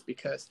sense,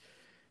 because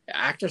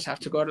actors have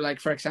to go to, like,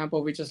 for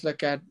example, we just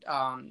look at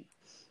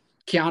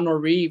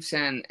Keanu Reeves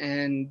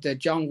and the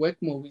John Wick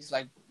movies.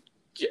 Like,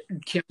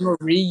 Keanu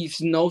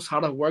Reeves knows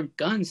how to work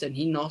guns, and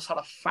he knows how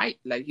to fight.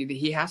 Like,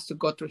 he had to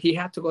go through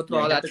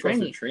all that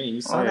training.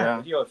 You saw that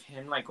video of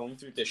him like going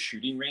through the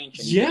shooting range,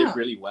 and he did it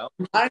really well.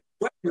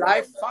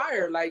 Live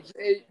fire,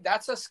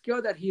 that's a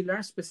skill that he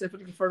learned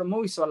specifically for the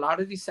movie. So a lot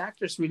of these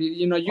actors really,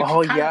 you can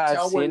kind of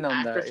tell when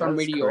actors are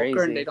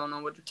mediocre and they don't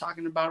know what they're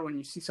talking about when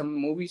you see some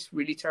movies,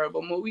 really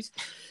terrible movies.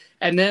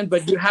 And then,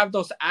 but you have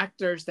those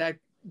actors that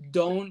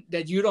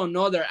you don't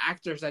know they're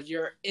actors, that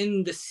you're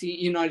in the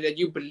scene, that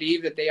you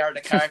believe that they are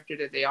the character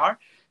that they are.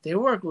 They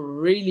work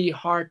really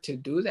hard to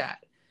do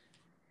that.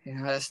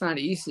 That's not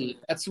easy.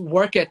 That's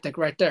work ethic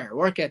right there.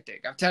 Work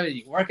ethic. I'm telling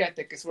you, work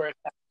ethic is where it's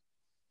at.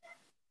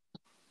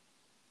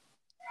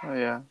 Oh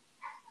yeah.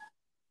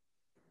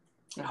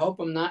 I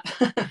hope I'm not.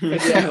 What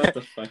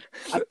the fuck?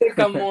 I think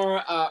I'm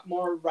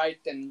more right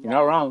than wrong. You're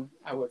not wrong.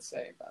 I would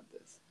say about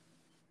this.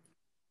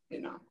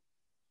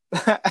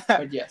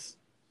 But yes.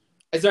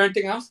 Is there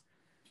anything else?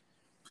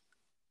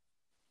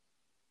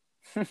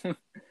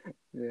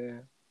 Yeah.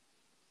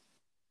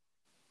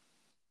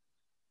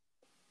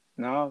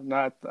 No,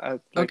 not.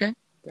 Okay.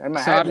 So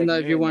I don't know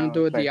if you want to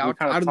do the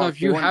outro. I don't know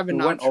if you have an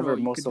outro.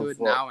 You can do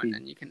it now, and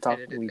then you can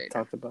edit it later. We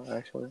talked about,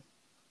 actually.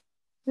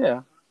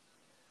 Yeah.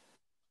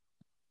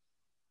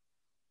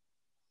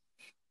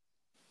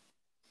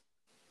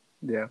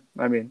 Yeah.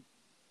 I mean,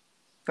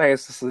 I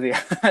guess this will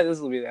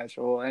be the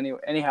actual.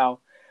 Anyhow,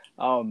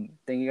 thank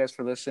you guys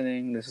for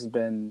listening. This has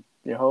been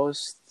your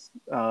hosts,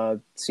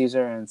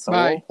 Caesar and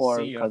Saul, who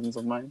are cousins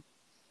of mine.